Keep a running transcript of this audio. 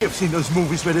I've seen those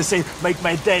movies where they say, make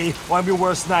my day, or I'm your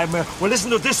worst nightmare. Well, listen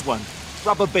to this one.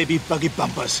 Rubber baby buggy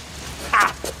bumpers.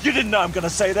 Ha! You didn't know I'm gonna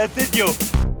say that, did you?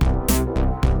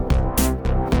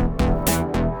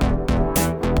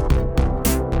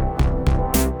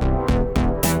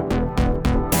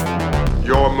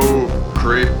 Your move,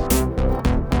 creep.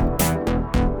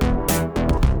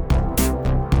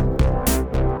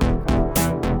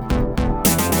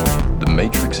 The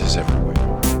Matrix is everywhere.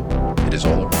 It is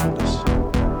all around us.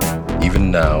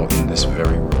 Even now, in this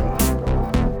very room.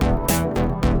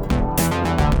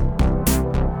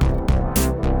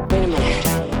 Wait a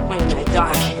minute,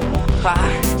 Doc.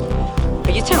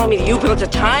 Are you telling me that you built a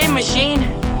time machine?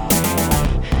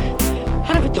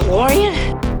 Out of a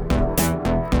DeLorean?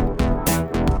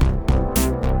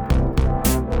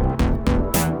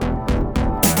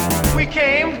 We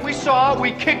came, we saw,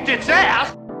 we kicked its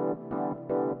ass.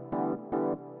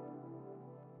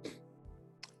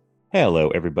 Hello,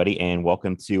 everybody, and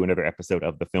welcome to another episode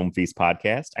of the Film Feast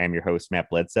podcast. I am your host, Matt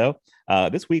Bledsoe.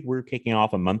 This week, we're kicking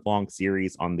off a month-long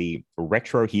series on the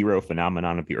retro hero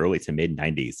phenomenon of the early to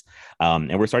mid-90s.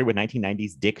 And we're starting with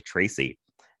 1990s Dick Tracy.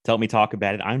 To help me talk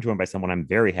about it, I'm joined by someone I'm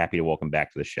very happy to welcome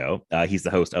back to the show. He's the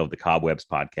host of the Cobwebs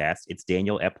podcast. It's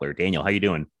Daniel Epler. Daniel, how you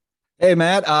doing? Hey,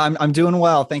 Matt, I'm doing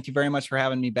well. Thank you very much for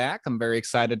having me back. I'm very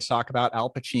excited to talk about Al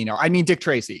Pacino. I mean, Dick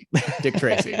Tracy. Dick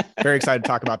Tracy. Very excited to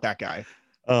talk about that guy.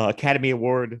 Academy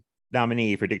Award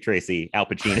nominee for Dick Tracy, Al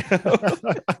Pacino.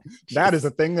 That is a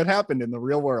thing that happened in the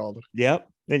real world. Yep.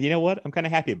 And you know what? I'm kind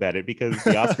of happy about it because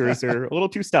the Oscars are a little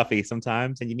too stuffy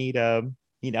sometimes, and you need Al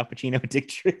Pacino and Dick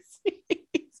Tracy.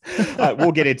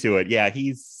 We'll get into it. Yeah,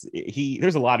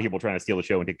 there's a lot of people trying to steal the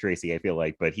show in Dick Tracy, I feel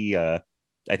like, but I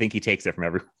think he takes it from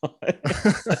everyone.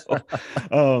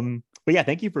 But yeah,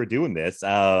 thank you for doing this. You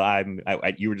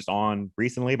were just on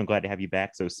recently. I'm glad to have you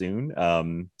back so soon. I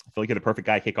feel like you're the perfect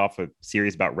guy to kick off a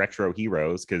series about retro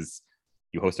heroes because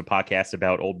you host a podcast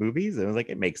about old movies. And I was like,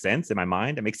 it makes sense in my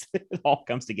mind. It all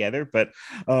comes together. But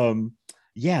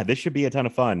yeah, this should be a ton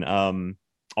of fun.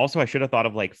 Also, I should have thought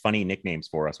of like funny nicknames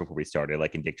for us before we started.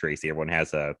 Like in Dick Tracy, everyone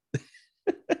has a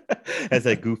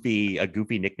goofy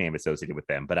nickname associated with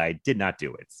them, but I did not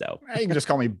do it. So You can just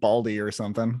call me Baldy or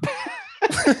something.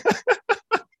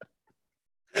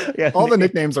 Yeah, all the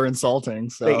nicknames are insulting.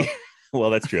 So well,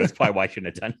 that's true. That's probably why I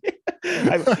shouldn't have done it.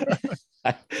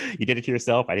 You did it to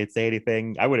yourself. I didn't say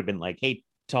anything. I would have been like, hey,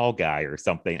 tall guy or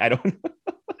something. I don't know.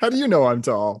 How do you know I'm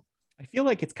tall? I feel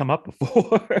like it's come up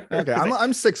before. Okay,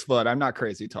 I'm 6 foot. I'm not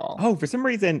crazy tall. Oh, for some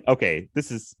reason. Okay,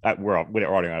 this is we're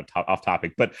already off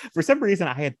topic, but for some reason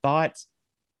I had thought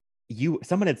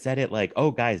someone had said it like,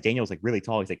 oh, guys, Daniel's like really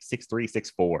tall. He's like 6'3",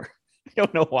 6'4". I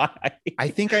don't know why. I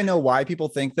think I know why people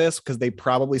think this because they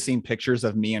probably seen pictures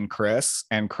of me and Chris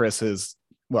is,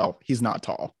 well, he's not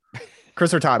tall.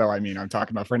 Chris Hurtado, I'm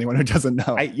talking about for anyone who doesn't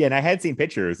know. And I had seen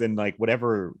pictures and like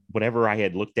whatever I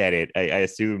had looked at it, I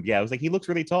assumed, I was like, he looks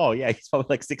really tall. Yeah, he's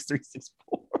probably like 6'3",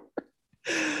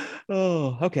 6'4".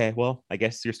 Oh, okay. Well, I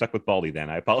guess you're stuck with Baldy then.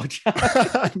 I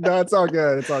apologize. No, it's all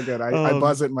good. It's all good. I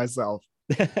buzz it myself.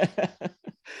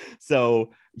 So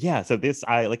this,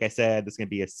 like I said, this is going to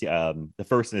be the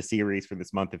first in a series for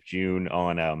this month of June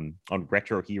on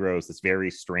retro heroes. This very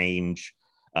strange,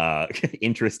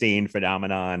 interesting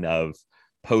phenomenon of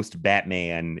post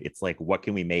Batman. It's like, what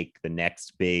can we make the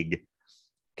next big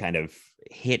kind of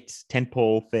hit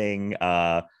tentpole thing?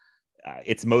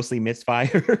 It's mostly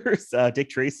misfires. Dick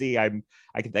Tracy, I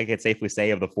could safely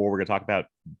say of the four we're going to talk about,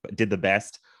 did the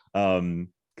best.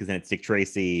 Because then it's Dick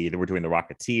Tracy, then we're doing The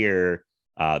Rocketeer,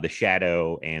 The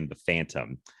Shadow, and The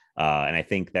Phantom. And I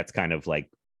think that's kind of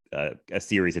like a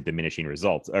series of diminishing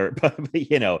results. But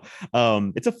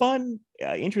it's a fun,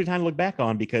 interesting time to look back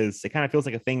on because it kind of feels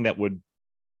like a thing that would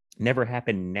never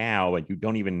happen now, and you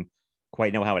don't even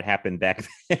quite know how it happened back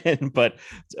then. But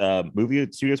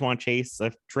movie studios want to chase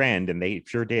a trend, and they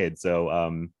sure did.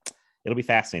 So it'll be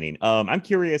fascinating. I'm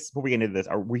curious, before we get into this,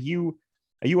 are you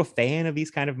a fan of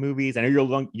these kind of movies? I know you're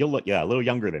a little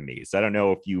younger than me, so I don't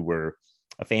know if you were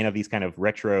a fan of these kind of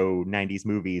retro 90s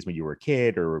movies when you were a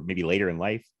kid or maybe later in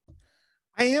life.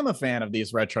 I am a fan of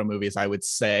these retro movies, I would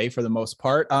say, for the most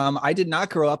part. I did not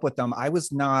grow up with them. I was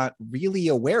not really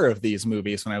aware of these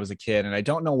movies when I was a kid, and I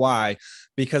don't know why,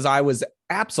 because I was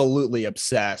absolutely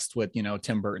obsessed with,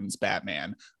 Tim Burton's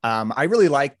Batman. I really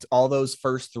liked all those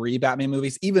first three Batman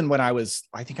movies, even when I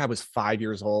think I was 5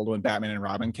 years old when Batman and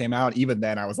Robin came out. Even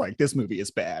then, I was like, this movie is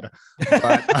bad.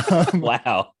 But,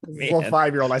 wow. Well,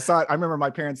 5-year-old. I saw it. I remember my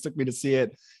parents took me to see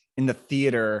it in the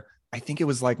theater. I think it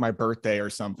was like my birthday or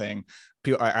something.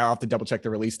 I'll have to double check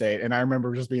the release date. And I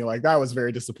remember just being like, that was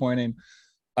very disappointing.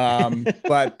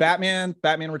 But Batman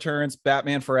Returns,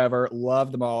 Batman Forever,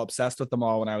 loved them all, obsessed with them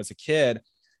all when I was a kid.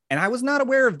 And I was not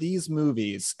aware of these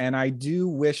movies. And I do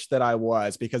wish that I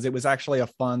was, because it was actually a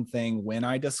fun thing when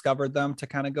I discovered them to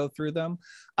kind of go through them.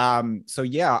 So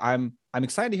yeah, I'm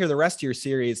excited to hear the rest of your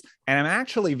series. And I'm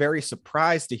actually very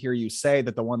surprised to hear you say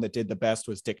that the one that did the best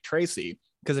was Dick Tracy.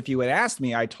 Because if you had asked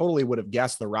me, I totally would have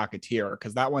guessed The Rocketeer,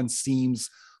 because that one seems,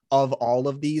 of all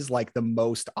of these, like the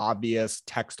most obvious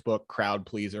textbook crowd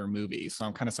pleaser movie. So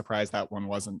I'm kind of surprised that one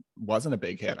wasn't a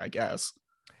big hit, I guess.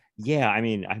 Yeah, I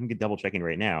mean, I'm double checking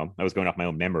right now. I was going off my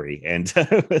own memory, and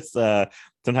it was,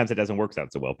 sometimes it doesn't work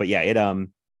out so well. But yeah,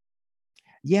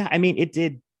 yeah, I mean, it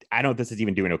did. I don't know if this is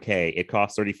even doing okay. It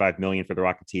cost 35 million for The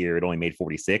Rocketeer. It only made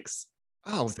 46.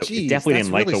 Oh, so geez, definitely that's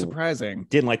didn't like really surprising.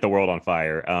 Didn't like The World on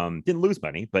Fire. Didn't lose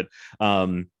money, but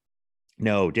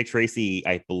no, Dick Tracy,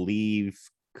 I believe,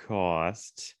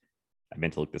 cost. I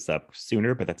meant to look this up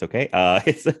sooner, but that's okay.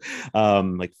 It's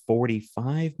like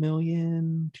 45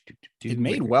 million. It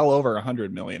made well over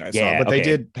 100 million, I saw, but they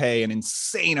did pay an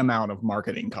insane amount of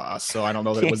marketing costs. So I don't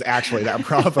know that it was actually that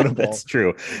profitable. That's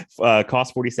true.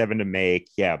 Cost 47 to make.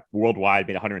 Yeah, worldwide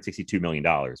made 162 million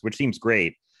dollars, which seems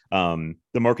great. The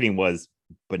marketing was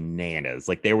bananas.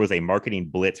 Like, there was a marketing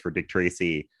blitz for Dick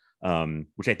Tracy,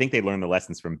 which I think they learned the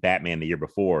lessons from Batman the year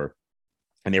before,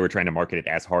 and they were trying to market it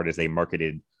as hard as they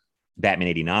marketed Batman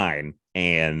 89,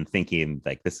 and thinking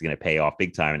like this is going to pay off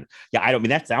big time. And yeah, I don't mean,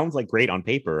 that sounds like great on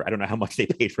paper. I don't know how much they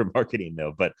paid for marketing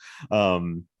though, but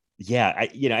yeah,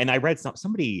 and I read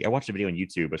somebody, I watched a video on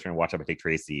YouTube. I was trying to watch up Dick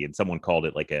Tracy, and someone called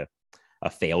it like a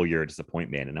failure,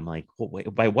 disappointment. And I'm like, well,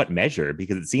 wait, by what measure?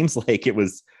 Because it seems like it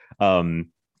was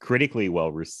critically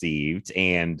well received,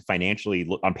 and financially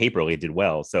on paper it did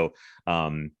well. So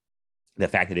the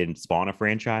fact that it didn't spawn a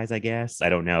franchise, I guess, I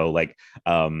don't know. Like,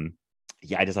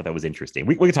 yeah, I just thought that was interesting.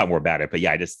 We can talk more about it, but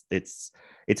yeah,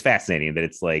 it's fascinating that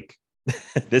it's like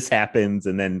this happens,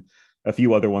 and then a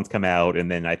few other ones come out, and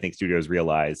then I think studios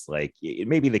realize like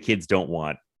maybe the kids don't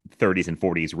want 30s and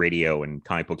 40s radio and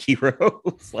comic book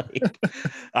heroes. Like,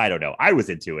 I don't know. I was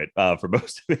into it for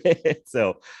most of it.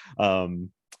 So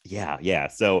yeah.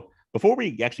 So before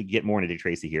we actually get more into Dick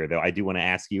Tracy here, though, I do want to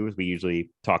ask you, as we usually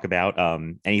talk about,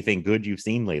 anything good you've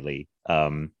seen lately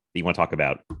that you want to talk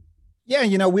about.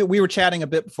 Yeah, we were chatting a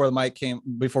bit before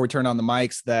we turned on the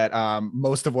mics, that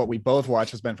most of what we both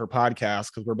watch has been for podcasts,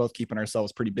 because we're both keeping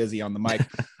ourselves pretty busy on the mic.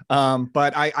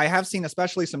 But I have seen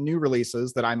especially some new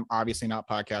releases that I'm obviously not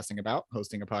podcasting about,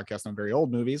 hosting a podcast on very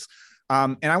old movies.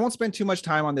 And I won't spend too much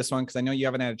time on this one, because I know you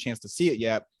haven't had a chance to see it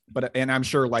yet. And I'm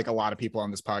sure like a lot of people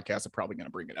on this podcast are probably going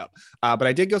to bring it up. But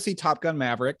I did go see Top Gun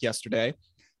Maverick yesterday.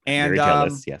 And very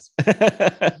jealous, yes.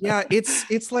 Yeah,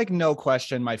 it's like no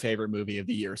question my favorite movie of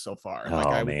the year so far.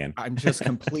 Man, I'm just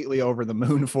completely over the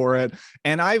moon for it.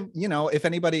 And if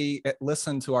anybody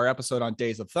listened to our episode on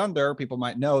Days of Thunder, people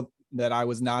might know that I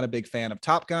was not a big fan of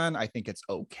Top Gun. I think it's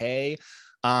okay.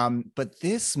 But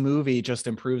this movie just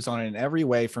improves on it in every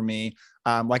way for me.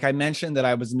 Like I mentioned, that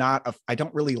I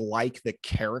don't really like the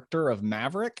character of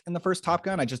Maverick in the first Top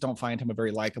Gun. I just don't find him a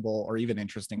very likable or even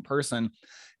interesting person.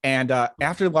 And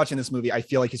after watching this movie, I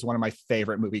feel like he's one of my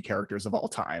favorite movie characters of all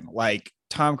time. Like,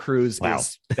 Tom Cruise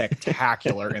is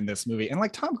spectacular in this movie. And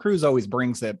like, Tom Cruise always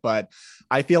brings it, but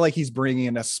I feel like he's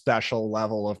bringing a special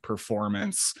level of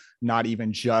performance, not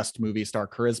even just movie star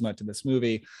charisma, to this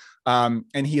movie. And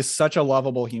he is such a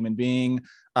lovable human being.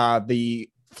 The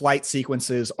flight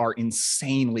sequences are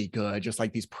insanely good, just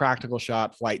like these practical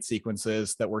shot flight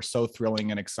sequences that were so thrilling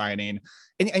and exciting.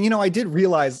 And I did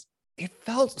realize it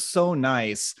felt so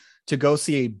nice to go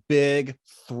see a big,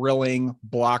 thrilling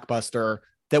blockbuster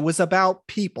that was about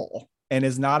people and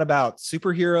is not about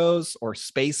superheroes or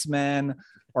spacemen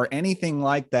or anything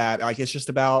like that. Like, it's just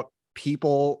about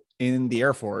people in the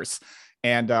Air Force.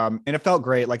 And it felt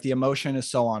great. Like, the emotion is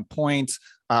so on point.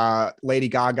 Lady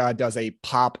Gaga does a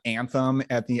pop anthem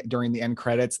during the end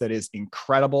credits that is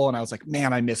incredible. And I was like,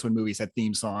 man, I miss when movies had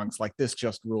theme songs. Like, this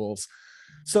just rules.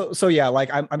 So yeah, like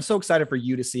I'm so excited for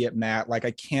you to see it, Matt. Like,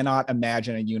 I cannot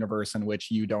imagine a universe in which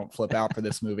you don't flip out for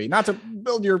this movie. Not to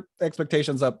build your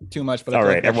expectations up too much, but all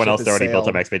right, everyone else already built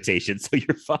up expectations, so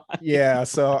you're fine. Yeah,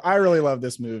 so I really love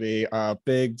this movie.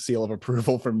 Big seal of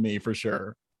approval from me for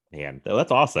sure. Man,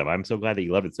 that's awesome. I'm so glad that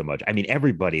you loved it so much. I mean,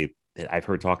 everybody that I've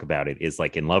heard talk about it is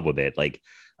like in love with it. Like,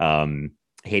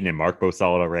 Hayden and Mark both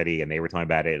saw it already, and they were talking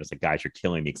about it. It's like, guys, you're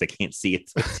killing me because I can't see it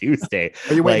till Tuesday.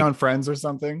 Are you waiting on friends or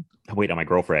something? I'm waiting on my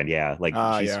girlfriend. Yeah, like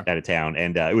she's out of town,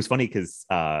 and it was funny because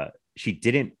she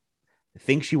didn't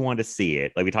think she wanted to see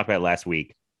it. Like, we talked about it last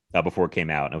week before it came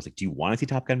out, and I was like, "Do you want to see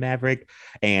Top Gun Maverick?"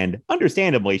 And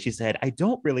understandably, she said, "I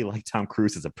don't really like Tom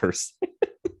Cruise as a person."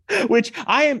 Which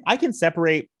I can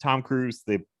separate Tom Cruise,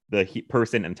 the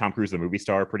person, and Tom Cruise, the movie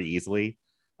star, pretty easily.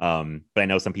 But I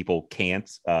know some people can't,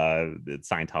 the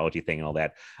Scientology thing and all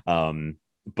that.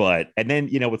 But and then,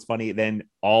 you know, what's funny, then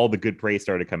all the good praise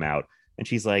started to come out, and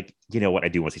she's like, you know what, I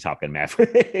do want to see Top Gun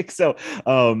Maverick. So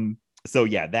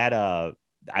yeah, that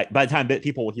by the time that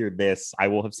people will hear this, I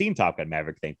will have seen Top Gun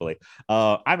Maverick, thankfully.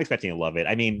 I'm expecting to love it.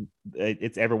 I mean,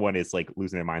 it's everyone is like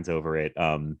losing their minds over it.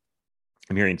 I'm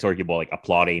hearing sort of people like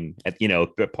applauding at, you know,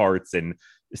 parts and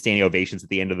standing ovations at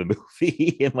the end of the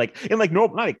movie and like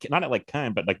normal, not at like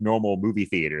Cannes, but like normal movie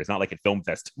theaters, not like at film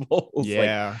festivals.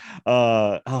 Yeah.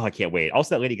 Like, I can't wait.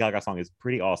 Also, that Lady Gaga song is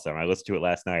pretty awesome. I listened to it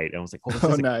last night and I was like, this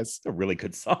is nice. a really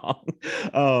good song.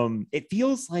 It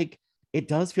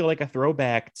does feel like a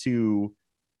throwback to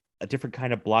a different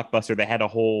kind of blockbuster that had a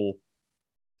whole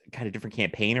kind of different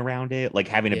campaign around it, like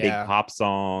having a big pop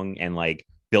song and like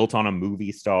built on a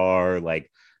movie star. Like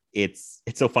it's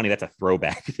so funny that's a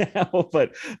throwback now,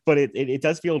 but it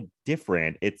does feel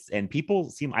different. And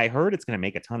people I heard it's going to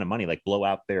make a ton of money, like blow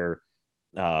out their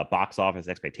box office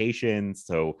expectations.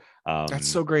 So that's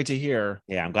so great to hear.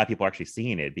 Yeah, I'm glad people are actually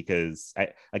seeing it, because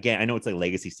I know it's a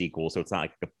legacy sequel, so it's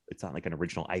not like an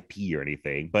original IP or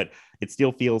anything, but it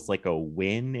still feels like a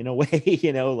win in a way,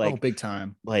 you know, like big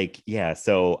time. Like, yeah,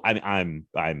 so I'm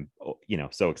you know,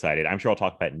 so excited. I'm sure I'll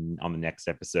talk about it on the next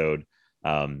episode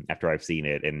after I've seen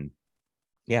it. And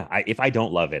yeah, if I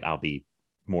don't love it, I'll be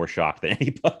more shocked than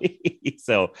anybody.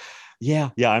 So yeah,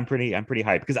 I'm pretty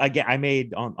hyped, because I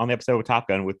made on the episode of Top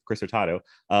Gun with Chris Hurtado,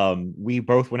 we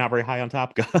both were not very high on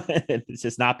Top Gun. It's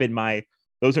just not been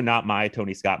those are not my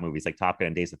Tony Scott movies, like Top Gun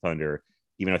and Days of Thunder,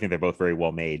 even though I think they're both very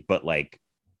well made. But like,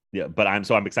 yeah, but I'm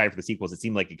excited for the sequels. It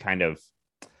seemed like it kind of,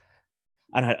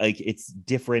 I don't know, like it's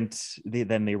different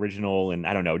than the original, and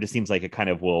I don't know, it just seems like it kind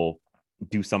of will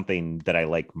do something that I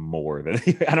like more than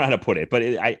I don't know how to put it, but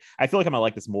I feel like I'm gonna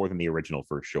like this more than the original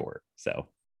for sure. So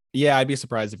yeah, I'd be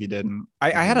surprised if you didn't.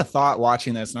 I had a thought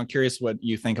watching this, and I'm curious what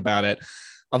you think about it.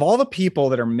 Of all the people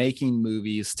that are making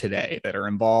movies today that are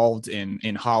involved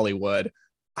in Hollywood,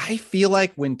 I feel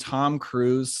like when Tom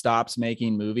Cruise stops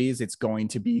making movies, it's going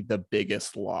to be the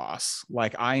biggest loss.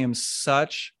 Like, I am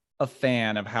such a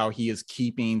fan of how he is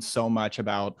keeping so much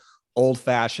about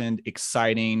old-fashioned,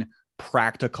 exciting,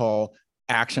 practical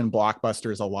action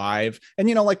blockbusters alive. And,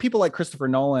 you know, like people like Christopher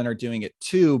Nolan are doing it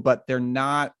too, but they're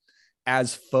not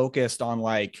as focused on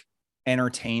like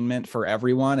entertainment for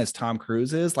everyone as Tom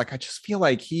Cruise is. Like, I just feel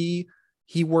like he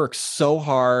works so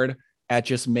hard at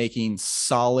just making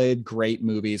solid, great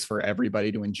movies for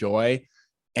everybody to enjoy.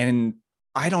 And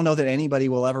I don't know that anybody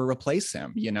will ever replace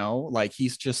him, you know, like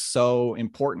he's just so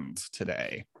important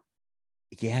today.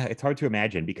 Yeah, it's hard to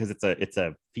imagine, because it's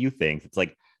a few things. It's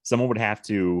like someone would have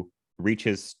to reach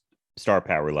his star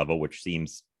power level, which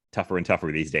seems tougher and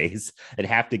tougher these days, and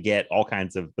have to get all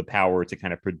kinds of the power to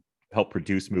kind of help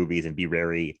produce movies and be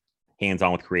very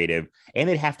hands-on with creative. And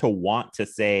they'd have to want to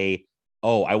say,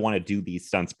 oh, I want to do these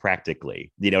stunts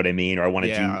practically, you know what I mean? Or I want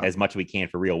to do as much as we can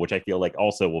for real, which I feel like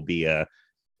also will be a,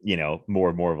 you know, more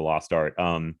of a lost art. I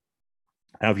don't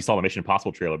know if you saw the Mission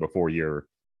Impossible trailer before your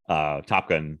Top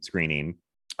Gun screening.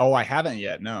 Oh, I haven't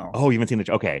yet. No. Oh, you haven't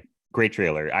seen okay. Great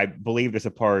trailer. I believe there's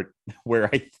a part where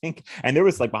I think, and there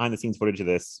was like behind the scenes footage of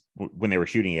this when they were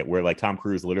shooting it, where like Tom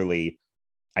Cruise literally,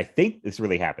 I think this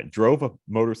really happened, drove a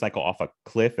motorcycle off a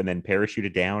cliff and then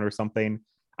parachuted down or something.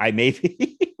 I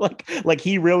maybe like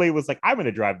he really was like, I'm going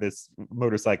to drive this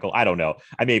motorcycle. I don't know.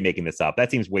 I may be making this up.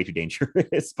 That seems way too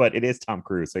dangerous, but it is Tom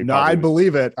Cruise. So no, I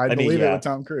believe it. I believe it with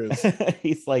Tom Cruise.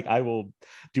 He's like, I will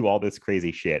do all this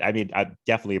crazy shit. I mean, I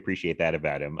definitely appreciate that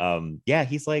about him. Yeah,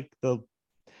 he's like the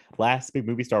last big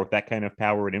movie star with that kind of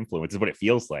power and influence is what it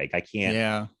feels like.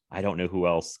 I don't know who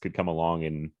else could come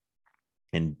along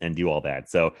and do all that.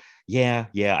 So yeah,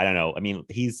 I don't know. I mean,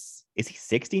 is he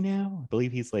 60 now? I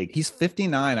believe he's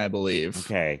 59, I believe.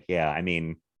 Okay. Yeah. I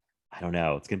mean, I don't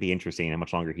know. It's gonna be interesting how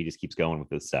much longer he just keeps going with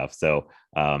this stuff. So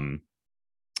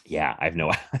yeah, I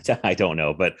don't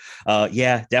know, but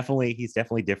yeah, definitely he's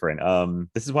definitely different.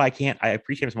 This is why I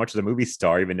appreciate him as much as a movie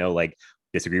star, even though like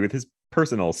disagree with his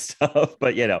personal stuff,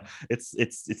 but you know,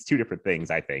 it's two different things,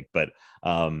 I think. But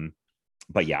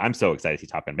yeah, I'm so excited to see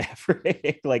Top Gun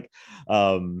Maverick. Like,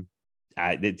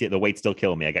 the weight's still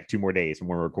killing me. I got 2 more days when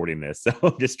we're recording this, so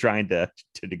I'm just trying to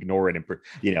ignore it and,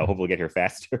 you know, hopefully get here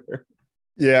faster.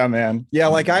 Yeah, man. Yeah,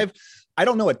 like I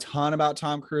don't know a ton about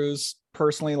Tom Cruise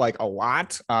personally, like a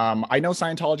lot. I know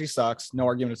Scientology sucks, no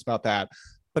arguments about that.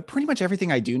 But pretty much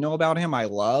everything I do know about him, I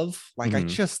love. Like,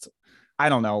 I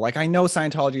don't know. Like, I know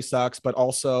Scientology sucks, but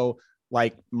also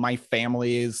like my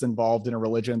family is involved in a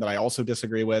religion that I also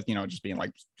disagree with, you know, just being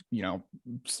like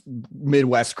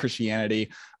Midwest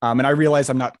Christianity. And I realize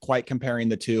I'm not quite comparing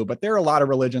the two, but there are a lot of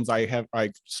religions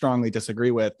I strongly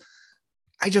disagree with.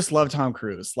 I just love Tom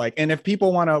Cruise. Like, and if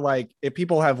people want to if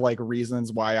people have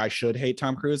reasons why I should hate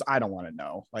Tom Cruise, I don't want to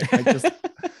know.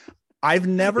 I've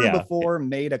never before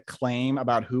made a claim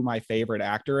about who my favorite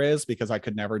actor is because I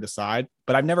could never decide,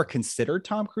 but I've never considered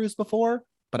Tom Cruise before,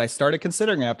 but I started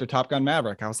considering it after Top Gun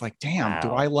Maverick. I was like, damn, do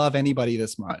I love anybody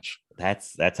this much?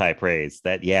 That's high praise.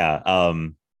 That, yeah.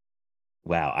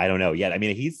 Wow. I don't know. Yeah. I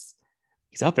mean, he's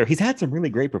out there. He's had some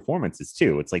really great performances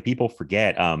too. It's like people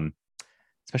forget,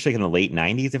 especially in the late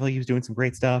 90s. I feel like he was doing some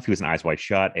great stuff. He was in Eyes Wide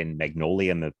Shut and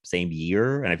Magnolia in the same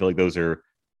year. And I feel like those are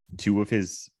two of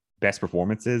his best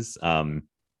performances. And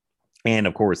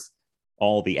of course,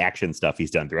 all the action stuff he's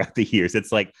done throughout the years.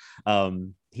 It's like,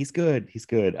 he's good. He's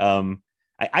good.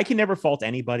 I can never fault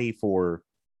anybody for,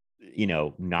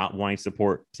 not wanting to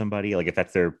support somebody. Like if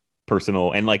that's their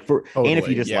personal and and if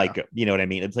you just you know what I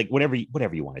mean? It's like whatever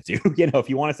you want to do, if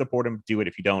you want to support him, do it.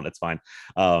 If you don't, that's fine.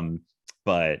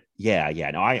 But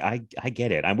no, I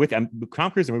get it.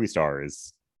 Tom Cruise, a movie star,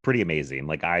 is pretty amazing.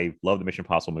 Like I love the Mission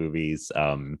Impossible movies.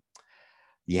 I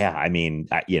mean,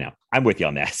 I'm with you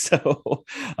on that. So,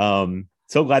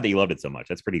 so glad that you loved it so much.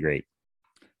 That's pretty great.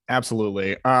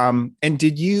 Absolutely. And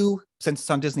did you, since it's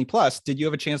on Disney Plus, did you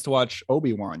have a chance to watch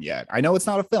Obi-Wan yet? I know it's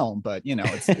not a film, but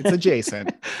it's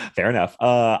adjacent. Fair enough.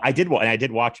 I did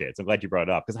watch it. So I'm glad you brought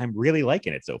it up because I'm really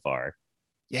liking it so far.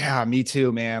 Yeah, me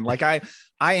too, man. Like I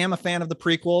am a fan of the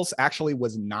prequels. Actually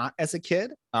was not as a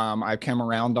kid. I came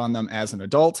around on them as an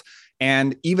adult.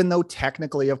 And even though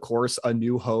technically, of course, A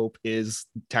New Hope is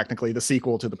technically the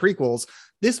sequel to the prequels,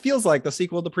 this feels like the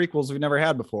sequel to the prequels we've never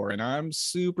had before. And I'm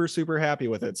super, super happy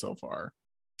with it so far.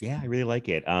 Yeah, I really like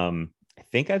it. I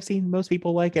think I've seen most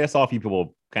people like it. I saw a few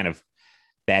people kind of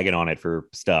bagging on it for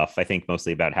stuff. I think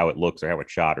mostly about how it looks or how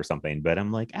it's shot or something. But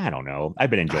I'm like, I don't know.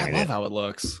 I've been enjoying it. I love how it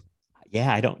looks.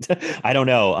 Yeah, I don't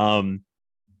know.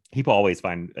 People always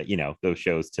find, those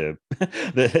shows to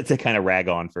kind of rag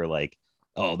on for like,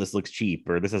 oh, this looks cheap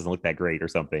or this doesn't look that great or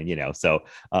something, So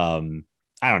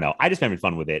I don't know. I just having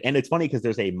fun with it. And it's funny because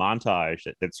there's a montage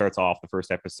that starts off the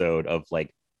first episode of I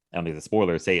don't think the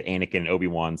spoilers say Anakin and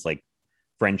Obi-Wan's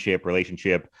friendship,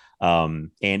 relationship.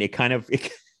 And it kind of,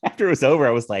 after it was over,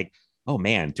 I was like, oh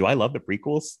man, do I love the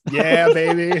prequels? Yeah,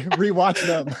 baby. Rewatch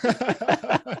them.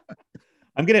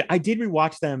 I did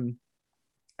rewatch them.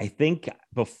 I think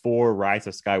before Rise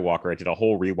of Skywalker, I did a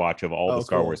whole rewatch of all the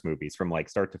Star Wars movies from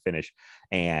start to finish.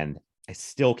 And I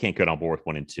still can't get on board with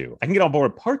 1 and 2. I can get on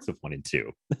board with parts of 1 and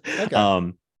 2.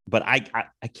 Okay. But I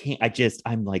can't,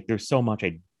 I'm like, there's so much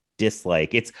I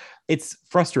dislike. It's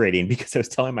frustrating because I was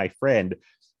telling my friend,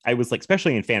 I was like,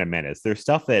 especially in Phantom Menace, there's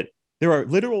stuff that there are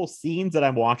literal scenes that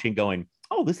I'm watching going,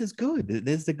 oh, this is good.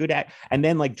 This is a good act. And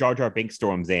then Jar Jar Binks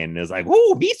storms in and is like,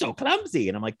 oh, be so clumsy.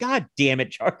 And I'm like, God damn it,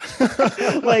 Jar.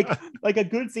 like a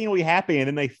good scene will be happy. And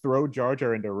then they throw Jar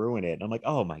Jar in to ruin it. And I'm like,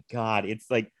 oh my God.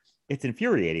 It's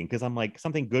infuriating because I'm like,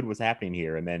 something good was happening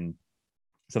here. And then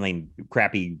something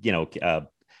crappy,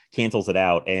 cancels it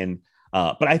out. And,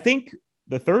 but I think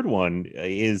the third one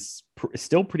is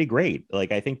still pretty great.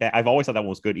 I think that I've always thought that one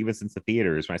was good, even since the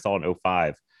theaters when I saw it in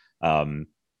 2005.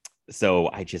 So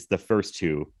the first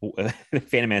two,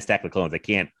 Phantom Menace, Attack of the Clones,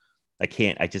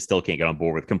 I just still can't get on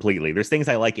board with completely. There's things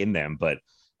I like in them, but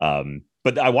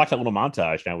I watched that little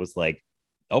montage and I was like,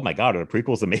 oh my God, are the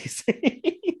prequels amazing?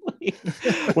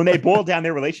 When they boil down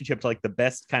their relationship to the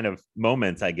best kind of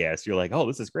moments, I guess you're like, oh,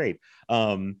 this is great.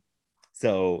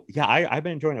 So yeah, I've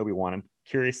been enjoying Obi-Wan. I'm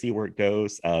curious to see where it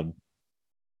goes. I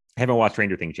haven't watched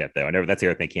Stranger Things yet, though. I know that's the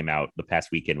other thing came out the past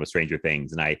weekend with Stranger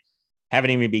Things, and I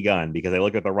haven't even begun because I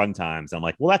look at the run times. I'm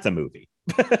like, well, that's a movie.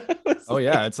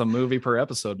 Yeah, it's a movie per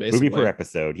episode, basically. Movie per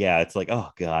episode. Yeah, it's like, oh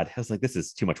God. I was like, this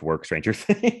is too much work, Stranger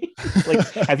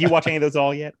Things. Have you watched any of those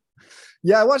all yet?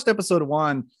 Yeah, I watched episode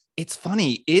 1. It's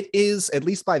funny. It is, at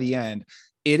least by the end,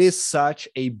 it is such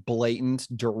a blatant,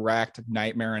 direct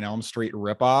Nightmare on Elm Street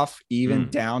ripoff, even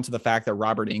down to the fact that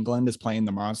Robert Englund is playing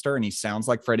the monster and he sounds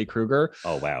like Freddy Krueger.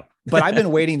 Oh, wow. But I've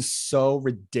been waiting so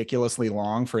ridiculously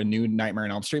long for a new Nightmare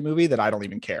on Elm Street movie that I don't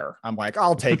even care. I'm like,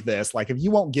 I'll take this. If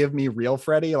you won't give me real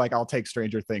Freddy, I'll take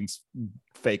Stranger Things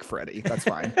fake Freddy. That's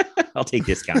fine. I'll take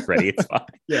discount Freddy. It's fine.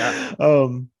 Yeah.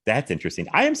 That's interesting.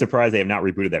 I am surprised they have not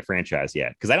rebooted that franchise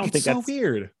yet because I don't think that's so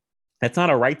weird. That's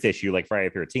not a rights issue like Friday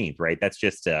the 13th, right? That's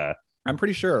just I'm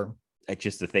pretty sure it's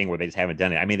just a thing where they just haven't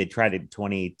done it. I mean, they tried it in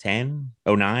 2010,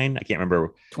 09. I can't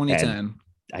remember. 2010.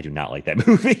 I do not like that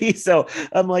movie. So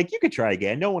I'm like, you could try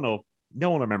again. No one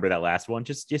will remember that last one.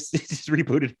 Just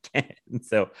reboot it again.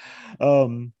 So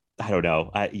I don't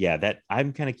know. Yeah, that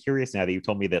I'm kind of curious now that you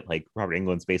told me that like Robert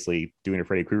Englund's basically doing a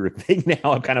Freddy Krueger thing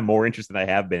now. I'm kind of more interested than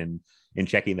I have been in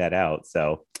checking that out.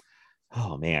 So,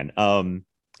 oh man.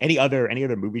 Any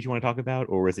other movies you want to talk about,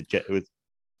 or was it just it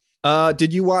was?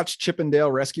 Did you watch Chip and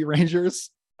Dale Rescue Rangers?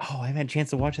 Oh, I haven't had a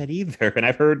chance to watch that either, and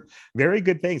I've heard very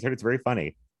good things. Heard it's very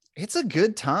funny. It's a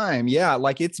good time. Yeah.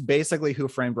 Like it's basically Who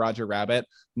Framed Roger Rabbit,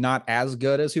 not as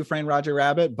good as Who Framed Roger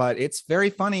Rabbit, but it's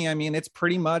very funny. I mean, it's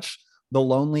pretty much the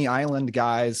Lonely Island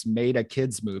guys made a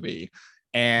kids movie.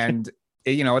 And,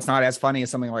 it's not as funny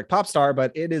as something like Popstar,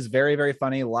 but it is very, very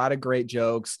funny. A lot of great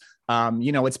jokes.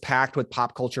 It's packed with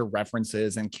pop culture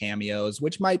references and cameos,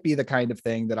 which might be the kind of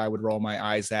thing that I would roll my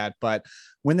eyes at. But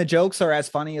when the jokes are as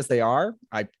funny as they are,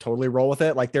 I totally roll with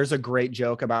it. Like there's a great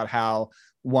joke about how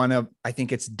I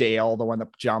think it's Dale, the one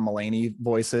that John Mulaney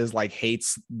voices, like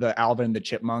hates the Alvin and the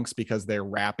Chipmunks because they're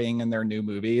rapping in their new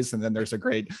movies. And then there's a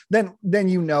great, then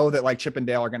that like Chip and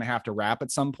Dale are going to have to rap at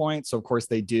some point. So of course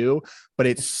they do, but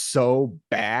it's so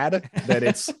bad that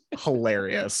it's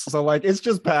hilarious. So like, it's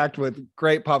just packed with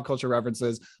great pop culture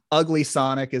references. Ugly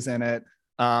Sonic is in it.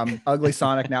 Ugly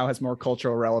Sonic now has more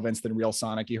cultural relevance than Real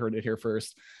Sonic. You heard it here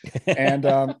first. And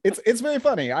it's very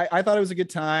funny. I thought it was a good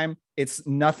time. It's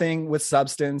nothing with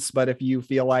substance, but if you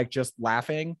feel like just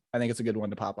laughing, I think it's a good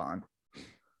one to pop on.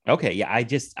 Okay, yeah,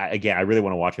 I really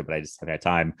want to watch it, but I just haven't had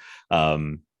time.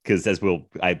 Because as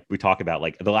we talk about,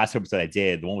 like the last episode I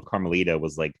did, the one with Carmelita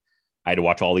was like I had to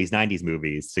watch all these 90s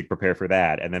movies to prepare for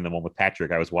that. And then the one with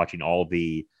Patrick, I was watching all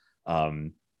the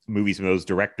movies from those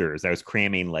directors. I was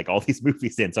cramming like all these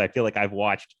movies in. So I feel like I've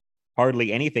watched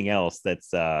hardly anything else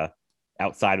that's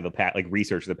outside of the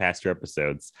research of the past 2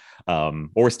 episodes,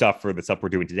 or stuff for the stuff we're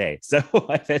doing today. So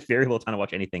I've had very little time to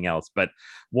watch anything else. But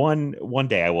one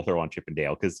day I will throw on Chip and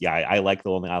Dale because I like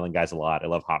the Lonely Island guys a lot. I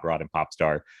love Hot Rod and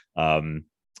Popstar.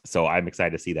 So I'm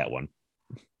excited to see that one.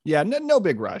 Yeah, no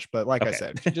big rush, but like I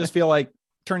said, you just feel like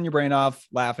turn your brain off,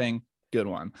 laughing, good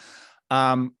one.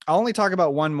 I'll only talk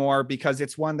about one more because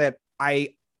it's one that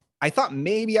I thought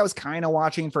maybe I was kind of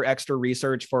watching for extra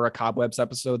research for a Cobwebs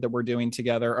episode that we're doing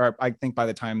together. Or I think by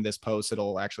the time this posts,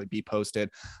 it'll actually be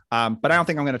posted. But I don't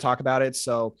think I'm going to talk about it.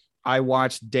 So I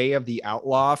watched Day of the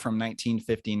Outlaw from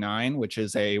 1959, which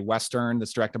is a Western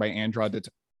that's directed by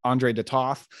Andre de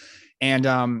Toth.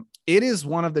 And it is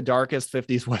one of the darkest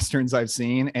 50s Westerns I've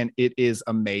seen, and it is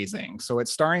amazing. So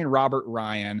it's starring Robert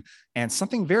Ryan, and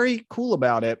something very cool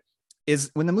about it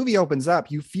is when the movie opens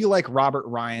up, you feel like Robert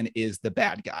Ryan is the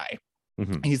bad guy.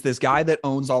 Mm-hmm. He's this guy that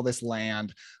owns all this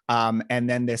land. And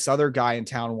then this other guy in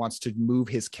town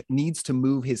needs to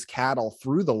move his cattle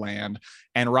through the land.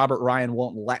 And Robert Ryan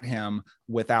won't let him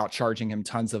without charging him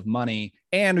tons of money.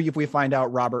 And if we find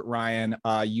out Robert Ryan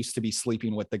used to be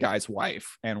sleeping with the guy's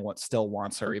wife and still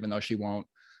wants her, even though she won't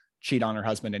cheat on her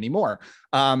husband anymore.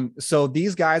 So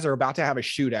these guys are about to have a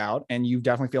shootout, and you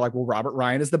definitely feel like, well, Robert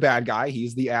Ryan is the bad guy.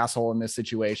 He's the asshole in this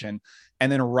situation.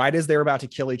 And then right as they're about to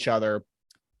kill each other,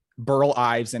 Burl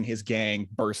Ives and his gang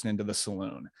burst into the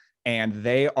saloon. And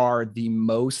they are the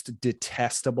most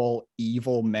detestable,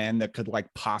 evil men that could like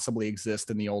possibly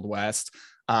exist in the Old West.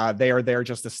 They are there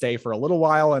just to stay for a little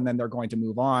while, and then they're going to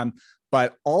move on.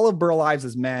 But all of Burl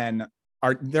Ives' men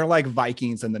they're like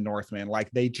Vikings in the Northman. Like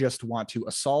they just want to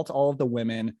assault all of the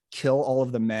women, kill all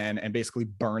of the men, and basically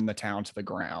burn the town to the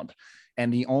ground.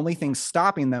 And the only thing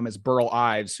stopping them is Burl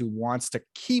Ives, who wants to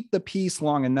keep the peace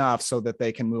long enough so that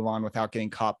they can move on without getting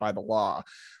caught by the law.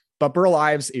 But Burl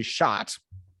Ives is shot.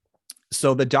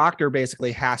 So the doctor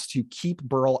basically has to keep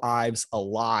Burl Ives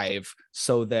alive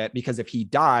because if he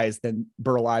dies, then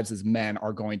Burl Ives' men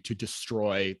are going to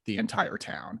destroy the entire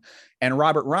town. And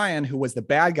Robert Ryan, who was the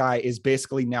bad guy, is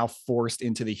basically now forced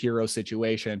into the hero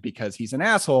situation because he's an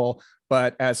asshole.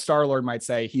 But as Star-Lord might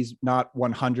say, he's not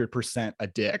 100% a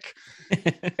dick.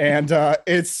 And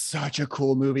it's such a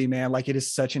cool movie, man. Like it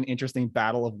is such an interesting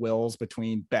battle of wills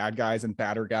between bad guys and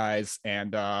badder guys.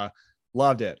 And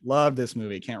loved it. Loved this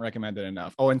movie. Can't recommend it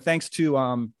enough. Oh, and thanks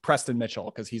to Preston Mitchell,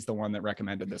 because he's the one that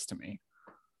recommended this to me.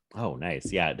 Oh,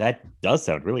 nice. Yeah, that does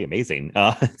sound really amazing.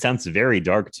 It sounds very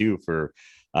dark too for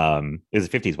it was a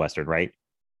 50s Western, right?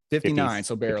 59, 50s,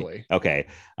 so barely. 50. Okay.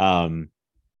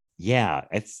 Yeah,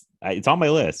 it's on my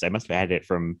list. I must have had it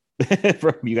from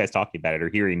from you guys talking about it or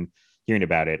hearing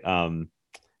about it.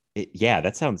 Yeah,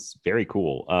 that sounds very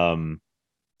cool.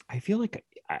 I feel like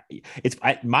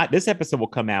this episode will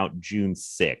come out June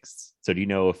 6th. So do you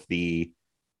know if the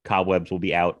Cobwebs will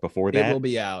be out before that? It will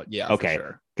be out. Yeah. Okay.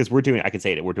 Because we're doing an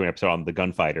episode on the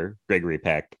Gunfighter, Gregory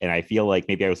Peck. And I feel like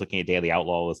maybe I was looking at Day of the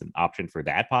Outlaw as an option for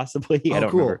that possibly. Oh, I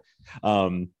don't cool.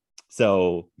 remember.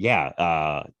 So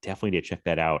yeah, definitely need to check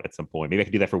that out at some point. Maybe I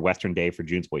could do that for Western Day for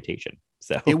Junesploitation.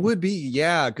 So It would be,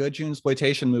 yeah, a good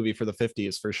Junesploitation movie for the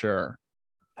 50s for sure.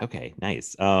 okay,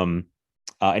 nice.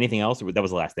 Anything else? That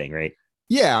was the last thing, right?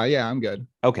 Yeah, I'm good.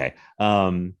 Okay.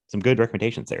 Some good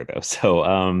recommendations there though. So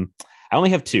I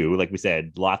only have two, like we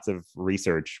said, lots of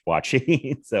research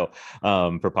watching. So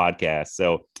for podcasts.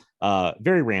 So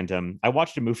very random. I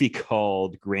watched a movie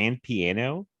called Grand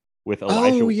Piano with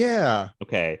Elijah. Oh yeah.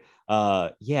 Okay.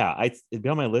 Yeah, it's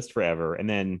been on my list forever. And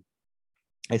then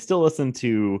I still listen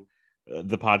to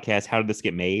the podcast How Did This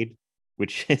Get Made,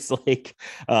 which is like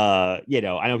I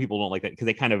know people don't like that because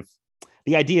they kind of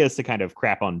the idea is to kind of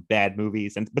crap on bad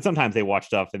movies, but sometimes they watch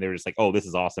stuff and they're just like, oh, this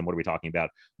is awesome, what are we talking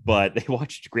about? But they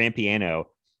watched Grand Piano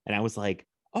and I was like,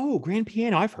 oh, Grand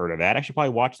Piano, I've heard of that. I should probably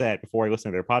watch that before I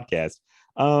listen to their podcast.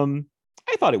 I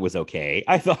thought it was okay.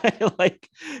 I thought like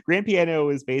Grand Piano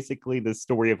is basically the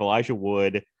story of Elijah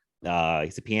Wood.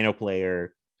 He's a piano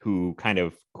player who kind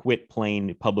of quit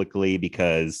playing publicly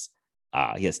because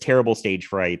he has terrible stage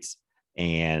fright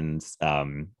and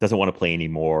doesn't want to play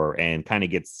anymore, and kind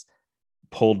of gets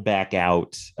pulled back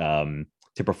out to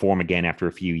perform again after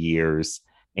a few years.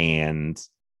 And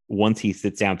once he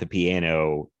sits down at the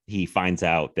piano, he finds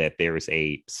out that there's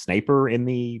a sniper in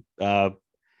the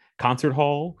concert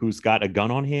hall who's got a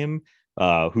gun on him,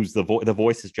 who's the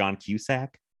voice is John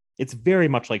Cusack. It's very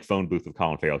much like Phone Booth with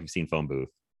Colin Farrell, if you've seen Phone Booth.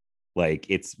 Like,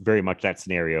 it's very much that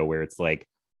scenario where it's like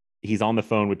he's on the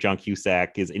phone with John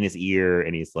Cusack, is in his ear,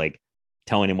 and he's like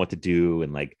telling him what to do,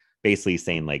 and like basically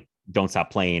saying like, don't stop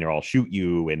playing or I'll shoot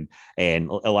you. And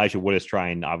Elijah Wood is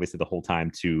trying obviously the whole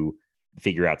time to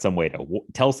figure out some way to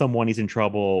tell someone he's in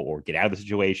trouble or get out of the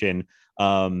situation.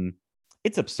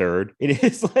 It's absurd.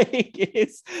 It's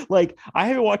like I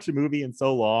haven't watched a movie in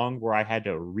so long where I had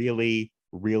to really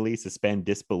suspend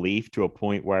disbelief to a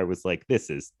point where I was like, this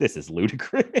is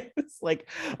ludicrous. Like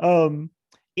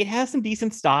it has some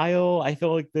decent style. I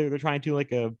feel like they're trying to do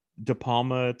like a De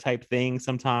Palma type thing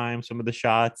sometimes, some of the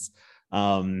shots.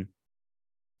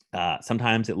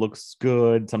 Sometimes it looks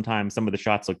good, sometimes some of the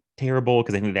shots look terrible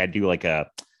because I think they had to do like a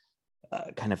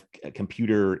kind of a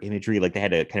computer imagery, like they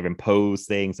had to kind of impose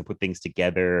things and put things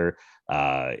together,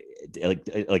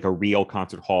 like a real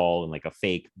concert hall and like a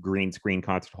fake green screen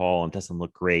concert hall, and it doesn't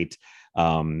look great.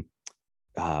 It's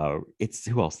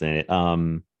who else in it?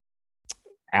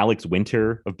 Alex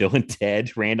Winter of Bill and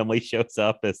Ted randomly shows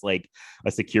up as like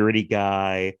a security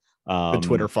guy. The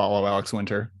Twitter follow Alex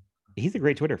Winter. He's a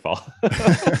great Twitter follow.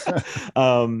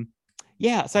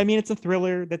 Yeah, so I mean, it's a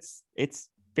thriller it's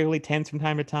fairly tense from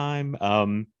time to time.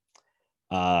 I'm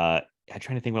trying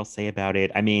to think what else to say about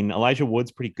it. I mean, Elijah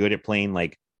Wood's pretty good at playing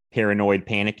like paranoid,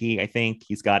 panicky. I think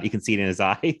you can see it in his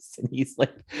eyes, and he's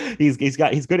like he's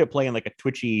good at playing like a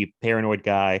twitchy, paranoid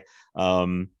guy.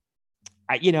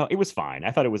 It was fine.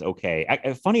 I thought it was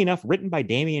okay. Funny enough, written by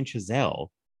Damien Chazelle.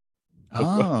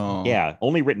 Oh, yeah,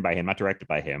 only written by him, not directed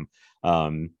by him.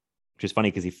 Which is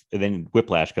funny because then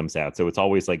Whiplash comes out, so it's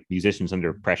always like musicians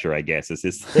under pressure, I guess, is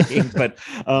his thing. but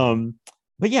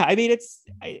yeah, I mean, it's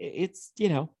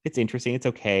interesting. It's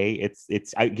okay.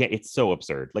 It's so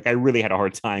absurd. Like, I really had a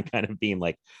hard time kind of being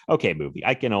like, okay, movie,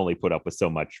 I can only put up with so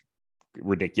much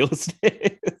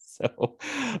ridiculousness. So,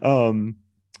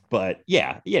 but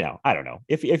yeah, I don't know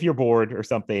if you're bored or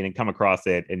something and come across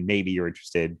it and maybe you're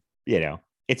interested.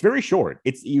 It's very short.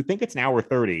 You think it's an hour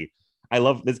 30. I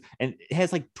love this, and it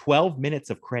has like 12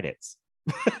 minutes of credits.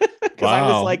 Because wow.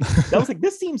 I was like,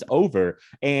 this seems over,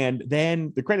 and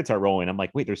then the credits are rolling. I'm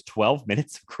like, wait, there's 12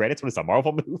 minutes of credits when it's a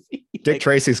Marvel movie. Dick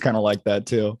Tracy's kind of like that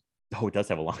too. Oh, it does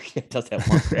have long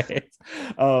credits.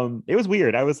 It was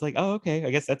weird. I was like, oh, okay,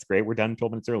 I guess that's great. We're done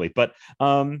 12 minutes early, but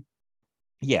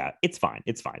yeah, it's fine.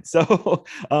 So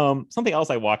something else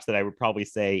I watched that I would probably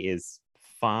say is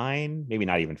fine, maybe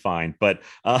not even fine, but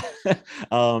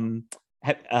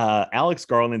Alex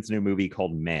Garland's new movie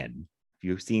called Men.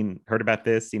 Have you heard about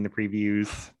this, seen the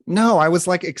previews? No, I was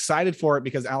like excited for it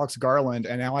because Alex Garland,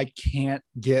 and now I can't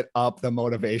get up the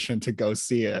motivation to go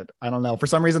see it. I don't know. For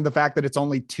some reason, the fact that it's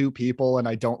only two people and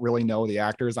I don't really know the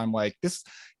actors, I'm like,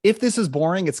 if this is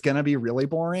boring, it's going to be really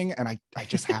boring. And I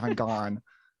just haven't gone.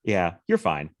 Yeah, you're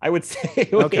fine, I would say.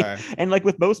 Okay. And like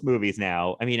with most movies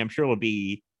now, I mean, I'm sure you'll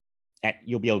be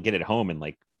able to get it home in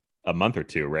like a month or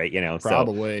two, right?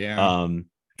 Probably. So,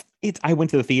 yeah. I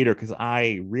went to the theater because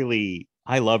I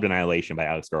loved Annihilation by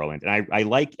Alex Garland, and I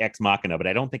like Ex Machina, but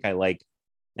I don't think I like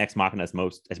Ex Machina as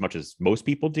much as most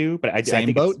people do. But I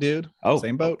think boat, dude. Oh,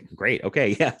 same boat. Great.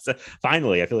 Okay. Yeah. So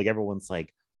finally, I feel like everyone's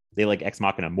like, they like Ex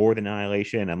Machina more than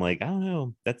Annihilation. I'm like, I don't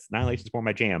know. Annihilation's more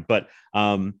my jam. But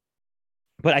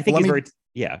but I think Let he's me- very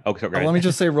yeah. Oh, sorry, go Let ahead. me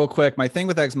just say real quick, my thing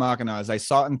with Ex Machina is I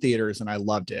saw it in theaters and I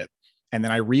loved it. And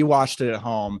then I rewatched it at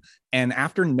home. And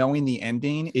after knowing the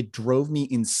ending, it drove me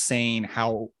insane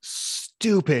how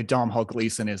stupid Domhnall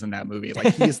Gleeson is in that movie.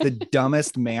 Like he is the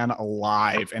dumbest man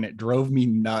alive. And it drove me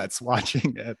nuts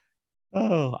watching it.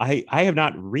 Oh, I have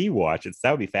not rewatched it. So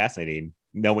that would be fascinating.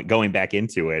 Going back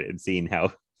into it and seeing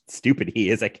how stupid he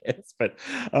is, I guess. But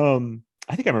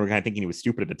I think I remember kind of thinking he was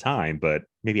stupid at the time, but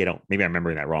maybe I'm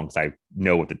remembering that wrong because I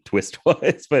know what the twist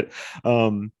was. But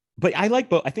I like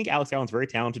both. I think Alex Garland's a very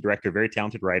talented director, very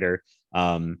talented writer. So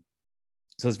I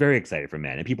was very excited for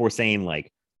Men. And people were saying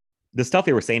like the stuff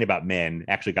they were saying about Men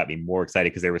actually got me more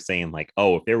excited because they were saying like,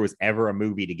 oh, if there was ever a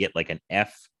movie to get like an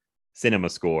F cinema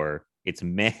score, it's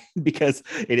Men because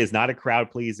it is not a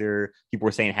crowd pleaser. People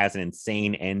were saying it has an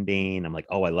insane ending. I'm like,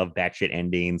 oh, I love batshit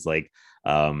endings. Like,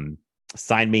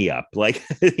 sign me up. Like,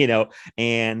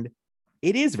 and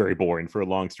it is very boring for a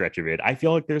long stretch of it. I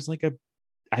feel like there's like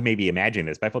I may be imagining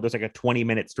this, but I feel there's like a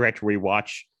 20-minute stretch where we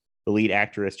watch the lead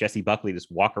actress, Jessie Buckley,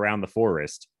 just walk around the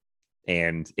forest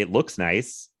and it looks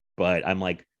nice, but I'm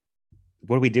like,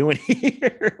 what are we doing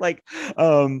here? Like,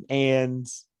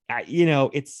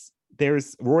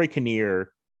 there's Rory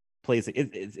Kinnear plays,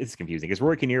 it's confusing because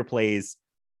Rory Kinnear plays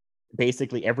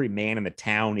basically every man in the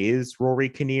town is Rory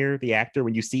Kinnear, the actor.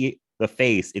 When you see the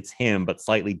face, it's him, but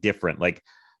slightly different. Like,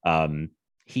 let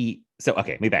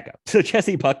me back up. So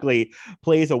Jessie Buckley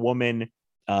plays a woman,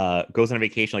 goes on a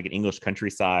vacation, like an English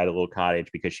countryside, a little cottage,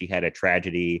 because she had a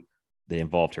tragedy that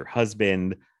involved her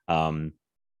husband. And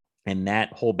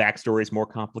that whole backstory is more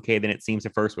complicated than it seems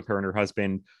at first with her and her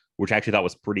husband, which I actually thought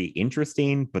was pretty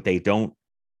interesting, but they don't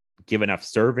give enough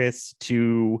service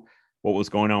to what was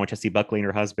going on with Jessie Buckley and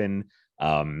her husband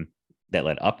that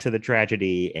led up to the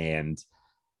tragedy. And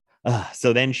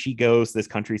so then she goes to this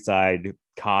countryside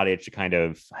cottage to kind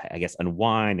of, I guess,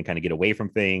 unwind and kind of get away from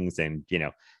things. And,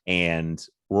 and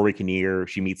Rory Kinnear,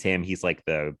 she meets him. He's like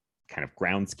the kind of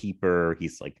groundskeeper.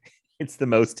 He's like, it's the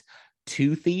most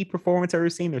toothy performance I've ever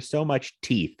seen. There's so much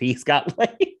teeth. He's got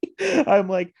like, I'm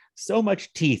like, so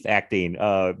much teeth acting,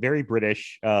 very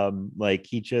British. Like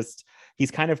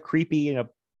he's kind of creepy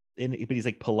but he's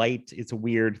like polite. It's a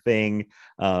weird thing.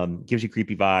 Gives you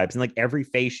creepy vibes. And like every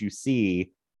face you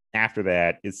see after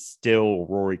that is still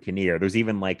Rory Kinnear. There's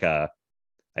even like a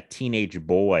teenage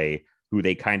boy who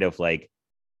they kind of like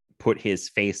put his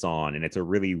face on, and it's a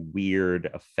really weird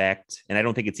effect. And I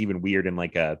don't think it's even weird in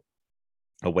like a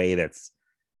way that's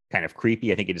kind of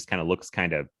creepy. I think it just kind of looks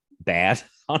kind of bad,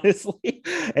 honestly.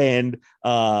 And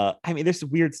there's some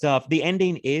weird stuff. The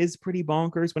ending is pretty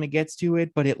bonkers when it gets to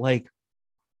it, but it like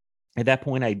at that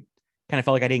point I kind of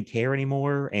felt like I didn't care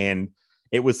anymore. And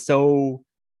it was so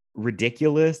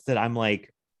ridiculous that I'm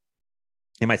like,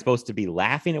 am I supposed to be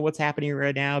laughing at what's happening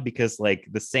right now? Because like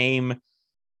the same,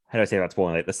 how do I say without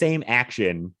spoiling it? The same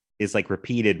action is like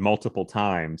repeated multiple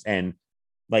times, and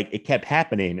like it kept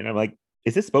happening, and I'm like,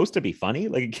 is this supposed to be funny?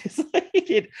 Like it's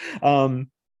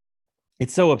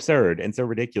it's so absurd and so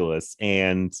ridiculous,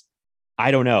 and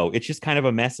I don't know. It's just kind of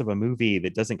a mess of a movie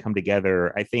that doesn't come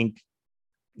together. I think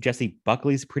Jessie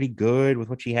Buckley's pretty good with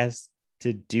what she has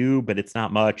to do, but it's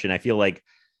not much, and I feel like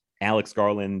Alex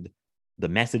Garland, the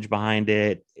message behind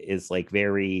it is like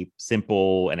very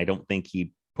simple. And I don't think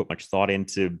he put much thought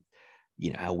into,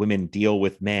 how women deal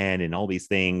with men and all these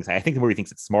things. I think the movie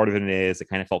thinks it's smarter than it is. It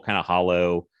kind of felt kind of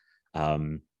hollow.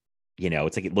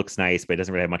 It's like, it looks nice, but it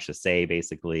doesn't really have much to say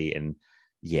basically. And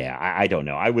yeah, I don't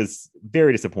know. I was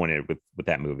very disappointed with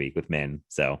that movie, with Men.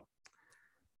 So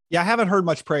Yeah, I haven't heard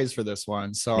much praise for this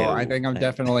one. So No. I think I'm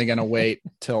definitely going to wait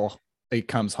till it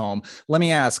comes home. Let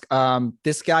me ask,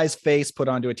 this guy's face put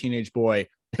onto a teenage boy,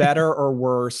 better or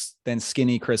worse than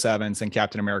skinny Chris Evans in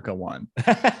Captain America 1?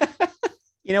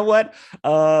 you know what?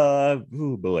 Oh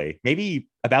boy, maybe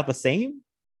about the same.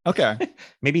 Okay.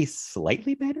 Maybe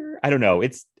slightly better. I don't know.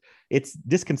 It's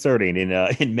disconcerting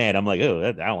in Men. I'm like, oh,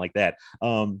 I don't like that.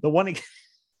 The one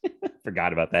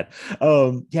forgot about that.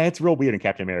 Yeah, it's real weird in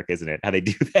Captain America, isn't it? How they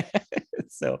do that.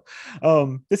 So,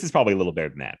 this is probably a little better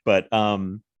than that. But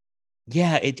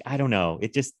yeah, I don't know.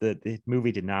 It just the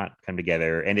movie did not come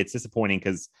together, and it's disappointing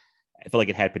because I feel like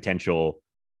it had potential.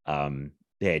 Yeah,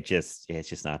 it's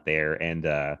just not there.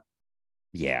 And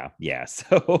yeah.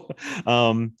 So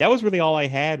that was really all I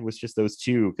had, was just those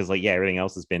two, because like, yeah, everything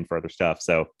else has been for other stuff.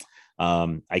 So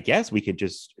I guess we could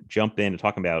just jump into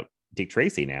talking about Dick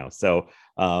Tracy now. So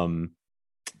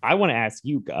I want to ask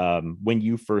you, when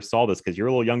you first saw this, because you're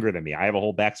a little younger than me. I have a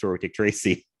whole backstory with Dick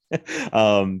Tracy.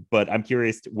 But I'm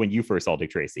curious when you first saw Dick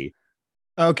Tracy.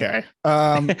 Okay.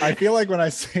 I feel like when I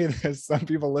say this, some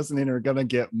people listening are going to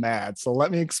get mad. So let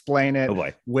me explain it Oh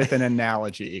boy. with an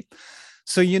analogy.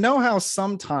 So, you know how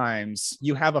sometimes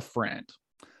you have a friend,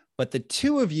 but the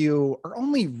two of you are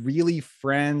only really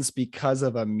friends because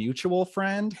of a mutual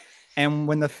friend. And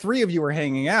when the three of you are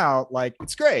hanging out, like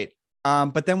it's great.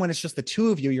 But then when it's just the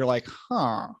two of you, you're like,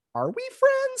 huh, are we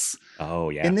friends? Oh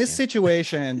yeah. In this yeah.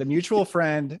 situation, the mutual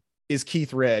friend is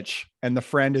Keith Rich and the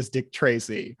friend is Dick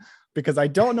Tracy. Because I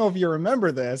don't know if you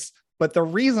remember this, but the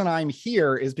reason I'm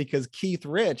here is because Keith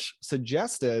Rich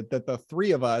suggested that the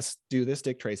three of us do this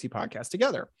Dick Tracy podcast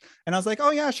together. And I was like,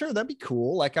 oh yeah, sure. That'd be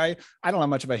cool. Like I don't have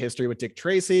much of a history with Dick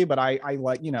Tracy, but I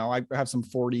like, you know, I have some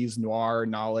 40s noir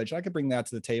knowledge. I could bring that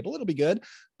to the table. It'll be good.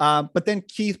 But then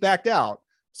Keith backed out.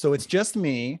 So it's just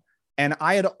me. And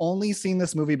I had only seen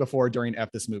this movie before during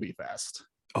F This Movie Fest.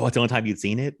 Oh, it's the only time you'd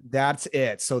seen it? That's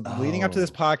it. So leading up to this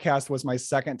podcast was my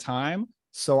second time.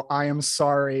 So I am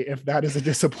sorry if that is a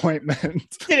disappointment.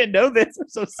 Didn't know this. I'm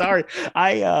so sorry.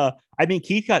 I mean,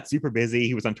 Keith got super busy.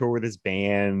 He was on tour with his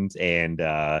band, and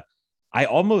I'm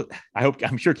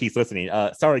sure Keith's listening.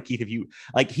 Sorry, Keith, if you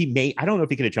like, I don't know if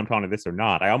he could have jumped onto this or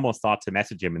not. I almost thought to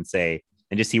message him and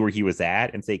just see where he was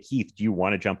at and say, Keith, do you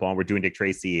want to jump on? We're doing Dick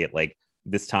Tracy at like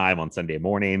this time on Sunday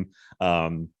morning.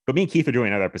 But me and Keith are doing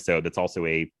another episode that's also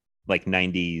a like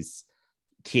 90s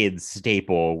kids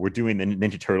staple. We're doing the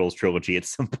Ninja Turtles trilogy at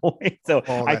some point. So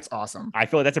that's awesome. I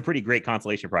feel like that's a pretty great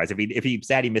consolation prize. If he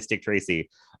sad he missed Dick Tracy,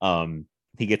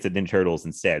 he gets a Ninja Turtles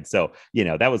instead. So, you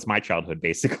know, that was my childhood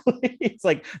basically. It's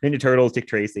like Ninja Turtles, Dick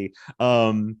Tracy.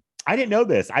 I didn't know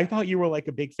this. I thought you were like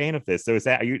a big fan of this. So is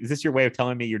this your way of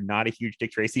telling me you're not a huge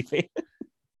Dick Tracy fan?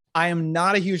 I am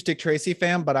not a huge Dick Tracy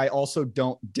fan, but I also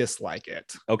don't dislike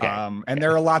it. Okay. And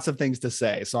there are lots of things to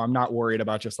say, so I'm not worried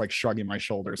about just like shrugging my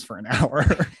shoulders for an hour.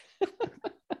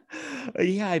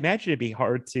 Yeah, I imagine it'd be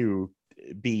hard to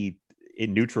be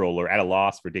in neutral or at a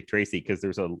loss for Dick Tracy because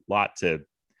there's a lot to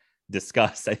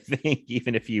discuss, I think,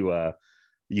 even if you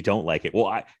don't like it.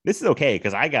 Well, this is okay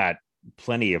because I got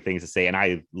plenty of things to say and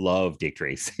I love Dick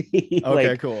Tracy.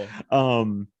 Okay, cool.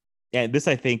 And this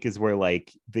I think is where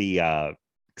like the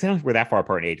because I don't think we're that far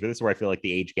apart in age, but this is where I feel like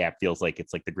the age gap feels like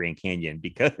it's like the Grand Canyon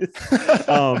because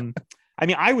I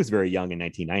mean, I was very young in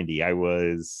 1990. I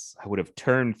would have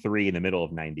turned 3 in the middle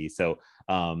of 90. So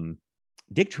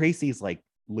Dick Tracy is like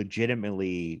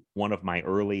legitimately one of my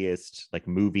earliest like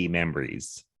movie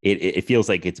memories. It feels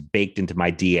like it's baked into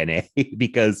my DNA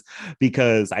because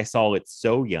I saw it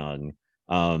so young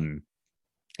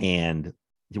and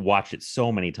watched it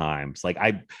so many times. Like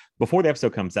before this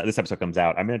episode comes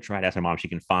out, I'm going to try to ask my mom if she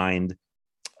can find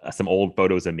some old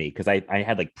photos of me because I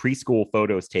had like preschool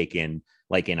photos taken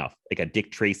like in a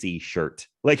Dick Tracy shirt.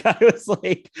 Like I was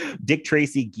like Dick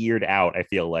Tracy geared out. I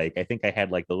feel like I think I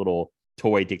had like the little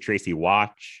toy Dick Tracy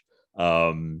watch.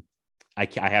 I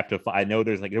know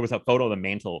there was a photo on the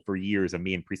mantle for years of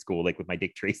me in preschool, like with my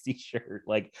Dick Tracy shirt.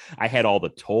 Like I had all the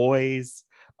toys.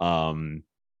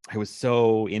 I was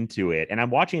so into it. And I'm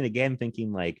watching it again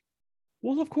thinking like,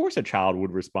 well, of course a child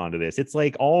would respond to this. It's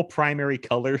like all primary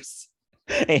colors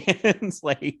and it's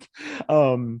like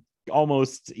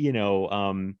almost, you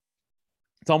know,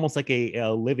 it's almost like a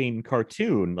living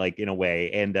cartoon, like in a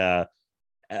way. And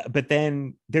but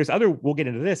then we'll get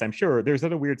into this, I'm sure there's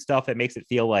other weird stuff that makes it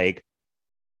feel like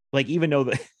even though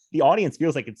the audience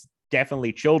feels like it's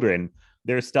definitely children,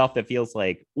 there's stuff that feels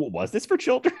like, well, was this for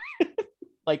children?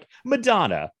 Like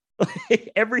Madonna,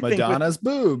 everything. Madonna's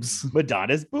boobs,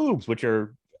 which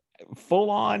are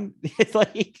full on. It's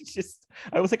like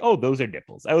I was like, oh, those are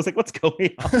nipples. I was like, what's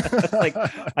going on? Like,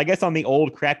 I guess on the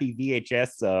old crappy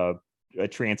VHS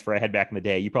transfer I had back in the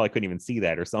day, you probably couldn't even see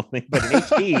that or something. But in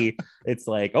HD, it's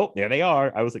like, oh, there they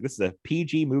are. I was like, this is a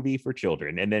PG movie for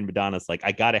children. And then Madonna's like,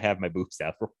 I gotta have my boobs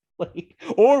out. Like,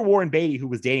 or Warren Beatty, who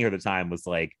was dating her at the time, was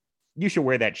like, you should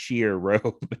wear that sheer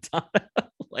robe, Madonna.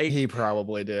 Like, he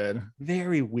probably did.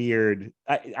 Very weird.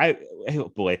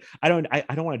 Oh boy, I don't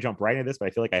want to jump right into this, but I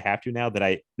feel like I have to now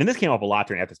that then this came up a lot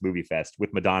during At This Movie Fest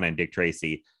with Madonna and Dick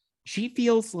Tracy. She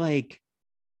feels like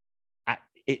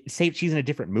say she's in a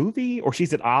different movie or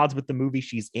she's at odds with the movie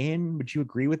she's in. Would you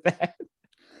agree with that?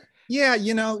 Yeah,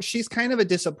 you know, she's kind of a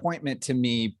disappointment to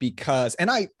me because, and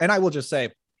I will just say,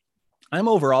 I'm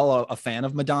overall a fan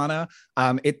of Madonna.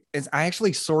 I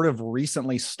actually sort of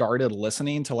recently started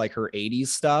listening to like her 80s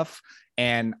stuff,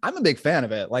 and I'm a big fan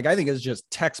of it. Like, I think it's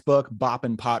just textbook bop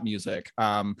and pop music.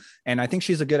 And I think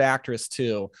she's a good actress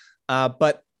too.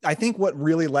 But I think what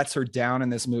really lets her down in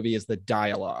this movie is the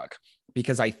dialogue.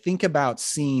 because I think about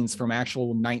scenes from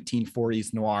actual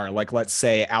 1940s noir, like let's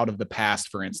say Out of the Past,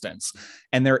 for instance,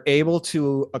 and they're able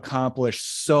to accomplish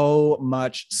so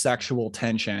much sexual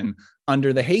tension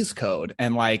under the Hays Code.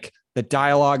 And like the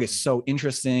dialogue is so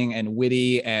interesting and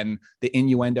witty, and the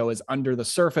innuendo is under the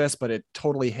surface, but it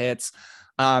totally hits.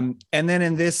 And then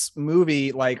in this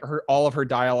movie, like all of her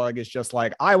dialogue is just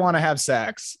like, I want to have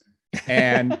sex.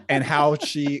 and how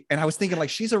she, and I was thinking like,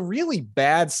 she's a really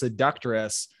bad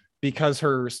seductress, because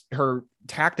her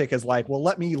tactic is like, well,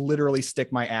 let me literally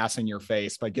stick my ass in your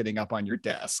face by getting up on your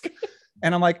desk.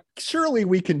 And I'm like, surely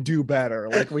we can do better.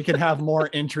 Like we can have more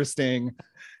interesting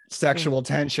sexual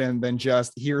tension than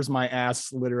just here's my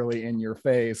ass literally in your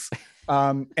face.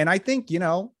 And I think, I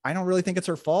don't really think it's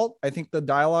her fault. I think the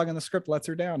dialogue in the script lets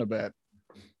her down a bit.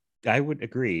 I would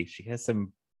agree. She has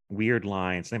some weird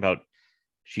lines. Something about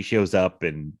she shows up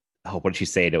and what did she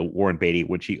say to Warren Beatty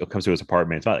when she comes to his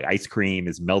apartment? It's about like ice cream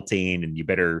is melting and you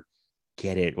better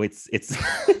get it. It's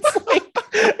like,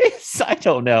 I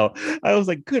don't know. I was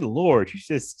like, good Lord, she's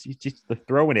just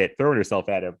throwing herself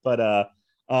at him. But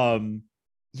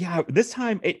yeah, this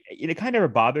time it kind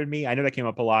of bothered me. I know that came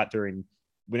up a lot during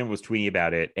when I was tweeting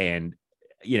about it, and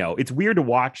it's weird to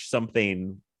watch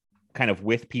something kind of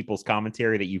with people's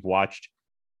commentary that you've watched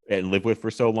and lived with for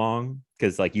so long,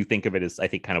 because like you think of it as, I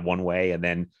think, kind of one way, and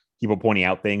then people pointing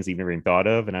out things you've never even thought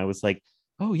of. And I was like,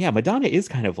 oh yeah, Madonna is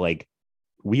kind of like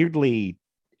weirdly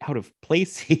out of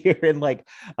place here. And like,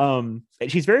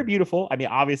 she's very beautiful. I mean,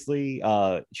 obviously,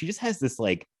 she just has this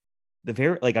like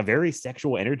a very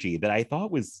sexual energy that I thought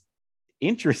was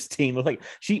interesting. Like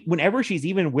whenever she's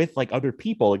even with like other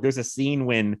people, like there's a scene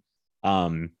when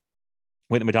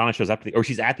Madonna shows up or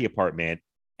she's at the apartment,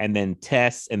 and then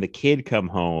Tess and the kid come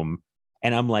home.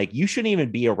 And I'm like, you shouldn't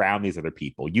even be around these other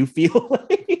people. You feel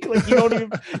like you don't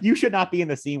even, you should not be in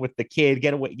the scene with the kid.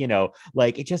 Get away,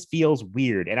 like it just feels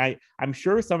weird. And I'm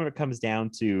sure some of it comes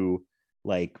down to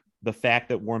like the fact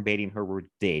that Warren Beatty and her were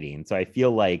dating. So I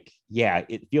feel like, yeah,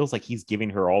 it feels like he's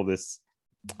giving her all this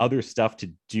other stuff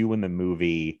to do in the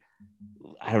movie.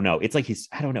 I don't know. It's like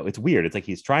I don't know. It's weird. It's like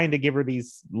he's trying to give her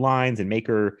these lines and make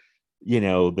her,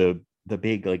 the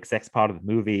big like sex part of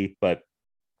the movie, but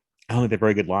I don't think they're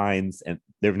very good lines, and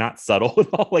they're not subtle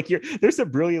at all. Like there's some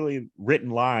brilliantly written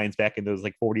lines back in those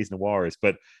like 40s noirs,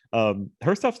 but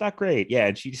her stuff's not great. Yeah,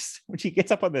 and she just, when she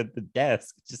gets up on the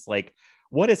desk, it's just like,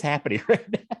 what is happening right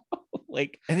now?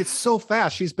 Like, and it's so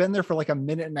fast. She's been there for like a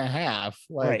minute and a half.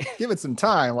 Like, right. Give it some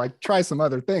time. Like, try some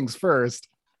other things first.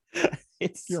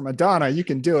 You're Madonna. You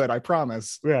can do it. I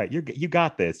promise. Right. You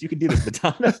got this. You can do this,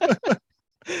 Madonna.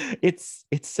 It's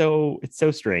so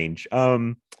strange.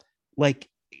 Like,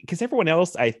 because everyone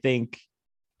else, I think,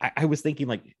 I was thinking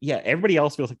like, yeah, everybody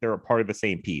else feels like they're a part of the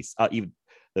same piece. Even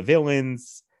the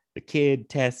villains, the kid,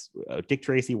 Tess, Dick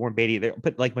Tracy, Warren Beatty,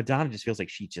 but like Madonna just feels like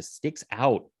she just sticks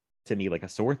out to me like a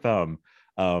sore thumb.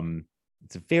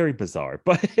 It's very bizarre,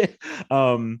 but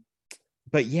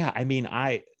yeah, I mean,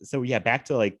 back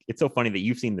to like, it's so funny that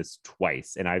you've seen this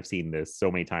twice and I've seen this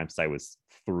so many times since I was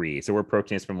 3. So we're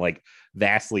approaching this from like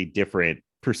vastly different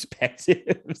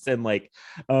perspectives, and like,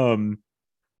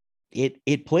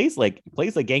 it plays like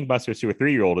gangbusters to a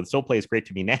 3-year-old, and still plays great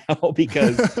to me now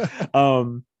because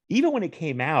even when it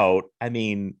came out, I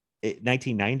mean,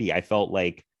 1990, I felt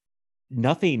like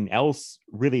nothing else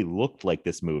really looked like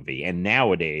this movie, and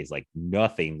nowadays like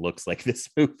nothing looks like this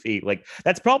movie. Like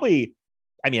that's probably,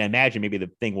 I mean, I imagine maybe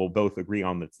the thing we'll both agree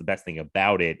on that's the best thing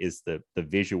about it is the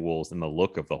visuals and the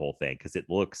look of the whole thing, because it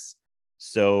looks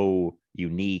so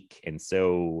unique and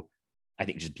so, I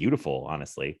think, just beautiful,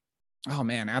 honestly. Oh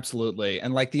man, absolutely.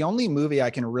 And like the only movie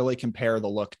I can really compare the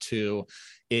look to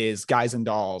is Guys and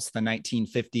Dolls, the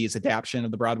 1950s adaptation of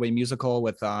the Broadway musical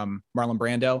with Marlon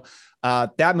Brando.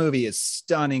 That movie is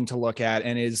stunning to look at,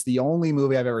 and is the only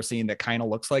movie I've ever seen that kind of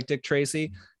looks like Dick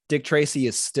Tracy. Dick Tracy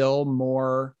is still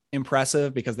more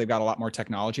impressive because they've got a lot more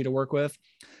technology to work with.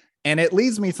 And it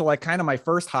leads me to like kind of my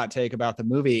first hot take about the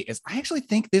movie is I actually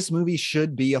think this movie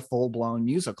should be a full-blown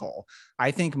musical. I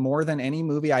think more than any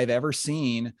movie I've ever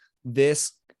seen,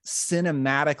 this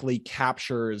cinematically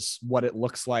captures what it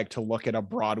looks like to look at a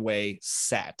Broadway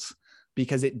set,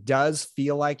 because it does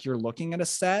feel like you're looking at a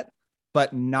set,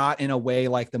 but not in a way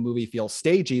like the movie feels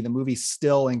stagey. The movie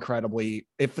still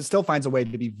it still finds a way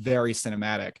to be very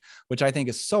cinematic, which I think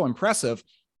is so impressive.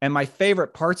 And my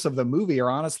favorite parts of the movie are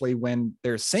honestly when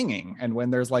there's singing and when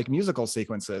there's like musical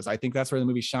sequences. I think that's where the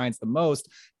movie shines the most.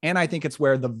 And I think it's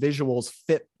where the visuals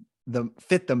fit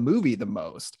the movie the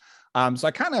most. So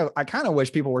I kind of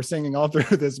wish people were singing all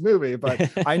through this movie,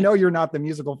 but I know you're not the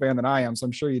musical fan that I am, so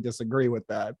I'm sure you disagree with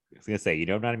that. I was gonna say,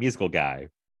 I'm not a musical guy,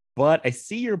 but I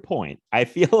see your point. I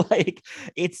feel like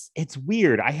it's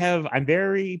weird. I'm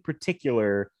very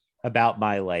particular about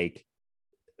my like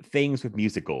things with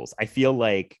musicals. I feel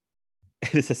like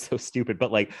this is so stupid,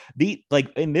 but like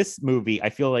in this movie, I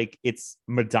feel like it's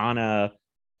Madonna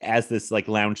as this like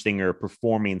lounge singer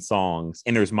performing songs,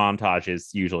 and there's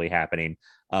montages usually happening.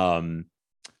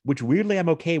 Which weirdly I'm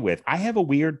okay with. I have a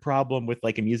weird problem with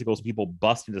like in musicals, people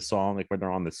bust into song like when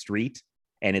they're on the street,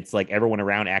 and it's like everyone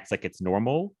around acts like it's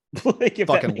normal. Like if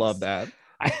Fucking love that.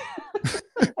 I,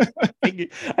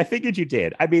 I figured you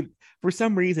did. I mean, for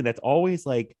some reason, that's always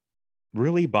like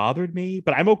really bothered me.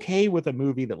 But I'm okay with a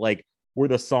movie that like where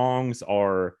the songs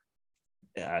are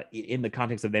in the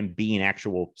context of them being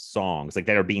actual songs, like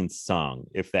that are being sung,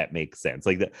 if that makes sense.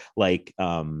 Like that, like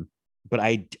but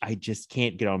I just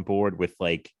can't get on board with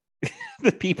like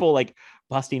the people like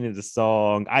busting into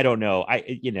song. I don't know.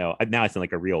 Now I sound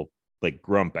like a real like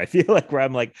grump. I feel like where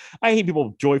I'm like, I hate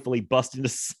people joyfully bust into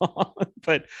song,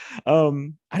 but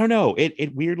I don't know.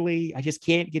 It weirdly, I just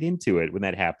can't get into it when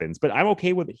that happens. But I'm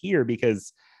okay with it here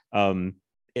because I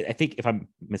think if I'm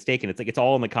mistaken, it's like it's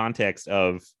all in the context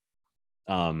of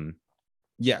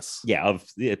yes, yeah, of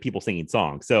people singing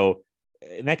songs. So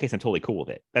in that case, I'm totally cool with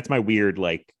it. That's my weird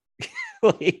like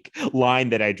like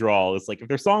line that I draw. Is like if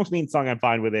there's songs being sung, I'm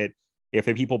fine with it. If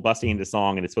there are people busting into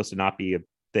song and it's supposed to not be a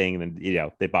thing, then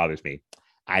it bothers me.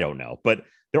 I don't know, but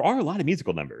there are a lot of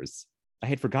musical numbers. I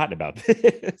had forgotten about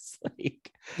this.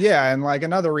 Like, yeah, and like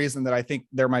another reason that I think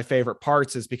they're my favorite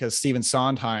parts is because Stephen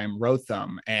Sondheim wrote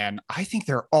them, and I think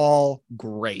they're all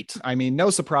great. I mean, no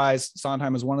surprise,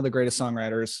 Sondheim is one of the greatest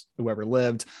songwriters who ever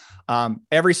lived.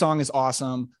 Every song is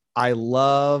awesome. I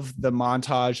love the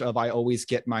montage of I Always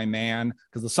Get My Man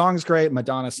because the song's great.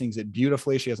 Madonna sings it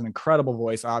beautifully. She has an incredible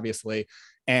voice, obviously.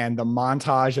 And the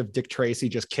montage of Dick Tracy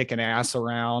just kicking ass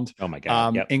around. Oh my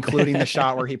God. Yep. Including the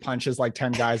shot where he punches like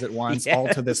 10 guys at once, all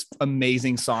to this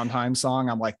amazing Sondheim song.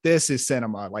 I'm like, this is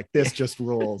cinema. Like this just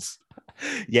rules.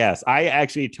 Yes, I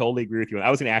actually totally agree with you. I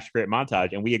was going to ask your favorite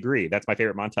montage, and we agree. That's my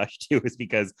favorite montage too, is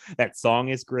because that song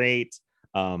is great.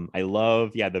 I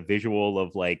love, the visual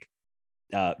of like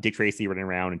Dick Tracy running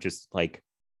around and just like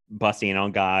busting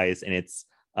on guys. And it's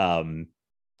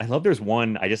I love there's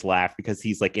one, I just laugh because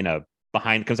he's like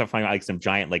comes up finding like some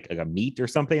giant like a meat or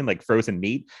something, like frozen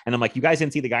meat. And I'm like, you guys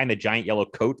didn't see the guy in the giant yellow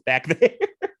coat back there?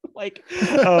 Like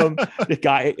the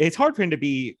guy, it's hard for him to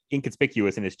be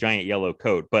inconspicuous in his giant yellow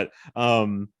coat, but oh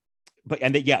my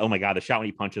God, the shot when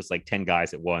he punches like 10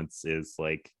 guys at once is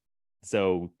like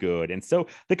so good. And so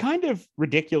the kind of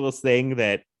ridiculous thing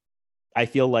that I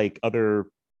feel like other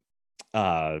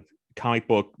comic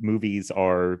book movies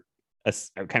are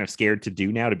kind of scared to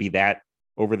do now, to be that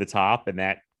over the top and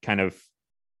that kind of,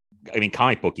 I mean,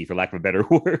 comic booky for lack of a better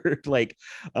word. Like,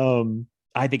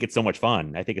 I think it's so much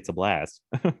fun. I think it's a blast.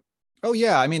 Oh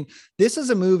yeah. I mean, this is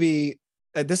a movie.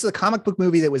 This is a comic book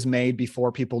movie that was made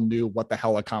before people knew what the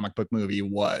hell a comic book movie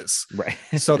was. Right.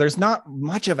 So there's not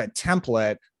much of a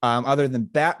template other than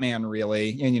Batman,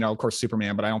 really. And, of course,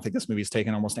 Superman, but I don't think this movie's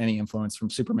taken almost any influence from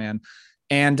Superman.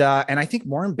 And I think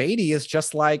Warren Beatty is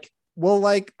just like, well,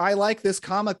 like, I like this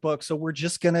comic book, so we're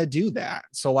just going to do that.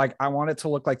 So like, I want it to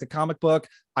look like the comic book.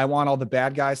 I want all the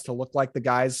bad guys to look like the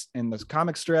guys in the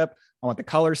comic strip. I want the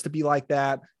colors to be like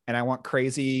that. And I want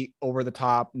crazy, over the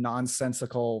top,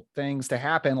 nonsensical things to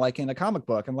happen like in a comic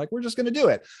book. And like, we're just going to do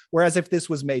it. Whereas if this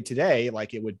was made today,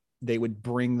 like they would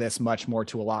bring this much more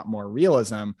to a lot more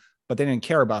realism, but they didn't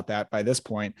care about that by this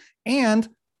point. And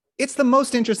it's the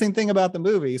most interesting thing about the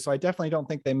movie. So I definitely don't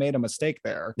think they made a mistake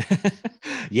there.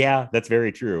 Yeah, that's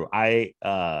very true. I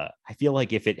feel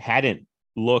like if it hadn't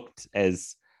looked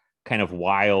as kind of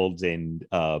wild and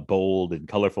bold and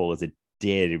colorful as it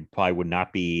did, it probably would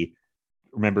not be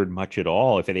remembered much at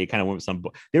all. If they kind of went with some,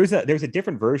 there's a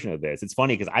different version of this. It's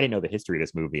funny because I didn't know the history of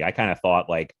this movie. I kind of thought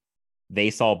like they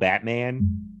saw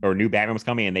Batman or knew Batman was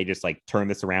coming and they just like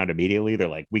turned this around immediately. They're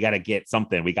like, we got to get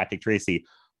something. We got Dick Tracy.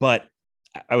 But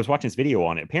I was watching this video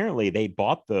on it. Apparently they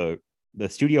bought the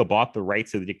studio bought the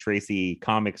rights to the Dick Tracy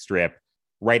comic strip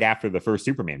right after the first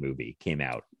Superman movie came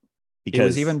out. Because it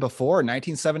was even before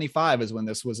 1975 is when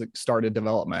this was started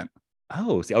development.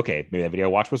 Oh, see, okay. Maybe that video I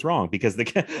watched was wrong because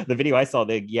the video I saw,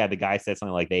 the guy said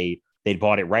something like they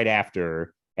bought it right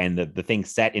after, and the thing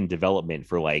set in development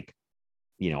for like,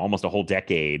 almost a whole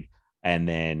decade. And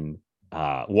then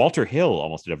Walter Hill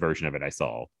almost did a version of it I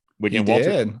saw.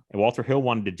 Walter Hill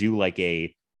wanted to do like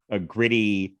a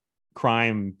gritty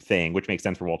crime thing, which makes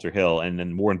sense for Walter Hill. And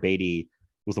then Warren Beatty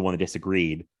was the one that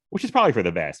disagreed, which is probably for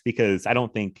the best because I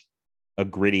don't think a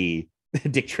gritty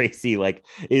Dick Tracy like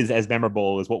is as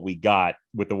memorable as what we got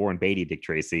with the Warren Beatty Dick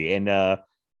Tracy. And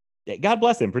God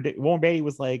bless him. Warren Beatty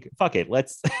was like, "Fuck it,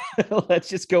 let's let's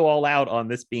just go all out on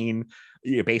this being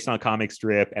based on a comic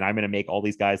strip, and I'm going to make all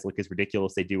these guys look as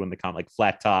ridiculous they do in the comic, like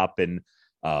Flat Top and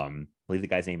I believe the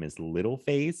guy's name is Little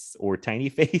Face or Tiny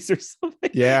Face or something.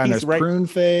 Yeah, and there's Prune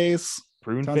Face.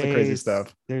 Tons of crazy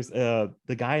stuff. There's the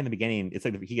guy in the beginning. It's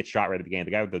like he gets shot right at the beginning.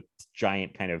 The guy with the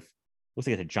giant kind of looks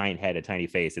like it's a giant head, a tiny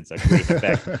face. It's a great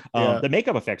effect. The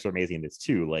makeup effects are amazing in this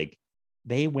too. Like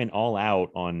they went all out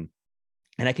on.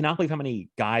 And I cannot believe how many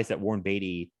guys that Warren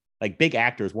Beatty, like big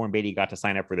actors, Warren Beatty got to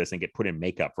sign up for this and get put in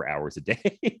makeup for hours a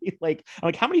day. Like, I'm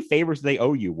like, how many favors do they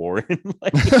owe you, Warren?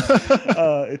 Like,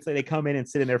 it's like they come in and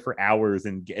sit in there for hours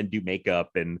and do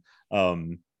makeup. And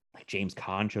like James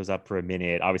Caan shows up for a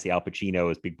minute. Obviously, Al Pacino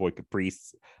as Big Boy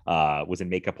Caprice was in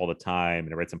makeup all the time.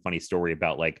 And I read some funny story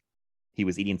about like he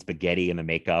was eating spaghetti in the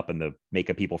makeup, and the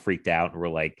makeup people freaked out and were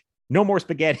like, "No more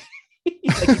spaghetti."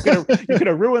 Like you could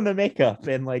have ruined the makeup.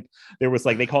 And like there was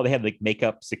like they had like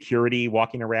makeup security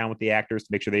walking around with the actors to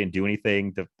make sure they didn't do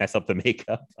anything to mess up the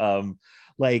makeup.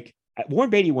 Like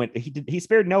Warren Beatty he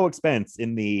spared no expense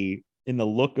in the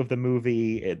look of the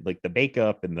movie, and like the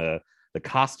makeup and the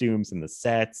costumes and the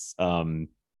sets. The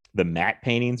matte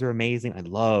paintings are amazing. I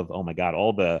love, oh my god,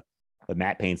 all the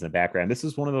matte paintings in the background. This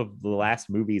is one of the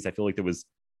last movies I feel like that was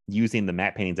using the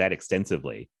matte paintings that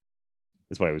extensively,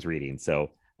 is what I was reading. So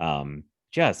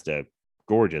just a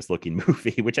gorgeous looking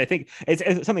movie, which I think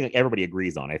it's something like everybody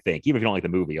agrees on. I think even if you don't like the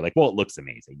movie, you're like, well, it looks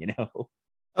amazing, you know?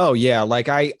 Oh yeah. Like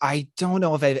I don't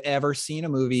know if I've ever seen a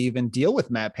movie even deal with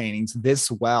matte paintings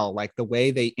this well. Like the way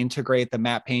they integrate the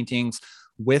matte paintings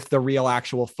with the real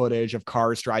actual footage of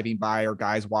cars driving by or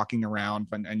guys walking around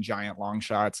and giant long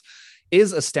shots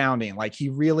is astounding. Like he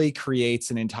really creates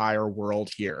an entire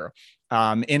world here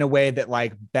in a way that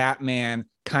like Batman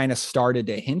kind of started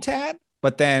to hint at.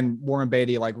 But then Warren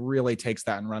Beatty like really takes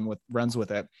that and runs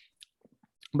with it.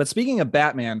 But speaking of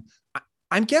Batman,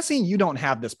 I'm guessing you don't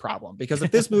have this problem, because if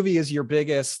this movie is your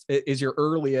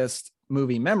earliest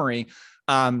movie memory,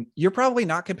 you're probably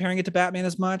not comparing it to Batman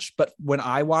as much. But when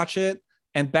I watch it,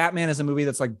 and Batman is a movie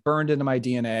that's like burned into my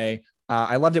DNA.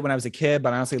 I loved it when I was a kid,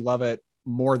 but I honestly love it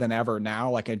more than ever now.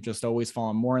 Like I've just always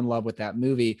fallen more in love with that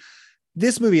movie.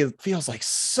 This movie feels like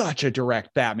such a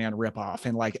direct Batman ripoff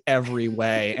in like every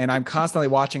way. And I'm constantly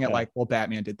watching it like, well,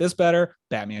 Batman did this better.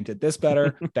 Batman did this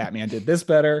better. Batman did this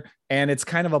better. And it's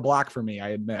kind of a block for me, I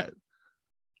admit.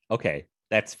 Okay,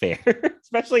 that's fair.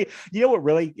 Especially, you know what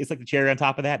really is like the cherry on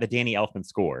top of that? The Danny Elfman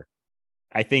score.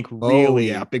 I think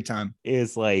really big time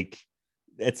is like,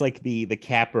 it's like the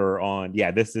capper on,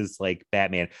 this is like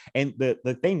Batman. And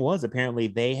the thing was, apparently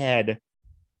they had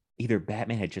either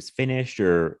Batman had just finished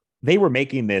or they were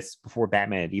making this before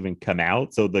Batman had even come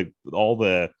out. So all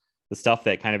the stuff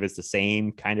that kind of is the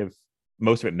same, kind of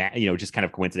most of it, just kind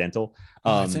of coincidental.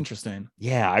 That's interesting.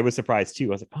 Yeah, I was surprised too.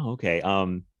 I was like, oh, okay.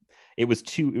 It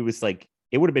was like,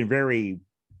 it would have been very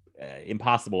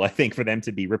impossible, I think, for them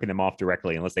to be ripping them off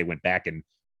directly unless they went back and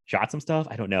shot some stuff.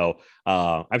 I don't know.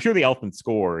 I'm sure the Elfman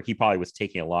score, he probably was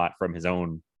taking a lot from his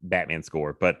own Batman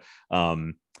score. But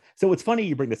so it's funny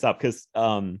you bring this up, because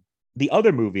the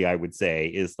other movie I would say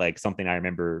is like something I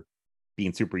remember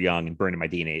being super young and burned in my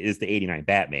DNA is the 89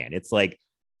 Batman. It's like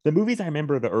the movies I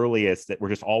remember the earliest that were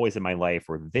just always in my life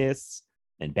were this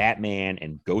and Batman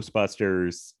and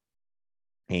Ghostbusters.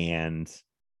 And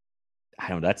I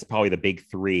don't know, that's probably the big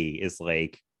three, is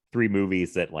like three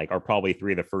movies that like are probably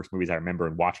three of the first movies I remember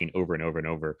and watching over and over and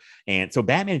over. And so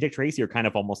Batman and Dick Tracy are kind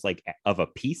of almost like of a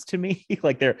piece to me.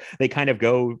 Like they kind of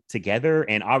go together.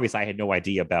 And obviously I had no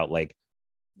idea about like,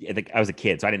 I was a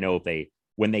kid, so I didn't know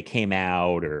when they came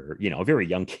out, or a very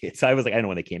young kid. So I was like, I don't know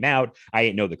when they came out. I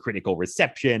didn't know the critical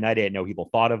reception. I didn't know people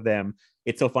thought of them.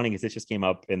 It's so funny because this just came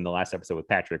up in the last episode with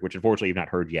Patrick, which unfortunately you've not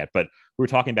heard yet. But we were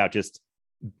talking about just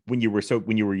when you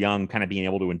were young, kind of being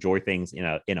able to enjoy things in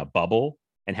a bubble,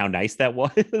 and how nice that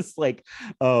was. Like,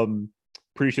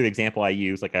 pretty sure the example I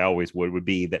use, like I always would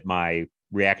be that my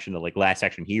reaction to like Last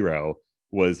Action Hero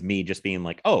was me just being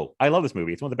like, oh, I love this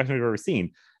movie. It's one of the best movies I've ever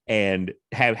seen. And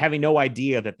having no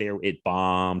idea that it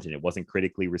bombed and it wasn't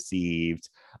critically received.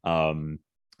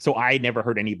 So I never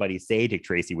heard anybody say Dick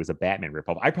Tracy was a Batman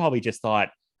ripoff. I probably just thought,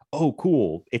 oh,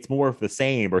 cool, it's more of the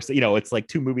same. Or, it's like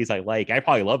two movies I like. I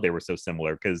probably love they were so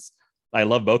similar because I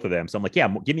love both of them. So I'm like,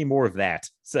 yeah, give me more of that.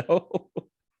 So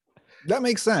that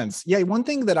makes sense. Yeah. One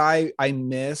thing that I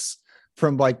miss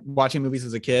from like watching movies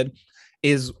as a kid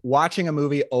is watching a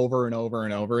movie over and over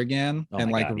and over again,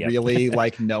 and like really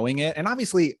like knowing it. And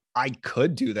obviously I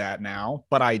could do that now,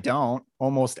 but I don't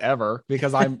almost ever,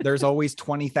 because there's always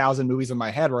 20,000 movies in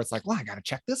my head where it's like, well, I got to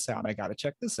check this out. I got to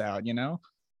check this out,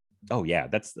 Oh yeah,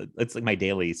 that's like my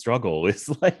daily struggle is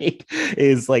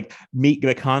like me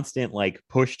the constant like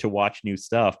push to watch new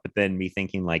stuff, but then me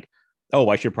thinking like, oh,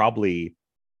 I should probably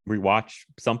rewatch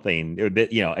something a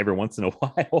bit, every once in a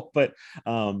while. But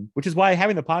which is why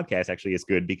having the podcast actually is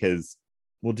good, because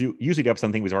we'll usually do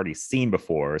something we've already seen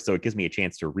before, so it gives me a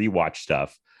chance to rewatch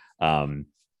stuff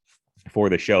for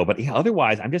the show. But yeah,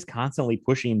 otherwise I'm just constantly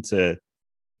pushing to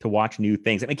watch new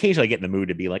things. I mean, occasionally I get in the mood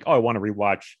to be like, oh, I want to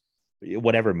rewatch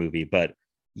whatever movie. But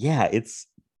yeah, it's,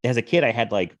 as a kid I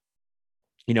had like,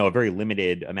 a very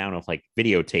limited amount of like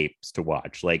videotapes to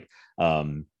watch, like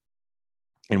and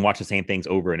watch the same things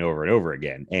over and over and over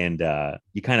again. And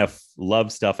you kind of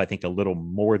love stuff, I think, a little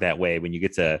more that way when you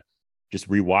get to just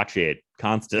rewatch it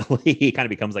constantly. It kind of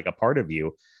becomes like a part of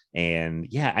you. And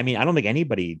yeah, I mean, I don't think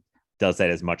anybody does that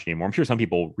as much anymore. I'm sure some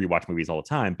people rewatch movies all the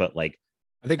time, but like,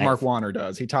 I think Mark Warner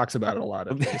does. He talks about it a lot,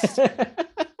 at least.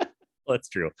 That's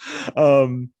true.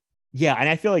 Yeah, and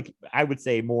I feel like I would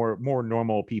say more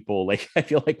normal people, like, I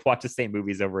feel like watch the same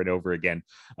movies over and over again.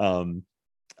 And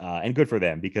good for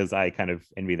them, because I kind of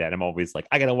envy that. I'm always like,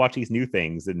 I gotta watch these new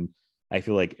things, and I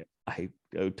feel like I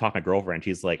talk to my girlfriend.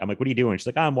 She's like, I'm like, what are you doing? She's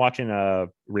like, I'm watching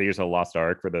Raiders of the Lost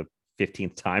Ark for the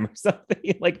 15th time or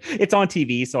something. Like, it's on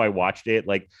TV, so I watched it.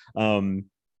 Like,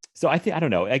 so I think, I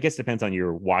don't know, I guess it depends on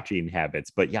your watching habits,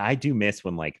 but yeah, I do miss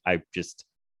when like I just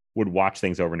would watch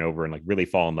things over and over and like really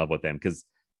fall in love with them. Because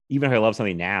even if I love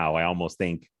something now, I almost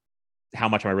think, how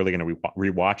much am I really going to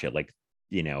rewatch it? Like,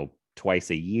 twice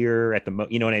a year at the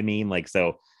you know what I mean? Like,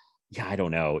 so yeah, I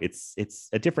don't know. It's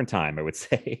a different time, I would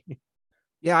say.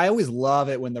 Yeah, I always love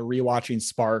it when the rewatching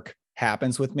spark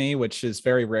happens with me, which is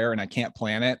very rare and I can't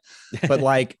plan it. But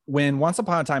like when Once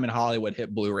Upon a Time in Hollywood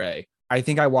hit Blu-ray, I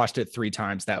think I watched it 3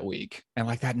 times that week. And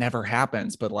like that never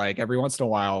happens. But like every once in a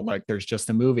while, like there's just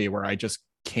a movie where I just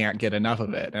can't get enough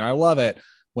of it. And I love it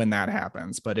when that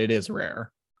happens, but it is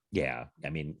rare. Yeah. I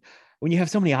mean, when you have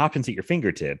so many options at your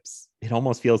fingertips, it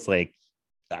almost feels like,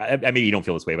 I mean, you don't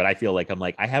feel this way, but I feel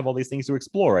like I have all these things to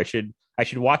explore. I should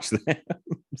watch them.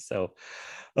 So,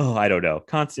 I don't know.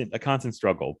 A constant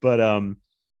struggle. But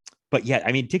yeah,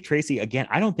 I mean, Dick Tracy, again,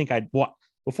 I don't think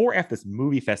before after this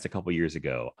movie fest a couple years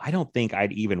ago, I don't think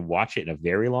I'd even watch it in a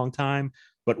very long time.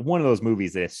 But one of those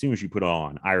movies that as soon as you put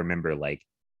on, I remember like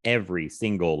every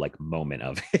single like moment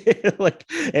of it, like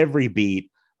every beat.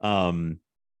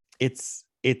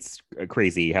 It's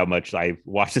crazy how much I've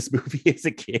watched this movie as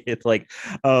a kid. Like,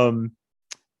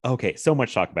 okay, so much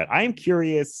to talk about. I am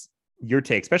curious your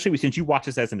take, especially since you watched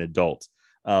this as an adult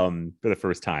for the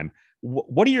first time.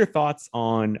 What are your thoughts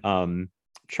on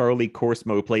Charlie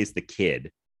Korsmo, who plays the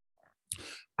kid?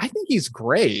 I think he's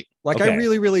great. Like, okay. I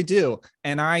really, really do.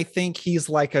 And I think he's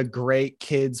like a great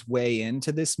kid's way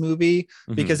into this movie,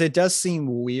 because it does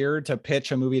seem weird to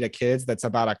pitch a movie to kids that's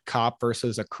about a cop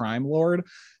versus a crime lord.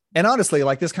 And honestly,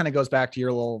 like, this kind of goes back to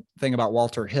your little thing about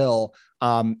Walter Hill.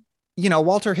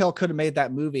 Walter Hill could have made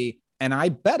that movie, and I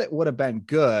bet it would have been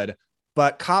good.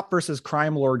 But cop versus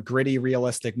crime lord, gritty,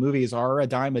 realistic movies are a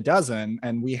dime a dozen,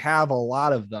 and we have a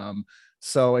lot of them.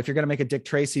 So if you're going to make a Dick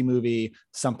Tracy movie,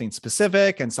 something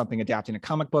specific and something adapting a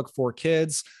comic book for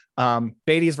kids,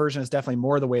 Beatty's version is definitely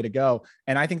more the way to go.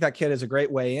 And I think that kid is a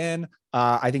great way in.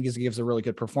 I think he gives a really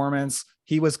good performance.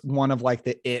 He was one of like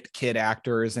the it kid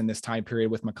actors in this time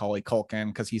period with Macaulay Culkin,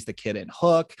 because he's the kid in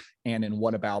Hook and in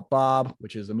What About Bob,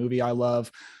 which is a movie I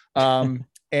love. And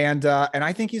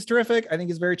I think he's terrific. I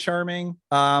think he's very charming.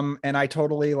 And I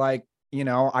totally I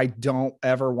don't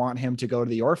ever want him to go to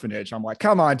the orphanage. I'm like,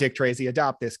 come on, Dick Tracy,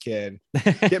 adopt this kid.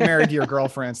 Get married to your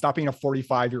girlfriend. Stop being a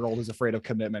 45-year-old who's afraid of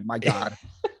commitment. My God.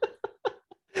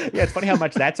 Yeah, it's funny how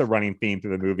much that's a running theme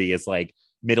through the movie. Is like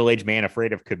middle-aged man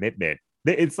afraid of commitment.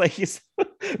 It's like,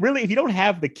 really, if you don't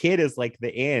have the kid as like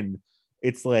the end,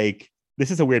 it's like,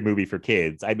 this is a weird movie for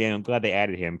kids. I mean, I'm glad they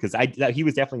added him, because he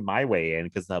was definitely my way in,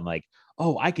 because I'm like,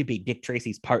 oh, I could be Dick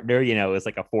Tracy's partner, as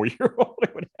like a 4-year-old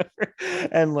or whatever.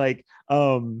 And like,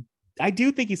 I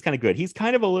do think he's kind of good. He's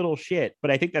kind of a little shit, but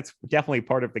I think that's definitely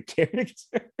part of the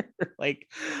character. Like,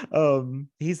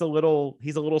 he's a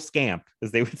little scamp,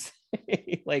 as they would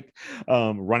say, like,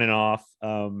 running off.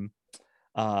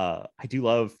 I do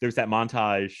love, there's that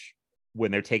montage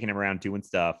when they're taking him around doing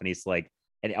stuff, and he's like,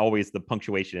 and always the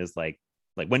punctuation is like,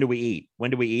 when do we eat? When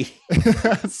do we eat?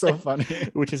 That's so funny.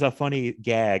 Which is a funny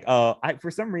gag. For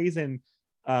some reason,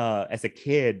 as a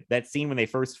kid, that scene when they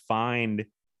first find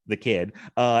the kid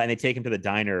and they take him to the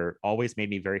diner always made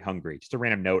me very hungry. Just a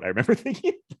random note I remember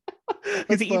thinking,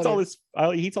 because he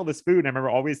eats all this food. And I remember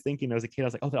always thinking as a kid, I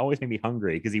was like, oh, that always made me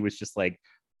hungry, because he was just like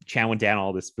chowing down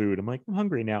all this food. I'm like, I'm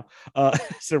hungry now.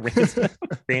 So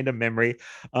random memory.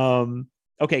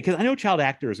 Okay, because I know child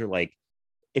actors are like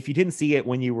if you didn't see it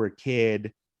when you were a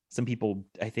kid, some people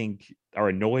I think are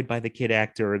annoyed by the kid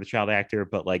actor or the child actor,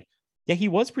 but like, yeah, he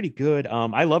was pretty good.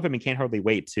 I love him in Can't Hardly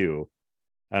Wait too.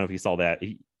 I don't know if you saw that.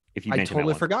 If you I mentioned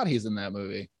totally that one. forgot he's in that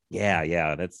movie.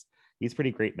 Yeah, he's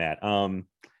pretty great in that.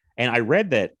 And I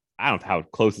read that, I don't know how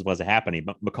close this was to happening,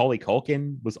 but Macaulay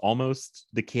Culkin was almost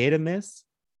the kid in this.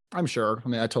 I'm sure. I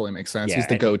mean, that totally makes sense. Yeah, He's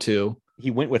the go-to.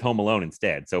 He went with Home Alone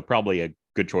instead, so probably a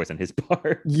good choice on his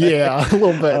part. Yeah, a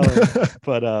little bit.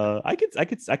 But I could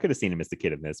have seen him as the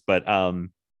kid in this, but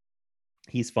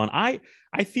he's fun. I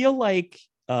feel like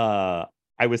I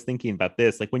was thinking about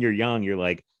this, like when you're young, you're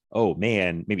like, oh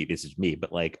man, maybe this is me,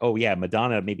 but like, oh yeah,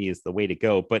 Madonna maybe is the way to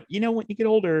go. But you know, when you get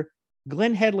older,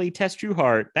 Glenn Headley, Tess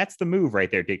Trueheart, that's the move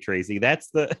right there, Dick Tracy. That's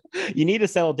the you need to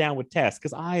settle down with Tess,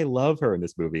 because I love her in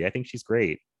this movie. I think she's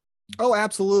great. Oh,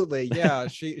 absolutely. Yeah.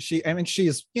 I mean,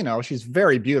 she's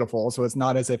very beautiful. So it's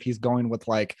not as if he's going with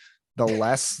like the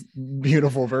less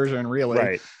beautiful version, really.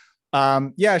 Right.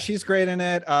 Yeah, she's great in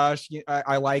it.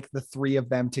 I like the three of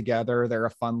them together. They're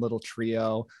a fun little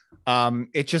trio.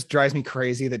 It just drives me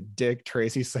crazy that Dick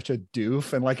Tracy's such a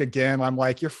doof. And like, again, I'm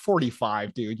like, you're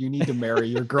 45, dude. You need to marry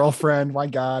your girlfriend. My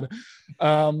God.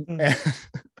 And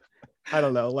I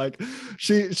don't know. Like,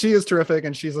 she is terrific,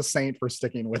 and she's a saint for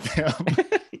sticking with him.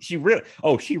 She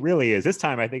really is. This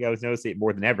time I think I was noticing it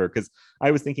more than ever, because I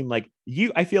was thinking like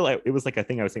I feel like it was like a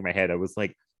thing I was thinking in my head. I was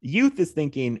like, youth is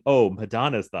thinking, oh,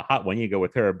 Madonna's the hot one, you go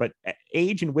with her. But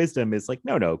age and wisdom is like,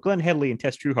 no, Glenn Headley and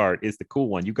Tess Trueheart is the cool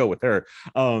one, you go with her.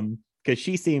 Because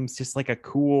she seems just like a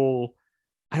cool,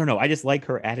 I don't know, I just like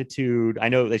her attitude. I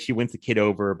know that she wins the kid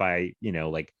over by,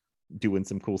 like doing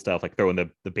some cool stuff, like throwing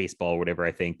the baseball or whatever,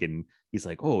 I think. And he's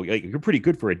like, oh, you're pretty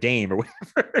good for a dame or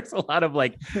whatever. It's a lot of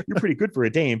like, you're pretty good for a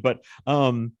dame. But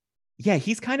yeah,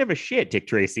 he's kind of a shit, Dick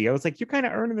Tracy. I was like, you're kind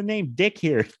of earning the name Dick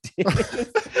here.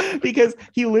 Because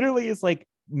he literally is like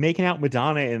making out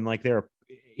Madonna in like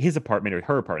his apartment or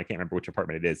her apartment. I can't remember which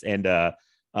apartment it is. And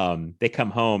they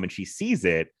come home and she sees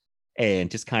it and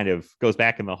just kind of goes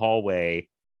back in the hallway.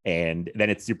 And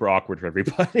then it's super awkward for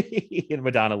everybody and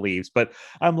Madonna leaves. But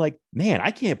I'm like, man,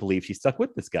 I can't believe she stuck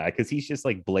with this guy, because he's just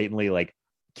like blatantly like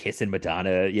kissing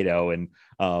Madonna, and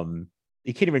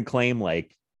he can't even claim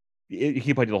like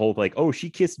he probably did the whole like, oh, she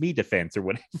kissed me defense or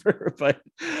whatever. But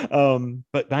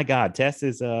my God, Tess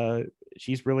is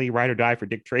she's really ride or die for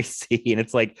Dick Tracy. And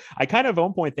it's like, I kind of at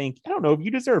one point think, I don't know if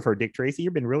you deserve her, Dick Tracy.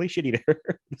 You've been really shitty to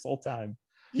her this whole time.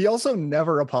 He also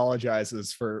never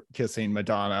apologizes for kissing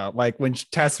Madonna. Like when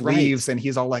Tess leaves and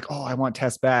he's all like, oh, I want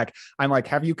Tess back. I'm like,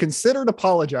 have you considered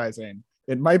apologizing?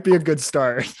 It might be a good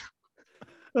start.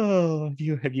 Oh,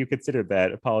 have you considered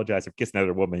that? Apologize for kissing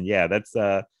another woman. Yeah, that's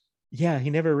yeah, he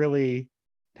never really,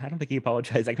 I don't think he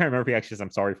apologized. I can't remember if he actually says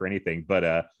I'm sorry for anything,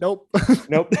 but nope.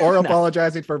 Or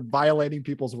apologizing for violating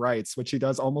people's rights, which he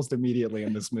does almost immediately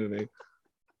in this movie.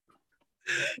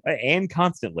 And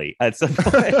constantly at some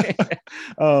point.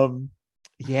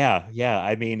 Yeah.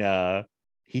 I mean,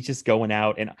 he's just going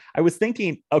out, and I was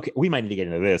thinking, okay, we might need to get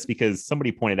into this because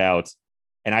somebody pointed out,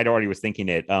 and I'd already was thinking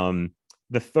it.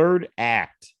 The third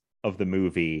act of the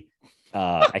movie,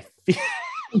 I feel.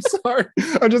 I'm sorry.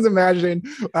 I'm just imagining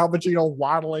Al Pacino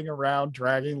waddling around,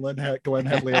 dragging Glenn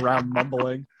Headley around,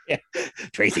 mumbling. Yeah.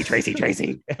 Tracy.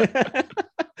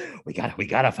 we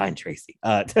gotta find Tracy.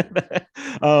 God,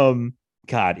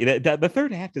 the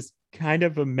third act is kind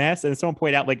of a mess, and someone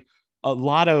pointed out like a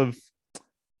lot of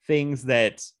things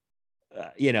that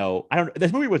I don't know.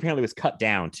 This movie apparently was cut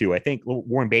down too. I think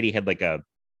Warren Beatty had like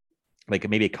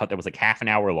maybe a cut that was like half an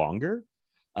hour longer.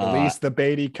 Release the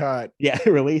Beatty cut. Yeah,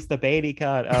 release the Beatty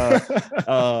cut.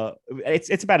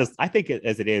 It's about as I think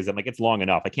as it is. I'm like, it's long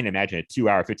enough. I can't imagine a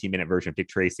 2-hour, 15-minute version of Dick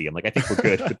Tracy. I'm like, I think we're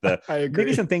good with the. I agree.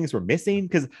 Maybe some things were missing,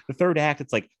 because the third act,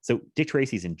 it's like, so Dick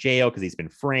Tracy's in jail because he's been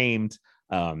framed.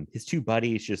 His two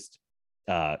buddies just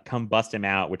come bust him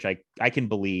out, which I can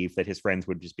believe that his friends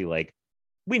would just be like,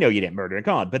 we know you didn't murder him,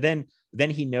 God. But then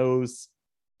he knows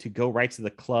to go right to the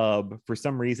club. For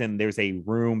some reason, there's a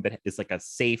room that is like a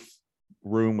safe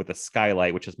room with a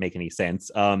skylight, which doesn't make any sense.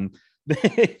 Al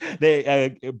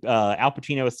Pacino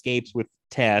escapes with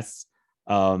Tess.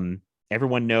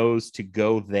 Everyone knows to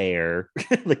go there.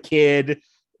 The kid,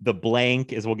 the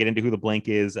blank, as we'll get into who the blank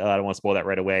is. I don't want to spoil that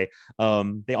right away.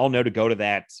 They all know to go to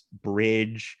that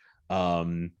bridge.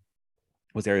 Was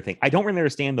there anything? I don't really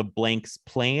understand the blank's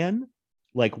plan.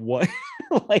 Like what?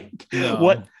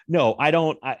 What? No, I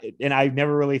don't. I've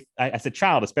never really. As a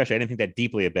child, especially, I didn't think that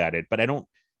deeply about it. But I don't.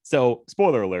 So,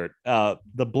 spoiler alert,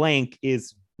 the blank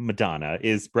is Madonna,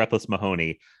 is Breathless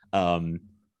Mahoney.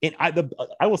 And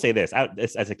I will say this,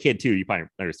 as a kid too, you probably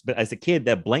understand, but as a kid,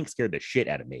 that blank scared the shit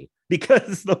out of me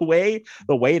because the way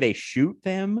they shoot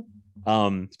them,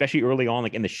 especially early on,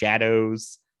 like in the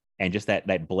shadows, and just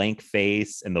that blank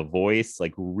face and the voice,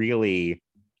 like really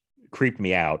creeped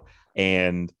me out.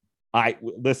 And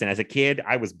listen, as a kid,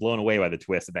 I was blown away by the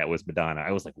twist that was Madonna.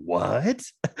 I was like, what?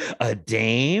 A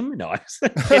dame? No,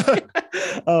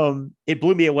 it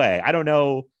blew me away. I don't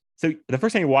know. So the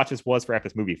first time you watched this was for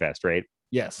Aptus Movie Fest, right?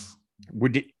 Yes.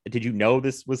 Did you know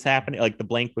this was happening? Like the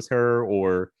blank was her,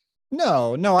 or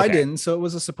No, okay. I didn't. So it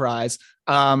was a surprise.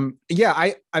 Yeah,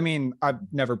 I mean, I've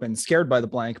never been scared by the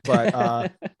blank,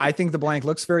 but I think the blank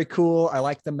looks very cool. I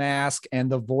like the mask, and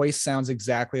the voice sounds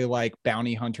exactly like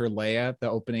Bounty Hunter Leia, the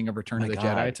opening of Return of the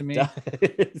Jedi to me.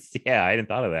 Yeah, I hadn't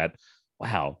thought of that.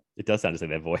 Wow, it does sound just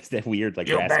like that voice, that weird, like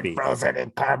raspy. Frozen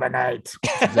in carbonite.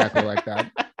 Exactly like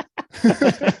that.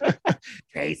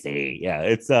 Tracy. Yeah,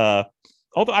 it's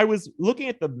although I was looking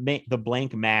at the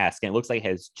blank mask and it looks like it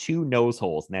has 2 nose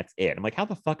holes and that's it. I'm like, how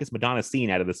the fuck is Madonna seen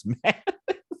out of this mask?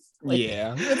 Like,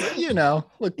 yeah,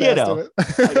 look past it.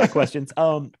 I got questions.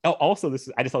 Also, I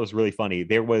just thought it was really funny.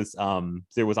 There was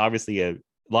obviously a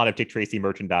lot of Dick Tracy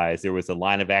merchandise. There was a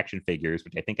line of action figures,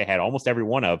 which I think I had almost every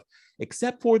one of,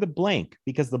 except for the blank,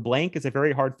 because the blank is a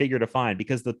very hard figure to find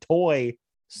because the toy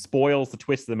spoils the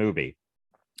twist of the movie.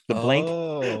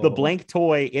 The blank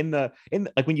toy in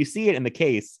like when you see it in the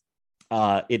case,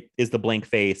 it is the blank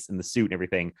face and the suit and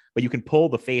everything, but you can pull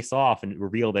the face off and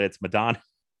reveal that it's Madonna.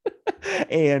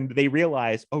 And they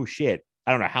realized, oh shit,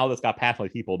 I don't know how this got past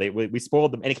like people. We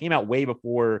spoiled them, and it came out way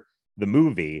before the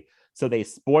movie, so they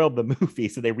spoiled the movie.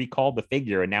 So they recalled the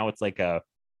figure, and now it's like a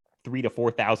 $3,000 to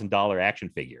 $4,000 action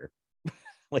figure,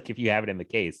 like if you have it in the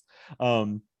case.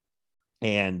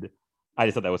 And I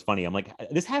just thought that was funny. I'm like,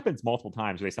 this happens multiple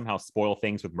times where they somehow spoil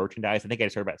things with merchandise. I think I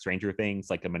just heard about Stranger Things,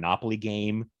 like the Monopoly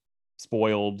game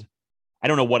spoiled. I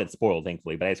don't know what it spoiled,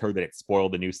 thankfully, but I just heard that it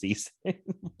spoiled the new season.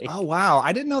 Oh, wow.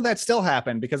 I didn't know that still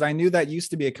happened because I knew that used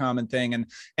to be a common thing. And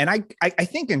I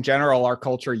think in general, our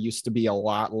culture used to be a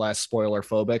lot less spoiler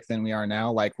phobic than we are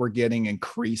now. Like we're getting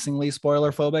increasingly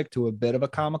spoiler phobic to a bit of a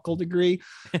comical degree.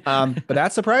 But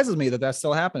that surprises me that that's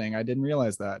still happening. I didn't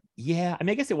realize that. Yeah. I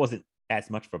mean, I guess it wasn't as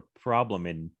much of a problem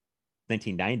in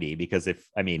 1990 because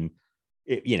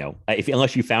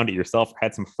unless you found it yourself or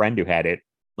had some friend who had it,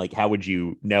 like how would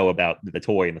you know about the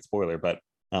toy and the spoiler? But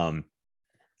yeah,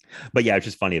 it's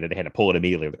just funny that they had to pull it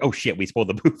immediately. Like, oh shit, we spoiled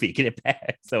the movie, get it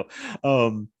back. So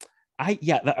I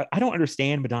don't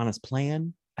understand Madonna's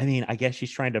plan. I mean, I guess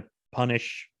she's trying to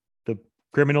punish the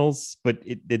criminals, but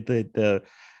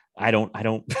I don't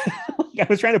I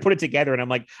was trying to put it together and I'm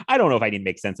like, I don't know if I didn't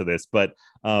make sense of this, but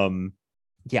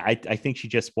yeah, I think she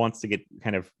just wants to get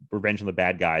kind of revenge on the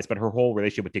bad guys, but her whole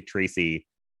relationship with Dick Tracy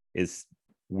is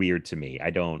weird to me. I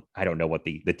don't know what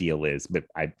the deal is, but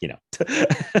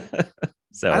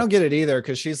so I don't get it either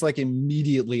because she's like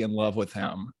immediately in love with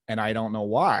him, and I don't know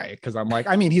why. Because I'm like,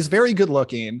 I mean, he's very good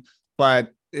looking,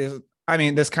 but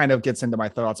this kind of gets into my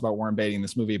thoughts about Warren Beatty in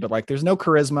this movie. But like, there's no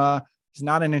charisma. He's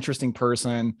not an interesting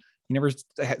person. He never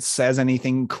says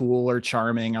anything cool or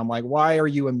charming. I'm like, why are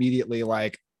you immediately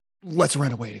like, let's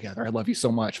run away together? I love you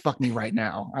so much. Fuck me right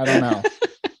now. I don't know.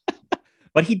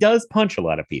 But he does punch a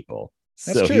lot of people.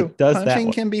 That's so true. Punching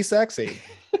that can be sexy.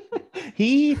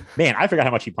 I forgot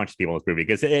how much he punches people in this movie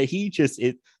because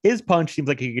his punch seems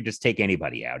like he could just take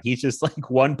anybody out. He's just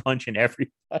like one punch in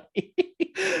everybody.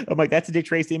 I'm like, that's a Dick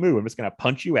Tracy move. I'm just gonna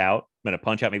punch you out. I'm gonna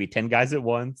punch out maybe 10 guys at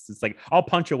once. It's like I'll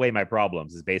punch away my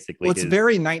problems. Is basically it's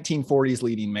very 1940s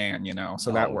leading man,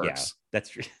 so that works. Yeah, that's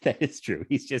true. That is true.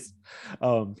 He's just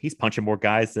he's punching more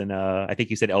guys than I think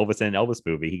you said Elvis in an Elvis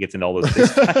movie. He gets into all those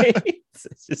fist fights.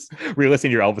 It's just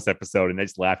re-listening to your Elvis episode and I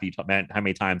just laugh at how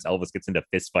many times Elvis gets into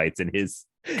fist fights in his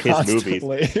movies.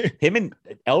 Him and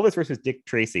Elvis versus Dick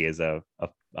Tracy is a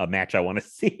match I want to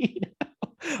see.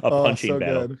 Punching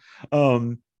battle.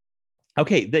 Good.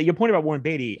 Okay, your point about Warren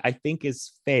Beatty I think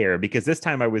is fair because this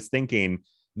time I was thinking,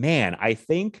 man, I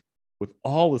think with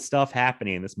all the stuff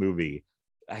happening in this movie,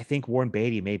 I think Warren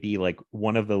Beatty may be like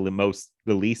one of the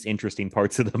least interesting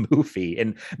parts of the movie.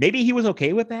 And maybe he was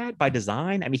okay with that by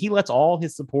design. I mean, he lets all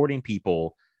his supporting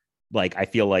people, like, I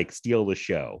feel like steal the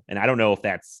show. And I don't know if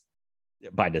that's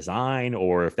by design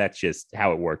or if that's just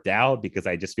how it worked out, because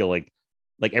I just feel like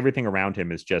everything around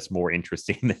him is just more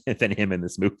interesting than him in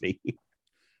this movie.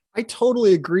 I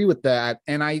totally agree with that.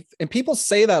 And people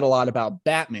say that a lot about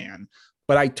Batman,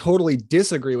 but I totally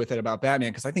disagree with it about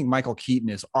Batman because I think Michael Keaton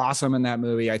is awesome in that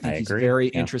movie. I think he's very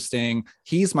interesting.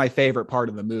 He's my favorite part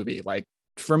of the movie. Like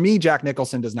for me, Jack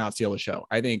Nicholson does not steal the show.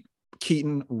 I think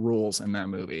Keaton rules in that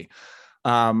movie.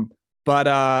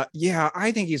 But yeah,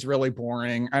 I think he's really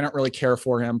boring. I don't really care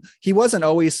for him. He wasn't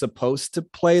always supposed to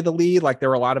play the lead. Like there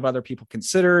were a lot of other people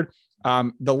considered.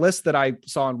 The list that I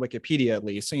saw on Wikipedia, at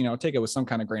least, so, you know, take it with some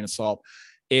kind of grain of salt,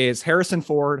 is Harrison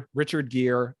Ford, Richard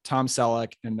Gere, Tom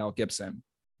Selleck, and Mel Gibson.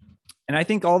 And I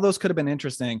think all those could have been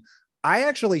interesting. I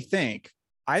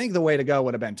think the way to go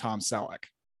would have been Tom Selleck.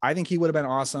 I think he would have been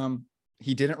awesome.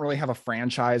 He didn't really have a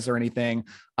franchise or anything.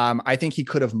 I think he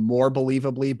could have more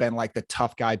believably been like the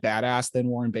tough guy badass than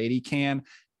Warren Beatty can.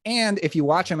 And if you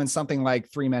watch him in something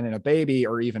like Three Men and a Baby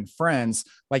or even Friends,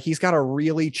 like he's got a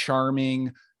really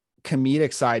charming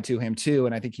comedic side to him too.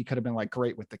 And I think he could have been like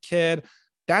great with the kid.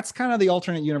 That's kind of the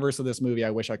alternate universe of this movie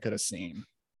I wish I could have seen.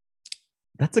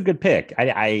 That's a good pick.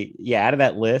 Yeah, out of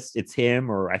that list, it's him,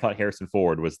 or I thought Harrison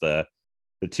Ford was the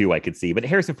two I could see. But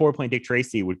Harrison Ford playing Dick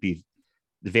Tracy would be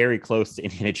very close to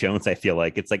Indiana Jones. I feel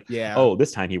like it's like, yeah, oh,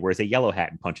 this time he wears a yellow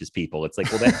hat and punches people. It's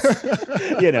like, well,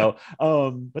 that's you know.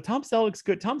 But Tom Selleck's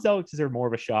good. Tom Selleck deserves more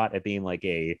of a shot at being like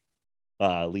a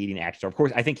leading action star. Of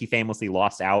course, I think he famously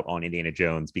lost out on Indiana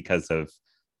Jones because of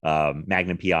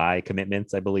Magnum PI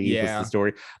commitments, I believe, was the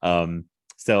story.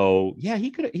 So yeah,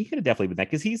 he could have definitely been that,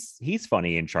 because he's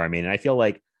funny and charming. And I feel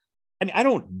like, I mean, I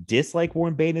don't dislike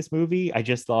Warren Beatty in this movie. I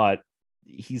just thought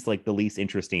he's like the least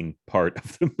interesting part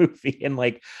of the movie. And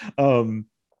like,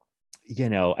 you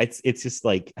know, it's just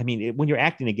like, I mean, when you're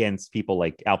acting against people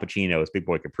like Al Pacino as Big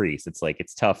Boy Caprice, it's like,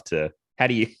 it's tough to, how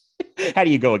do you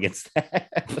go against that?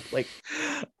 Like,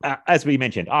 as we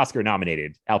mentioned, Oscar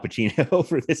nominated Al Pacino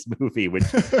for this movie, which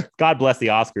God bless the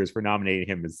Oscars for nominating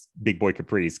him as Big Boy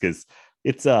Caprice, because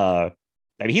it's I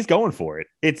mean, he's going for it.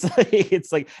 It's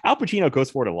like Al Pacino goes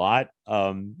for it a lot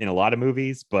in a lot of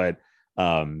movies, but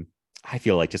I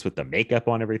feel like just with the makeup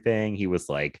on everything, he was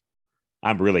like,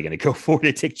 I'm really going to go for it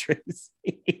at Dick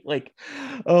Tracy. Like,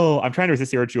 oh, I'm trying to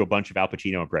resist the urge to do a bunch of Al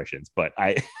Pacino impressions, but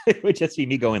it would just be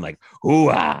me going like,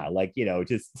 ooh-ah, like, you know,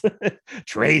 just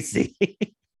Tracy.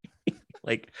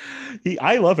 Like,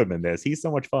 I love him in this. He's so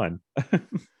much fun.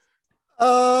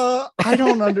 I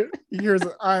don't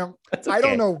I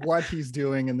don't know what he's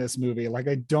doing in this movie. Like,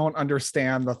 I don't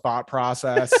understand the thought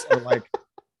process, or like,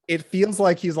 it feels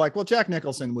like he's like, well, Jack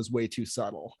Nicholson was way too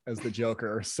subtle as the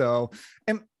Joker. So,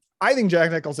 and I think Jack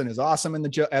Nicholson is awesome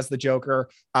as the Joker.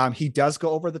 He does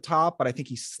go over the top, but I think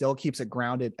he still keeps it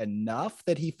grounded enough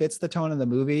that he fits the tone of the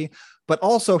movie. But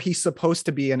also, he's supposed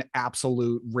to be an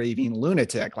absolute raving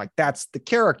lunatic. Like, that's the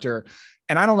character.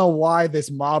 And I don't know why this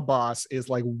mob boss is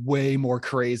like way more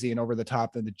crazy and over the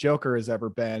top than the Joker has ever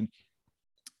been.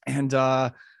 And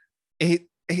I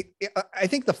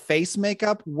think the face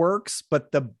makeup works,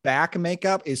 but the back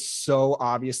makeup is so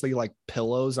obviously like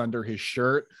pillows under his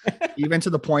shirt, even to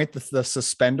the point that the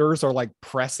suspenders are like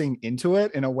pressing into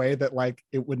it in a way that like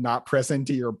it would not press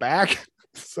into your back.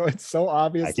 So it's so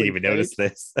obvious. I didn't even notice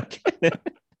this. Okay.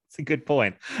 It's a good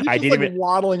point. I didn't like even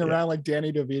waddling around like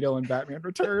Danny DeVito in Batman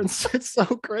Returns. It's so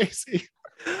crazy.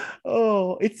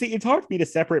 Oh, it's hard for me to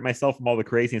separate myself from all the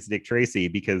craziness of Dick Tracy,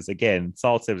 because again,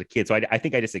 Salt said as a kid, so I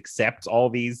think I just accept all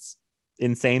these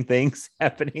insane things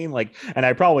happening. Like, and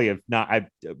I probably I'm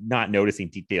not noticing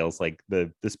details like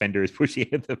the suspenders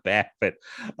pushing at the back, but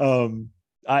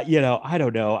you know, I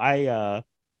don't know. I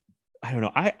don't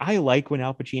know. I like when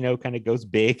Al Pacino kind of goes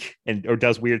big or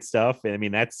does weird stuff, and I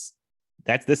mean that's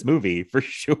this movie for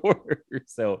sure.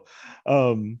 So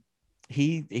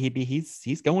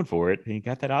he's going for it. He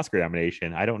got that Oscar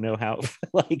nomination. I don't know how,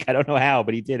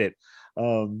 but he did it.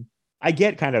 I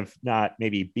get kind of not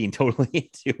maybe being totally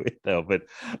into it though, but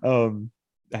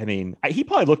I mean, he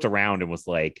probably looked around and was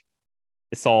like,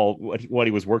 saw what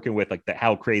he was working with, like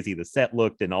how crazy the set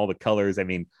looked and all the colors. I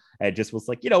mean, it just was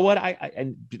like, you know what,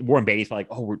 and Warren Beatty's like,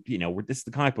 oh, this is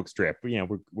the comic book strip,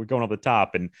 we're going over the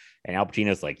top, and Al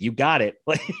Pacino's like, you got it,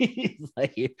 like, he's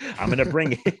like, I'm gonna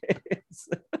bring it.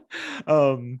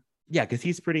 Yeah, because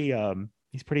he's pretty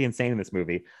insane in this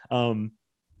movie. I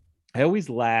always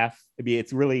laugh. I mean,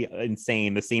 it's really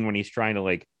insane, the scene when he's trying to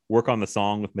like work on the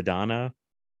song with Madonna,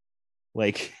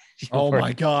 like, oh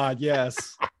my god,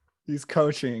 yes. He's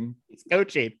coaching.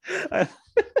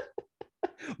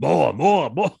 More.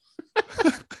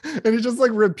 And he's just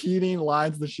like repeating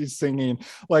lines that she's singing.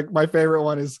 Like, my favorite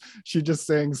one is she just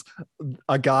sings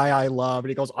 "A Guy I Love," and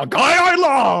he goes, "A guy I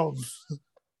love,"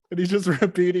 and he's just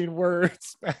repeating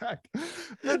words back.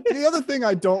 The other thing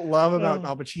I don't love about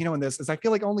Al Pacino in this is I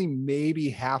feel like only maybe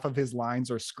half of his lines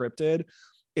are scripted.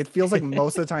 It feels like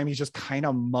most of the time he's just kind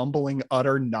of mumbling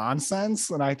utter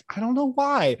nonsense. And I don't know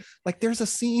why. Like, there's a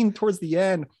scene towards the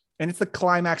end, and it's the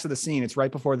climax of the scene. It's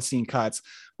right before the scene cuts,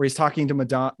 where he's talking to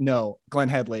Glenn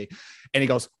Headley. And he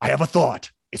goes, "I have a thought.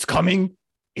 It's coming.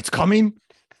 It's coming."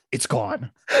 it's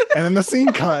gone. And then the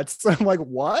scene cuts. I'm like,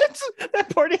 what?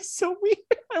 That part is so weird.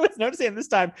 I was noticing it this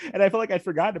time, and I felt like I'd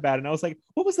forgotten about it. And I was like,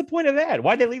 what was the point of that?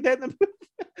 Why'd they leave that in the movie?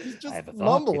 He's just I have a thought.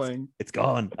 mumbling. It's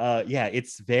gone. Yeah,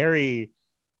 it's very,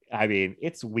 I mean,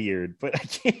 it's weird, but I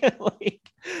can't like,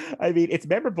 I mean, it's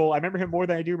memorable. I remember him more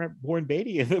than I do remember Warren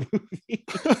Beatty in the movie.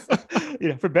 You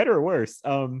know, for better or worse.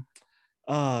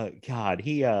 God,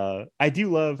 he I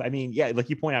do love, I mean, yeah, like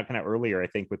you point out kind of earlier, I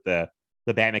think with the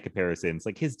Batman comparisons,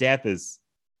 like his death is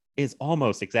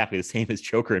almost exactly the same as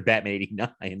Joker in Batman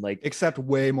 89, like except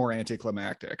way more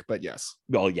anticlimactic, but yes.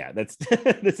 Well, yeah, that's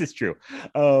this is true.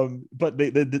 But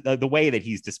the way that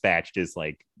he's dispatched is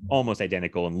like almost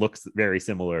identical and looks very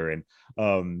similar, and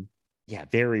yeah,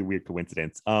 very weird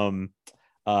coincidence.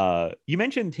 You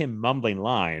mentioned him mumbling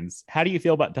lines. How do you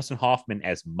feel about Dustin Hoffman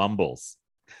as Mumbles?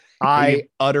 I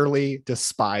utterly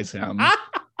despise him.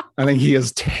 I think he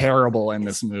is terrible in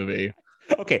this movie.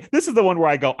 Okay, this is the one where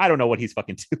I go, I don't know what he's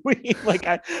fucking doing.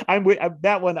 Like I'm with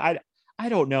that one. I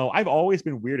don't know. I've always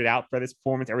been weirded out by this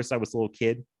performance ever since I was a little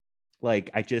kid. Like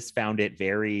I just found it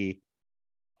very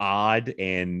odd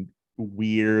and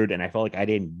weird, and I felt like I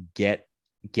didn't get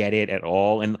it at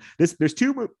all. And there's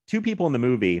two people in the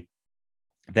movie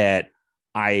that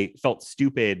I felt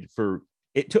stupid for.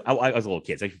 I was a little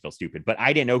kid, so I feel stupid, but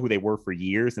I didn't know who they were for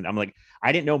years. And I'm like,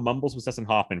 I didn't know Mumbles was Dustin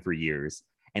Hoffman for years,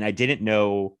 and I didn't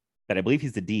know that I believe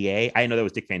he's the DA. I didn't know that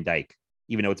was Dick Van Dyke,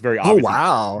 even though it's very obvious. Oh,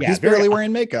 wow. Yeah, he's barely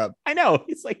wearing makeup. I know.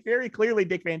 It's like very clearly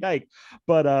Dick Van Dyke.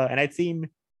 But and I'd seen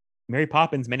Mary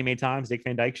Poppins many times, Dick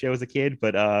Van Dyke show as a kid,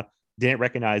 but didn't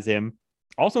recognize him.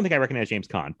 Also don't think I recognized James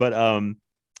Caan. But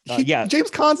yeah.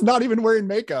 James Caan's not even wearing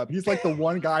makeup. He's like the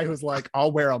one guy who's like,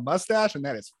 I'll wear a mustache, and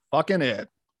that is fucking it.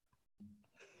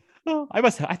 Oh, I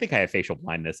think I have facial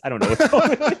blindness. I don't know what's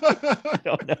going on. I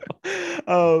don't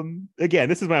know. Again,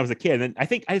 this is when I was a kid, and I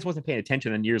think I just wasn't paying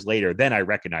attention. And years later, then I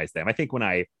recognized them. I think when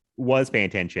I was paying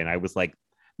attention, I was like,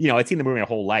 you know, I'd seen the movie my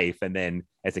whole life, and then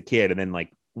as a kid, and then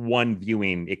like one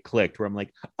viewing, it clicked where I'm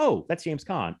like, oh, that's James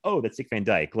Caan. Oh, that's Dick Van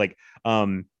Dyke. Like,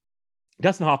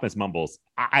 Dustin Hoffman's Mumbles.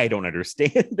 I don't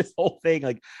understand this whole thing.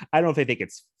 Like, I don't know if they think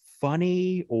it's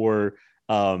funny or,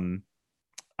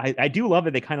 I do love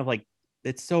that they kind of like.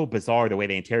 It's so bizarre the way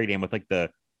they interrogate him with like the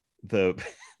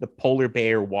polar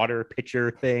bear water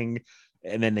pitcher thing,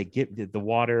 and then they get the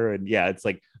water, and yeah, it's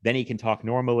like then he can talk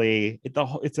normally.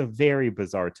 It's a very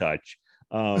bizarre touch.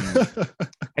 I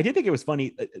did think it was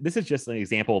funny. This is just an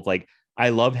example of like I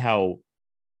love how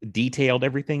detailed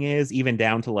everything is, even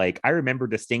down to like I remember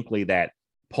distinctly that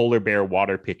polar bear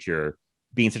water pitcher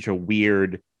being such a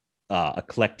weird,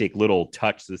 eclectic little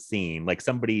touch to the scene. Like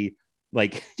somebody.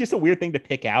 Like just a weird thing to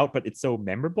pick out, but it's so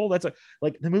memorable. That's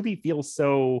like the movie feels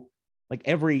so like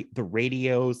the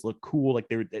radios look cool. Like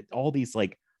they're all these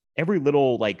like every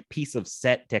little like piece of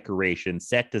set decoration,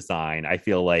 set design, I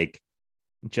feel like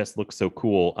just looks so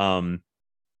cool. And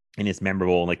it's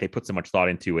memorable. And like they put so much thought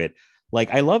into it.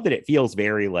 Like I love that it feels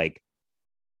very like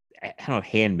I don't know if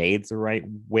handmade's the right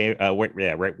way,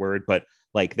 right word, but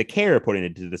like the care put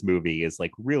into this movie is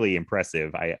like really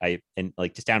impressive. I and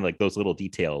like just down to like those little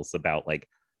details about like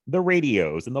the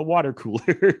radios and the water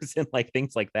coolers and like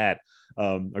things like that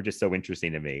are just so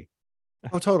interesting to me.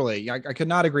 Oh, totally. I could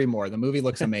not agree more. The movie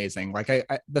looks amazing. Like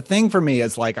the thing for me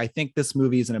is like, I think this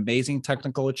movie is an amazing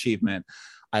technical achievement.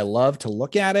 I love to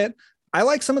look at it. I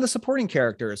like some of the supporting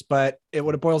characters, but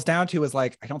what it boils down to is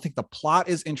like, I don't think the plot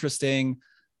is interesting.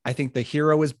 I think the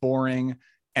hero is boring.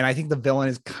 And I think the villain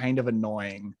is kind of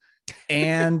annoying.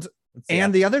 And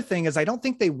and the other thing is I don't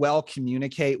think they well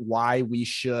communicate why we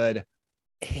should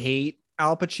hate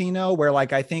Al Pacino, where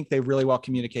like I think they really well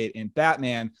communicate in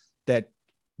Batman that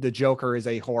the Joker is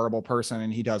a horrible person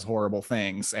and he does horrible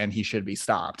things and he should be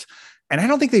stopped. And I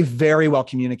don't think they very well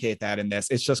communicate that in this.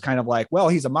 It's just kind of like, well,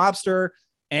 he's a mobster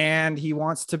and he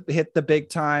wants to hit the big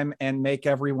time and make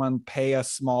everyone pay a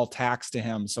small tax to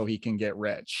him so he can get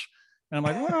rich. And I'm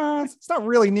like, well, it's not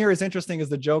really near as interesting as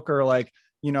the Joker, like,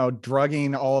 you know,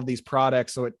 drugging all of these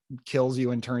products so it kills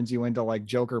you and turns you into like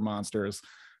Joker monsters.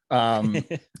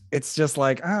 It's just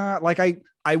like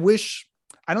I wish,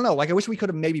 I don't know, like I wish we could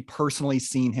have maybe personally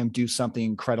seen him do something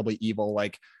incredibly evil,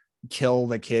 like kill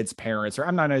the kid's parents, or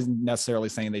I'm not necessarily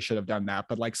saying they should have done that,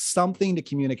 but like something to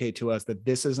communicate to us that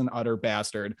this is an utter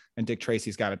bastard and Dick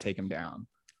Tracy's got to take him down.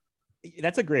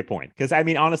 That's a great point. Because I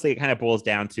mean, honestly, it kind of boils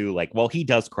down to like, well, he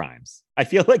does crimes. I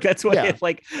feel like that's what it's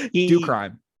like. He do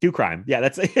crime. Yeah,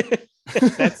 that's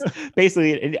that's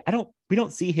basically. We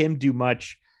don't see him do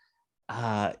much.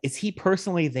 Is he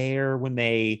personally there when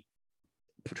they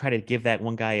try to give that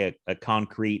one guy a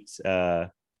concrete?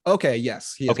 Okay,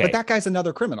 yes, he is. Okay. But that guy's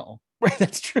another criminal. Right,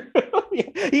 that's true.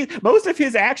 Most of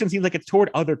his action seems like it's toward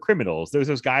other criminals. There's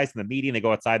those guys in the meeting, they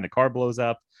go outside and the car blows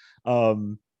up.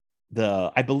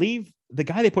 I believe the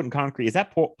guy they put in concrete, is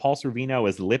that Paul Sorvino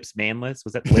as Lips Manless?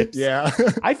 Was that Lips? Yeah.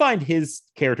 I find his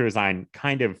character design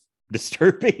kind of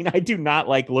disturbing. I do not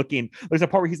like looking. There's a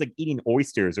part where he's like eating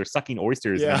oysters or sucking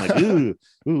oysters. Yeah. And I'm like,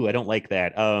 ooh, I don't like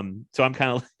that. So I'm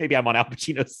kind of, maybe I'm on Al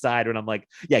Pacino's side when I'm like,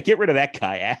 yeah, get rid of that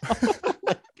guy, Al.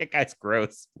 That guy's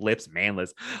gross. Lips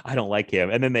Manless. I don't like him.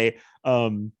 And then they put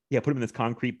him in this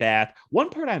concrete bath. One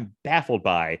part I'm baffled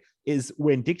by is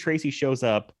when Dick Tracy shows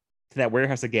up to that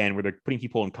warehouse again, where they're putting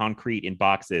people in concrete in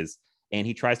boxes, and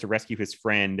he tries to rescue his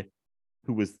friend,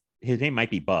 his name might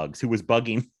be Bugs, who was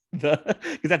bugging because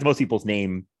that's most people's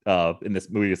name in this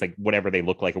movie. It's like whatever they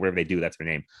look like or whatever they do, that's their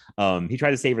name. He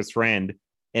tried to save his friend,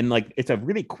 and like it's a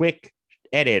really quick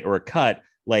edit or a cut.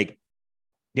 Like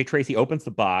Dick Tracy opens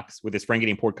the box with his friend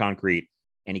getting poured concrete,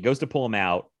 and he goes to pull him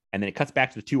out, and then it cuts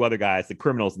back to the two other guys, the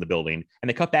criminals in the building, and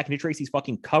they cut back, and Dick Tracy's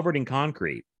fucking covered in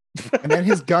concrete. And then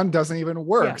his gun doesn't even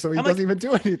work, so he doesn't even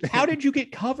do anything. How did you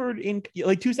get covered in,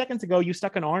 like 2 seconds ago, you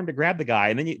stuck an arm to grab the guy,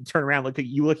 and then you turn around,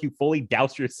 you fully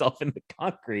doused yourself in the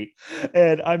concrete.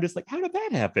 And I'm just like, how did that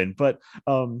happen? But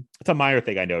it's a minor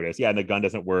thing I noticed. Yeah, and the gun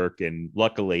doesn't work, and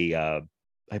luckily, I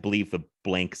believe the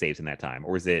blank saves in that time.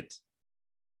 Or is it?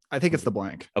 I think it's the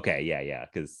blank. Okay, yeah,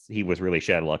 because he was really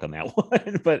shed luck on that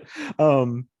one. But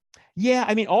yeah,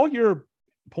 I mean, all your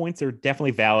points are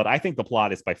definitely valid. I think the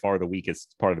plot is by far the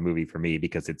weakest part of the movie for me,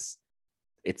 because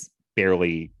it's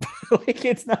barely like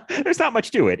there's not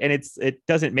much to it, and it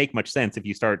doesn't make much sense if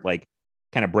you start like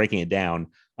kind of breaking it down.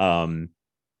 And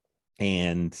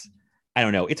I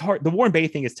don't know, it's hard. The Warren Beatty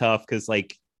thing is tough because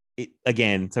like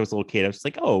again, so I was a little kid, I was just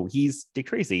like, oh, he's Dick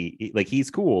Tracy, like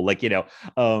he's cool, like, you know,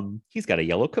 he's got a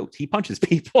yellow coat, he punches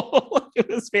people. it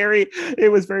was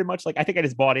very much like, I think I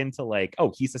just bought into like,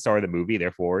 oh, he's the star of the movie,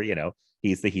 therefore, you know,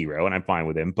 he's the hero, and I'm fine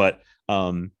with him. But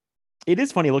it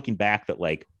is funny looking back that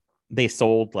like they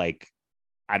sold, like,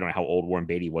 I don't know how old Warren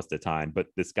Beatty was at the time, but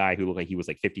this guy who looked like he was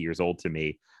like 50 years old to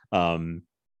me,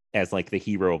 as like the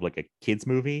hero of like a kids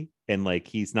movie, and like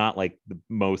he's not like the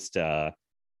most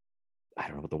I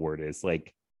don't know what the word is,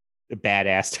 like a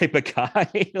badass type of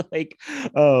guy. Like,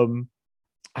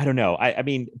 I don't know. I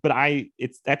mean, but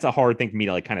that's a hard thing for me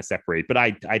to like kind of separate, but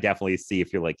I definitely see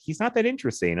if you're like, he's not that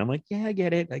interesting. I'm like, yeah, I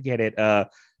get it.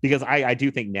 Because I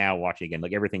do think now watching again,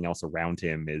 like everything else around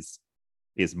him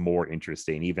is more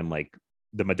interesting. Even like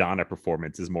the Madonna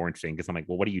performance is more interesting, because I'm like,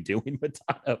 well, what are you doing,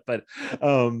 Madonna? But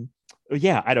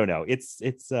yeah, I don't know. It's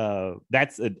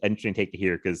that's an interesting take to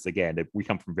hear, because again, we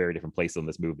come from very different places in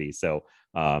this movie. So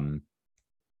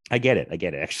I get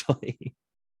it actually.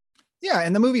 Yeah,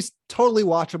 and the movie's totally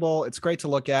watchable. It's great to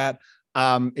look at.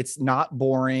 It's not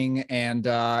boring, and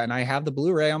I have the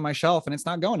Blu-ray on my shelf, and it's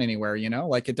not going anywhere, you know,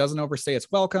 like it doesn't overstay its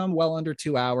welcome, well under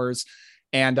 2 hours.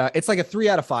 And it's like a 3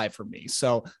 out of 5 for me.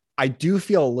 So I do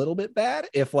feel a little bit bad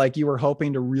if like you were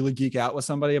hoping to really geek out with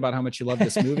somebody about how much you love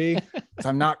this movie.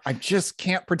 I just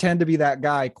can't pretend to be that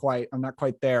guy quite. I'm not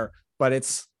quite there, but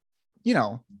it's, you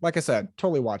know, like I said,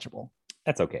 totally watchable.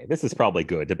 That's okay. This is probably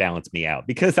good to balance me out,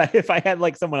 because if I had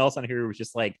like someone else on here who was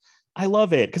just like, I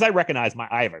love it, because I recognize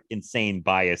I have an insane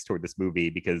bias toward this movie,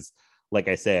 because like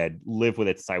I said, live with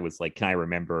it since I was like, can I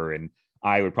remember? And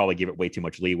I would probably give it way too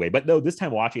much leeway. But no, this time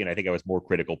watching it, I think I was more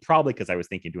critical, probably because I was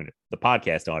thinking doing the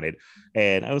podcast on it.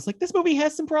 And I was like, this movie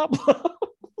has some problems.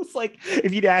 It's like,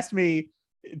 if you'd asked me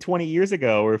 20 years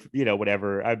ago, or, you know,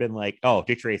 whatever, I've been like, oh,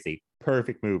 Dick Tracy,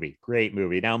 perfect movie, great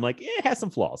movie. Now I'm like, it has some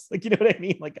flaws. Like, you know what I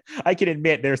mean? Like, I can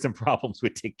admit there's some problems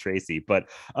with Dick Tracy, but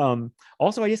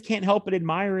also I just can't help but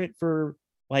admire it for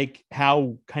like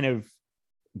how kind of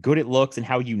good it looks and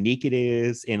how unique it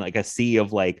is in like a sea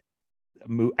of like,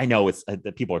 I know it's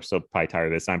people are so probably tired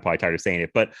of this. I'm probably tired of saying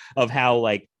it, but of how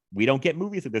like we don't get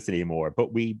movies like this anymore,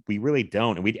 but we really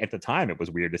don't. And at the time it was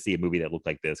weird to see a movie that looked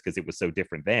like this, because it was so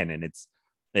different then. And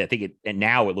and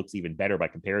now it looks even better by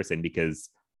comparison, because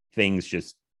things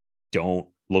just don't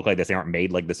look like this. They aren't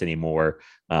made like this anymore.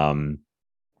 So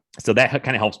that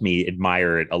kind of helps me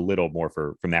admire it a little more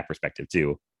from that perspective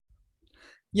too.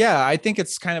 Yeah, I think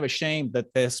it's kind of a shame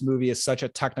that this movie is such a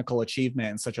technical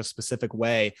achievement in such a specific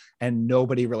way, and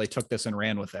nobody really took this and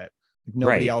ran with it.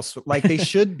 Nobody else, like they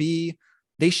should be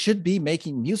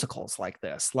making musicals like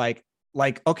this. Like,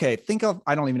 okay, think of,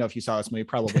 I don't even know if you saw this movie,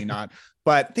 probably not,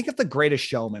 but think if The Greatest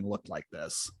Showman looked like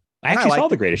this. I actually saw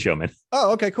The Greatest Showman.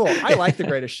 Oh, okay, cool. I like The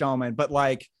Greatest Showman, but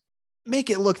like make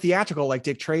it look theatrical like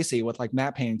Dick Tracy with like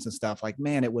matte paintings and stuff. Like,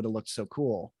 man, it would have looked so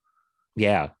cool.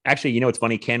 Yeah, actually, you know, it's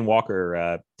funny. Ken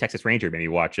Walker, Texas Ranger, made me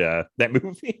watch that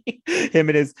movie. him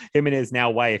and his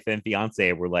now wife and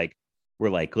fiance were like, were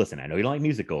like, listen, I know you don't like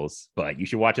musicals, but you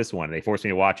should watch this one. And they forced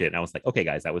me to watch it. And I was like, okay,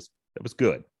 guys, that was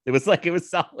good. It was like, it was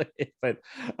solid. But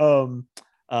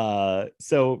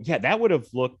so yeah, that would have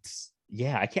looked,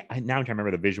 yeah, now I'm trying to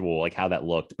remember the visual, like how that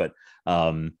looked, but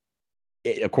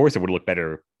of course it would look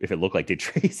better if it looked like Dick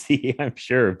Tracy, I'm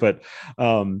sure. But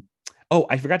oh,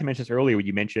 I forgot to mention this earlier when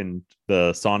you mentioned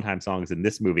the Sondheim songs in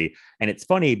this movie. And it's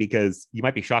funny because you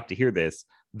might be shocked to hear this,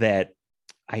 that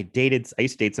I used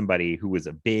to date somebody who was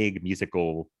a big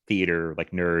musical theater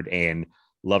like nerd and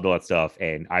loved all that stuff.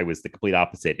 And I was the complete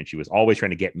opposite. And she was always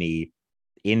trying to get me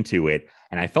into it.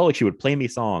 And I felt like she would play me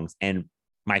songs. And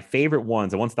my favorite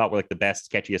ones, I once thought were like the best,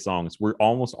 catchiest songs, were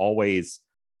almost always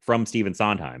from Stephen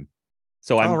Sondheim.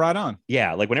 So I'm right on.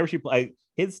 Yeah. Like whenever she play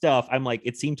his stuff, I'm like,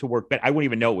 it seemed to work, but I wouldn't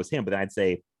even know it was him. But then I'd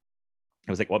say,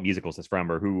 I was like, what musicals is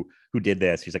from, or who did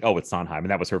this? She's like, oh, it's Sondheim.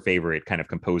 And that was her favorite kind of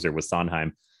composer, was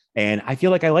Sondheim. And I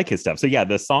feel like I like his stuff. So yeah,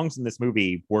 the songs in this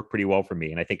movie work pretty well for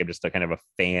me. And I think I'm just a kind of a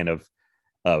fan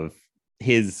of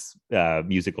his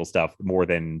musical stuff more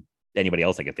than anybody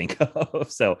else I could think of.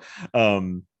 So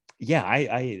yeah,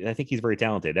 I think he's very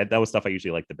talented. That was stuff I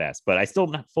usually like the best, but I still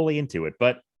not fully into it,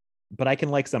 but I can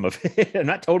like some of it. I'm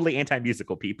not totally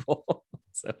anti-musical, people.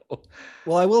 So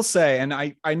well, I will say, and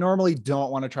I normally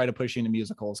don't want to try to push you into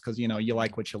musicals because you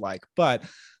like what you like, but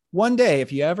one day,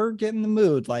 if you ever get in the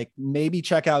mood, like maybe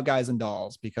check out Guys and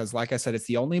Dolls, because like I said, it's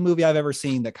the only movie I've ever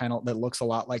seen that looks a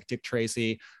lot like Dick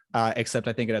Tracy, except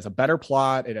I think it has a better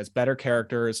plot, it has better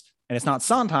characters, and it's not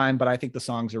Sondheim, but I think the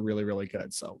songs are really, really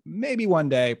good. So maybe one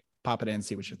day pop it in,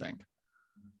 see what you think.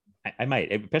 I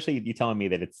might, especially you telling me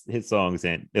that it's his songs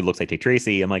and it looks like Dick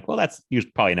Tracy. I'm like, well, that's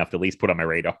usually probably enough to at least put on my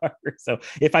radar. So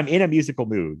if I'm in a musical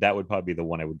mood, that would probably be the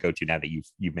one I would go to now that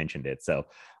you've mentioned it. So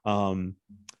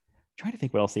trying to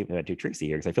think what else about Dick Tracy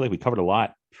here, because I feel like we covered a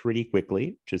lot pretty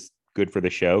quickly, which is good for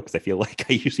the show, because I feel like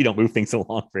I usually don't move things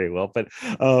along very well. But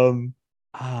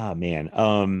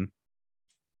man.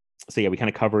 So yeah, we kind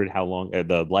of covered how long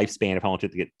the lifespan of how long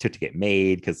it took to get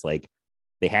made, because like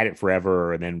they had it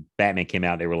forever, and then Batman came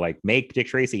out. They were like, make Dick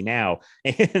Tracy now,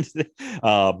 and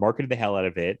marketed the hell out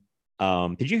of it.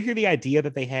 Did you hear the idea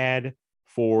that they had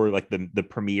for like the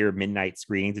premiere midnight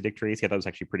screenings of Dick Tracy? I thought it was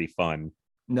actually pretty fun.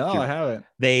 No, I haven't.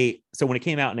 So when it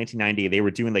came out in 1990, they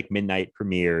were doing like midnight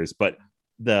premieres, but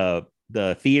the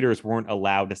theaters weren't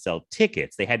allowed to sell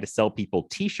tickets. They had to sell people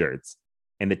T-shirts,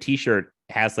 and the T-shirt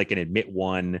has like an admit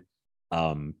one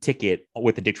ticket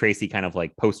with the Dick Tracy kind of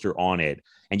like poster on it,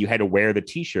 and you had to wear the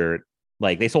T-shirt.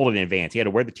 Like they sold it in advance. You had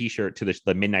to wear the T-shirt to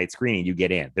the midnight screening. You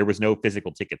get in. There was no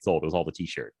physical ticket sold. It was all the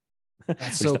T-shirt.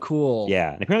 That's so cool.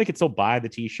 Yeah, and apparently you could still buy the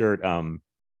T-shirt.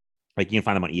 Like you can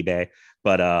find them on eBay,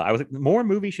 but I was like, more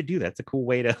movies should do that. It's a cool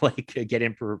way to like get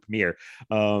in for a premiere.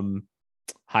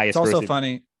 Highest. It's also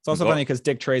funny. It's also funny because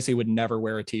Dick Tracy would never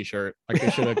wear a T-shirt. Like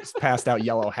they should have passed out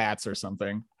yellow hats or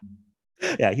something.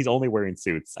 Yeah, he's only wearing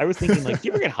suits. I was thinking, like, do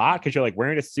you ever get hot because you're like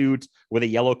wearing a suit with a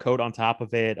yellow coat on top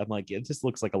of it? I'm like, it just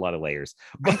looks like a lot of layers.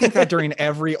 I think that during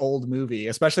every old movie,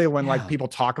 especially when like people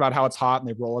talk about how it's hot and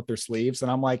they roll up their sleeves, and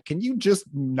I'm like, can you just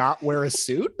not wear a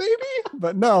suit, maybe?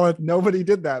 But no, nobody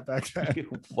did that back then. It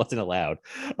wasn't allowed.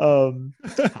 Wasn't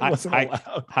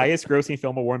allowed. Highest grossing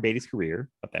film of Warren Beatty's career.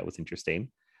 Thought that was interesting.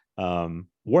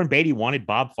 Warren Beatty wanted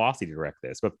Bob Fosse to direct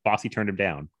this, but Fosse turned him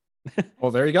down. Well,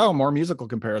 there you go. More musical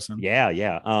comparison.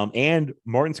 Yeah. And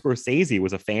Martin Scorsese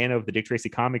was a fan of the Dick Tracy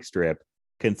comic strip,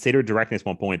 considered directing this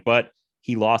one point, but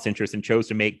he lost interest and chose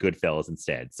to make Goodfellas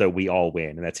instead. So we all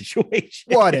win in that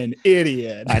situation. What an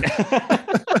idiot.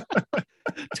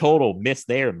 Total miss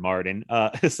there, Martin.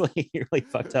 It's like you're really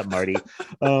fucked up, Marty.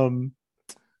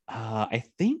 I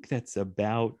think that's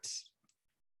about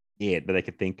it that I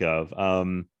could think of.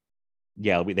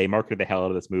 They marketed the hell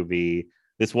out of this movie.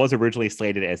 This was originally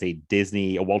slated as a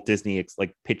Walt Disney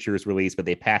like Pictures release, but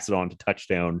they passed it on to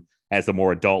Touchstone as a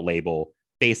more adult label,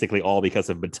 basically all because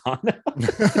of Madonna.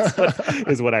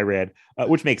 is what I read,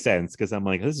 which makes sense because I'm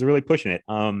like, this is really pushing it.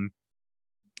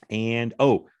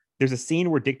 There's a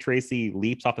scene where Dick Tracy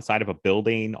leaps off the side of a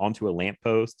building onto a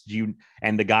lamppost.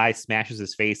 And the guy smashes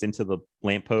his face into the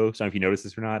lamppost. I don't know if you noticed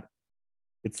this or not.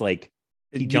 It's like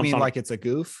he jumps on, like it's a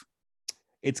goof?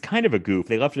 It's kind of a goof.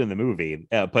 They left it in the movie,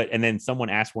 and then someone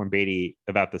asked Warren Beatty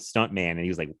about the stuntman, and he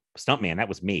was like, "Stuntman, that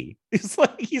was me." He's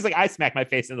like, I smacked my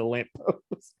face into the lamppost.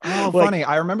 Oh, like, funny.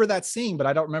 I remember that scene, but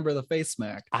I don't remember the face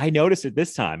smack. I noticed it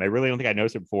this time. I really don't think I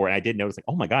noticed it before, and I did notice, like,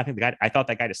 oh my god, I thought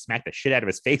that guy just smacked the shit out of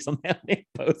his face on that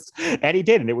lamppost, and he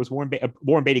did, and it was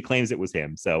Warren Beatty claims it was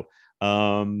him. So,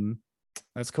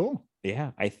 that's cool.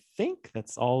 Yeah, I think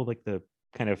that's all like the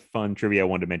kind of fun trivia I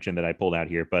wanted to mention that I pulled out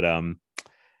here, but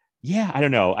yeah, I don't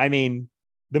know. I mean,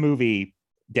 the movie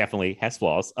definitely has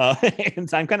flaws. And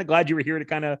so I'm kind of glad you were here to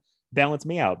kind of balance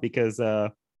me out because,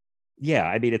 yeah,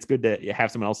 I mean, it's good to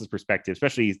have someone else's perspective,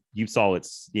 especially you saw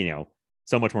it's,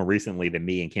 so much more recently than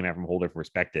me and came out from a whole different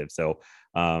perspective. So,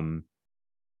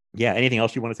 yeah, anything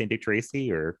else you want to say, Dick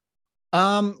Tracy, or?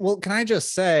 Well, can I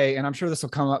just say, and I'm sure this will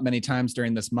come up many times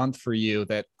during this month for you,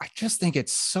 that I just think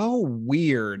it's so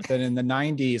weird that in the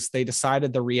 90s they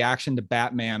decided the reaction to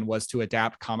Batman was to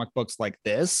adapt comic books like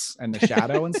this and The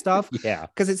Shadow and stuff. Yeah.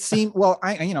 Because it seemed, well,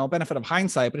 benefit of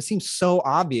hindsight, but it seems so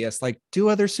obvious. Like, do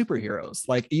other superheroes,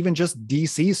 like even just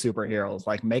DC superheroes,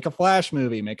 like make a Flash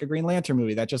movie, make a Green Lantern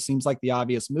movie. That just seems like the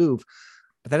obvious move.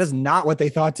 But that is not what they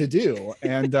thought to do.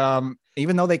 And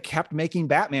even though they kept making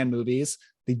Batman movies,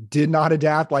 they did not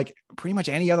adapt like pretty much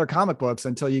any other comic books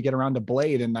until you get around to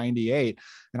Blade in 98.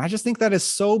 And I just think that is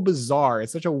so bizarre.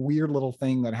 It's such a weird little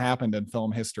thing that happened in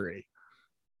film history.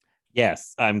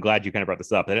 Yes, I'm glad you kind of brought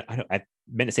this up. I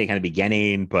meant to say kind of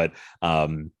beginning, but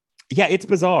yeah, it's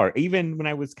bizarre. Even when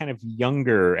I was kind of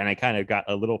younger and I kind of got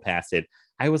a little past it,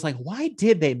 I was like, why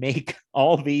did they make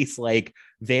all these like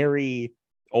very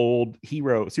old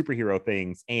superhero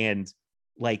things? And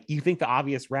like, you think the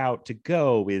obvious route to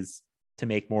go is to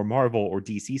make more Marvel or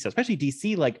DC stuff, especially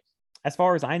DC. Like, as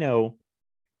far as I know,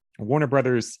 Warner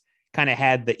Brothers kind of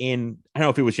had I don't know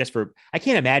if it was just for, I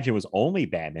can't imagine it was only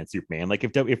Batman, Superman. Like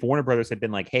if Warner Brothers had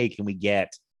been like, hey, can we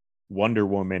get Wonder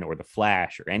Woman or the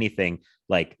Flash or anything,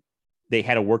 like they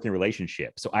had a working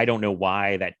relationship. So I don't know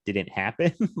why that didn't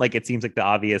happen. Like, it seems like the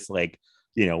obvious, like,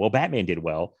 well, Batman did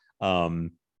well.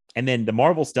 And then the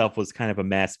Marvel stuff was kind of a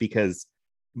mess because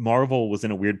Marvel was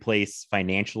in a weird place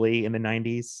financially in the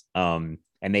 90s. And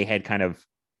they had kind of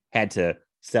had to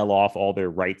sell off all their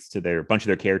rights to their bunch of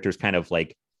their characters kind of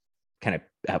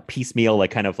piecemeal,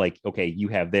 like kind of like, okay, you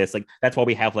have this, like, that's why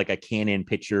we have like a Canon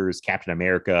Pictures Captain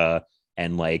America.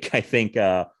 And like, I think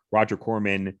Roger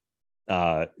Corman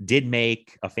did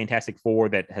make a Fantastic Four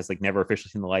that has like never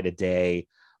officially seen the light of day.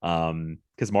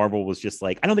 Because Marvel was just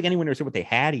like, I don't think anyone understood what they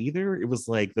had either. It was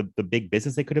like the big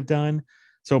business they could have done.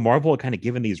 So Marvel had kind of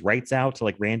given these rights out to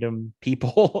like random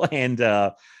people and,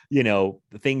 the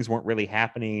things weren't really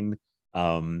happening.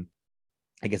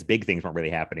 I guess big things weren't really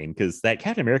happening because that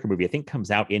Captain America movie, I think, comes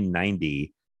out in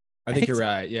 90. I think you're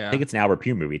right. Yeah. I think it's an Albert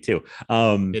Pugh movie too.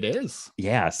 It is.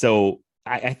 Yeah. So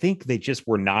I think they just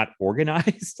were not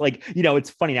organized. Like, it's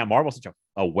funny now, Marvel's such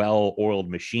a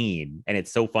well-oiled machine. And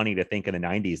it's so funny to think in the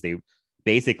 90s, they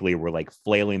basically were like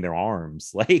flailing their arms,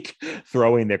 like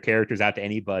throwing their characters out to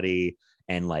anybody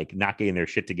and like not getting their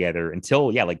shit together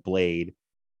until, like Blade.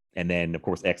 And then of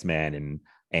course, X-Men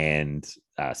and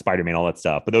Spider-Man, all that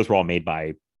stuff. But those were all made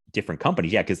by different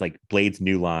companies. Yeah. Cause like Blade's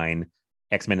New Line,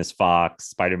 X-Men is Fox,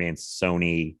 Spider-Man's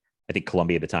Sony, I think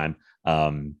Columbia at the time.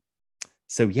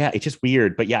 So yeah, it's just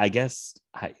weird. But yeah, I guess,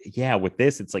 with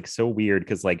this, it's like so weird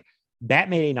because like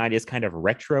Batman 89 is kind of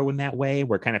retro in that way,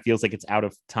 where it kind of feels like it's out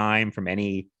of time from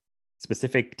any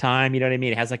specific time. You know what I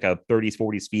mean? It has like a 30s,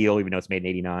 40s feel, even though it's made in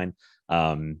 89.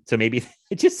 So maybe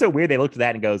it's just so weird. They looked at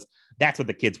that and goes, that's what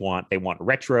the kids want. They want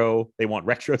retro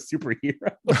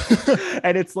superhero.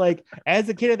 And it's like, as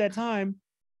a kid at that time,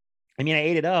 I mean, I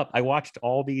ate it up. I watched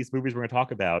all these movies we're going to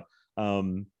talk about.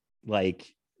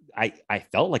 Like I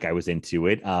felt like I was into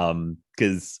it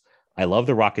because I love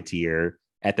The Rocketeer.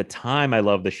 At the time, I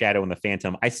love The Shadow and The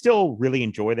Phantom. I still really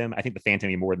enjoy them. I think The Phantom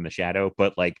even more than The Shadow.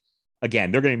 But like,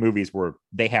 again, they're going to be movies where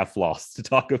they have flaws to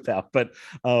talk about. But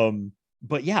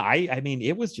yeah, I mean,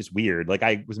 it was just weird. Like,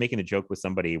 I was making a joke with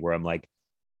somebody where I'm like,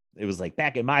 it was like,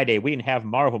 back in my day, we didn't have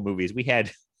Marvel movies. We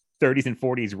had 30s and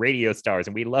 40s radio stars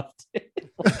and we loved it.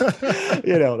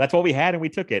 That's what we had and we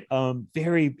took it.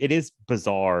 It is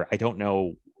bizarre. I don't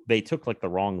know. They took like the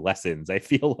wrong lessons. I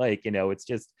feel like, it's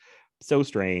just so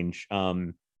strange. I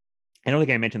don't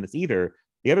think I mentioned this either.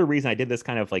 The other reason I did this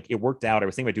kind of like, it worked out. I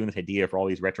was thinking about doing this idea for all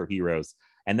these retro heroes.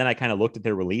 And then I kind of looked at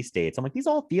their release dates. I'm like, these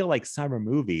all feel like summer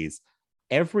movies.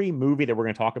 Every movie that we're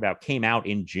going to talk about came out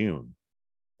in June.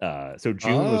 So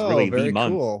June was really the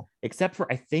month, cool. Except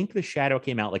for, I think The Shadow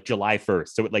came out like July 1st.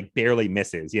 So it like barely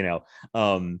misses,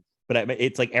 but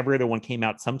it's like every other one came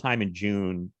out sometime in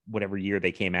June, whatever year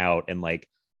they came out. And like,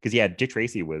 cause Dick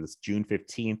Tracy was June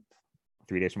 15th,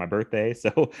 3 days from my birthday.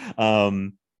 So,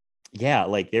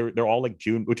 like they're all like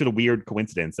June, which is a weird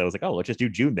coincidence. So I was like, oh, let's just do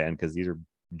June then. Cause these are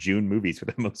June movies for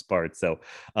the most part. So,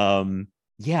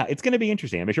 it's going to be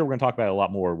interesting. I'm sure we're going to talk about it a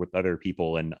lot more with other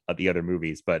people and the other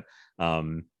movies, but,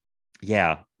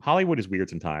 Hollywood is weird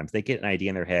sometimes. They get an idea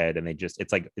in their head and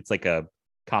it's like a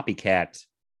copycat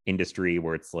industry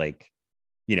where it's like,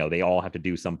 they all have to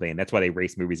do something. That's why they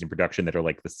race movies in production that are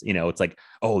like this, it's like,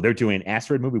 oh, they're doing an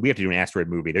asteroid movie, we have to do an asteroid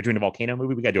movie. They're doing a volcano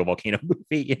movie, we got to do a volcano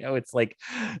movie. It's like,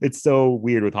 it's so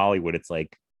weird with Hollywood. It's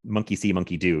like monkey see,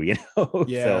 monkey do,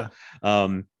 Yeah.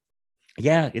 So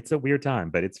yeah, it's a weird time,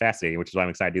 but it's fascinating, which is why I'm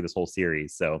excited to do this whole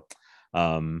series. So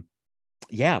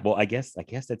yeah, well, I guess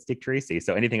that's Dick Tracy.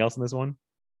 So anything else in this one?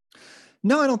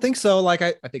 No, I don't think so. Like,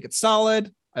 I think it's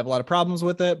solid. I have a lot of problems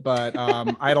with it, but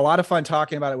I had a lot of fun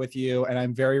talking about it with you. And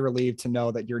I'm very relieved to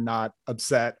know that you're not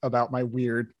upset about my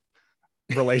weird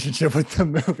relationship with the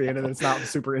movie and it's not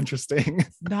super interesting.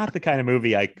 It's not the kind of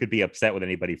movie I could be upset with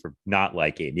anybody for not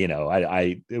liking.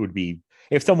 It would be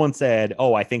if someone said,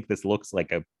 oh, I think this looks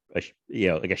like a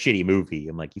shitty movie.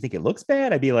 I'm like, you think it looks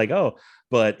bad? I'd be like, oh,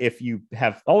 but if you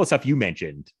have all the stuff you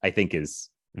mentioned, I think is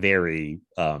very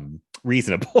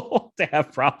reasonable to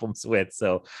have problems with.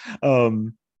 So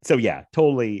yeah, I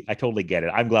totally get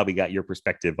it. I'm glad we got your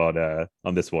perspective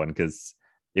on this one, because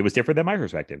it was different than my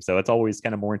perspective. So it's always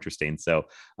kind of more interesting. So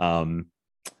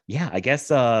yeah, I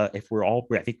guess I think we're all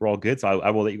good. So I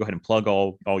will let you go ahead and plug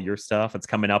all your stuff. It's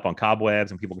coming up on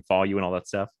Cobwebs and people can follow you and all that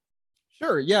stuff.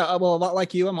 Sure. Yeah. Well, a lot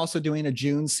like you, I'm also doing a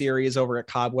June series over at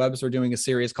Cobwebs. We're doing a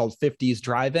series called 50s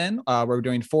Drive-In. We're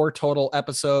doing 4 total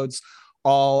episodes,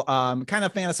 all kind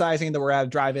of fantasizing that we're at a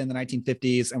drive-in the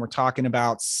 1950s, and we're talking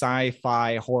about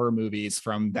sci-fi horror movies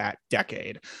from that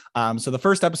decade. So the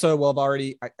first episode will have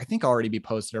already be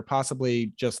posted, or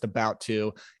possibly just about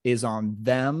to, is on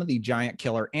Them, the giant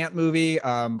killer ant movie.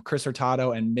 Chris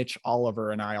Hurtado and Mitch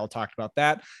Oliver and I all talked about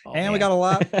that. We got a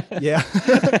lot. Yeah.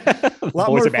 A lot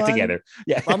boys more are back together.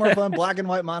 Yeah. A lot more fun black and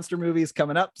white monster movies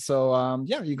coming up. So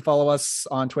yeah, you can follow us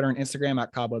on Twitter and Instagram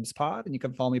at Cobwebs Pod, and you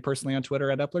can follow me personally on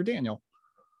Twitter at Epler Daniel.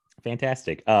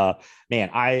 Fantastic. Man,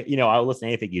 I'll listen to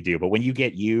anything you do, but when you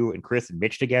get you and Chris and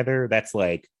Mitch together, that's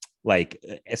like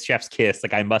a chef's kiss.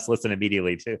 Like, I must listen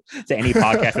immediately to any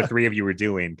podcast the 3 of you are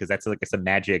doing, because that's like some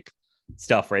magic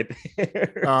stuff right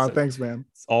there. So thanks, man.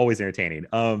 It's always entertaining.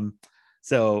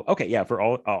 So okay, yeah, for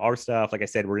all our stuff, like I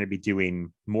said, we're going to be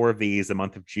doing more of these the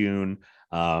month of June.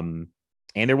 And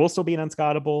there will still be an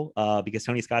Unscottable because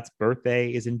Tony Scott's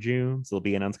birthday is in June, so there'll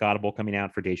be an Unscottable coming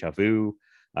out for Deja Vu.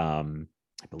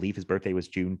 I believe his birthday was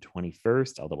June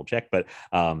 21st. I'll double check. But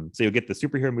so you'll get the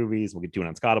superhero movies. We'll get doing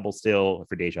Unscottable still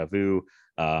for Deja Vu.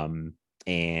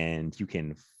 And you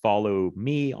can follow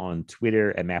me on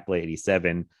Twitter at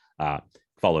Maplay87.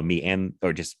 Follow me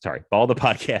follow the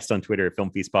podcast on Twitter at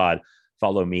Film Feast Pod.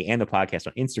 Follow me and the podcast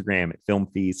on Instagram at Film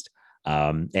Feast.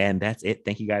 And that's it.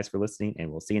 Thank you guys for listening,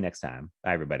 and we'll see you next time.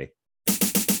 Bye, everybody.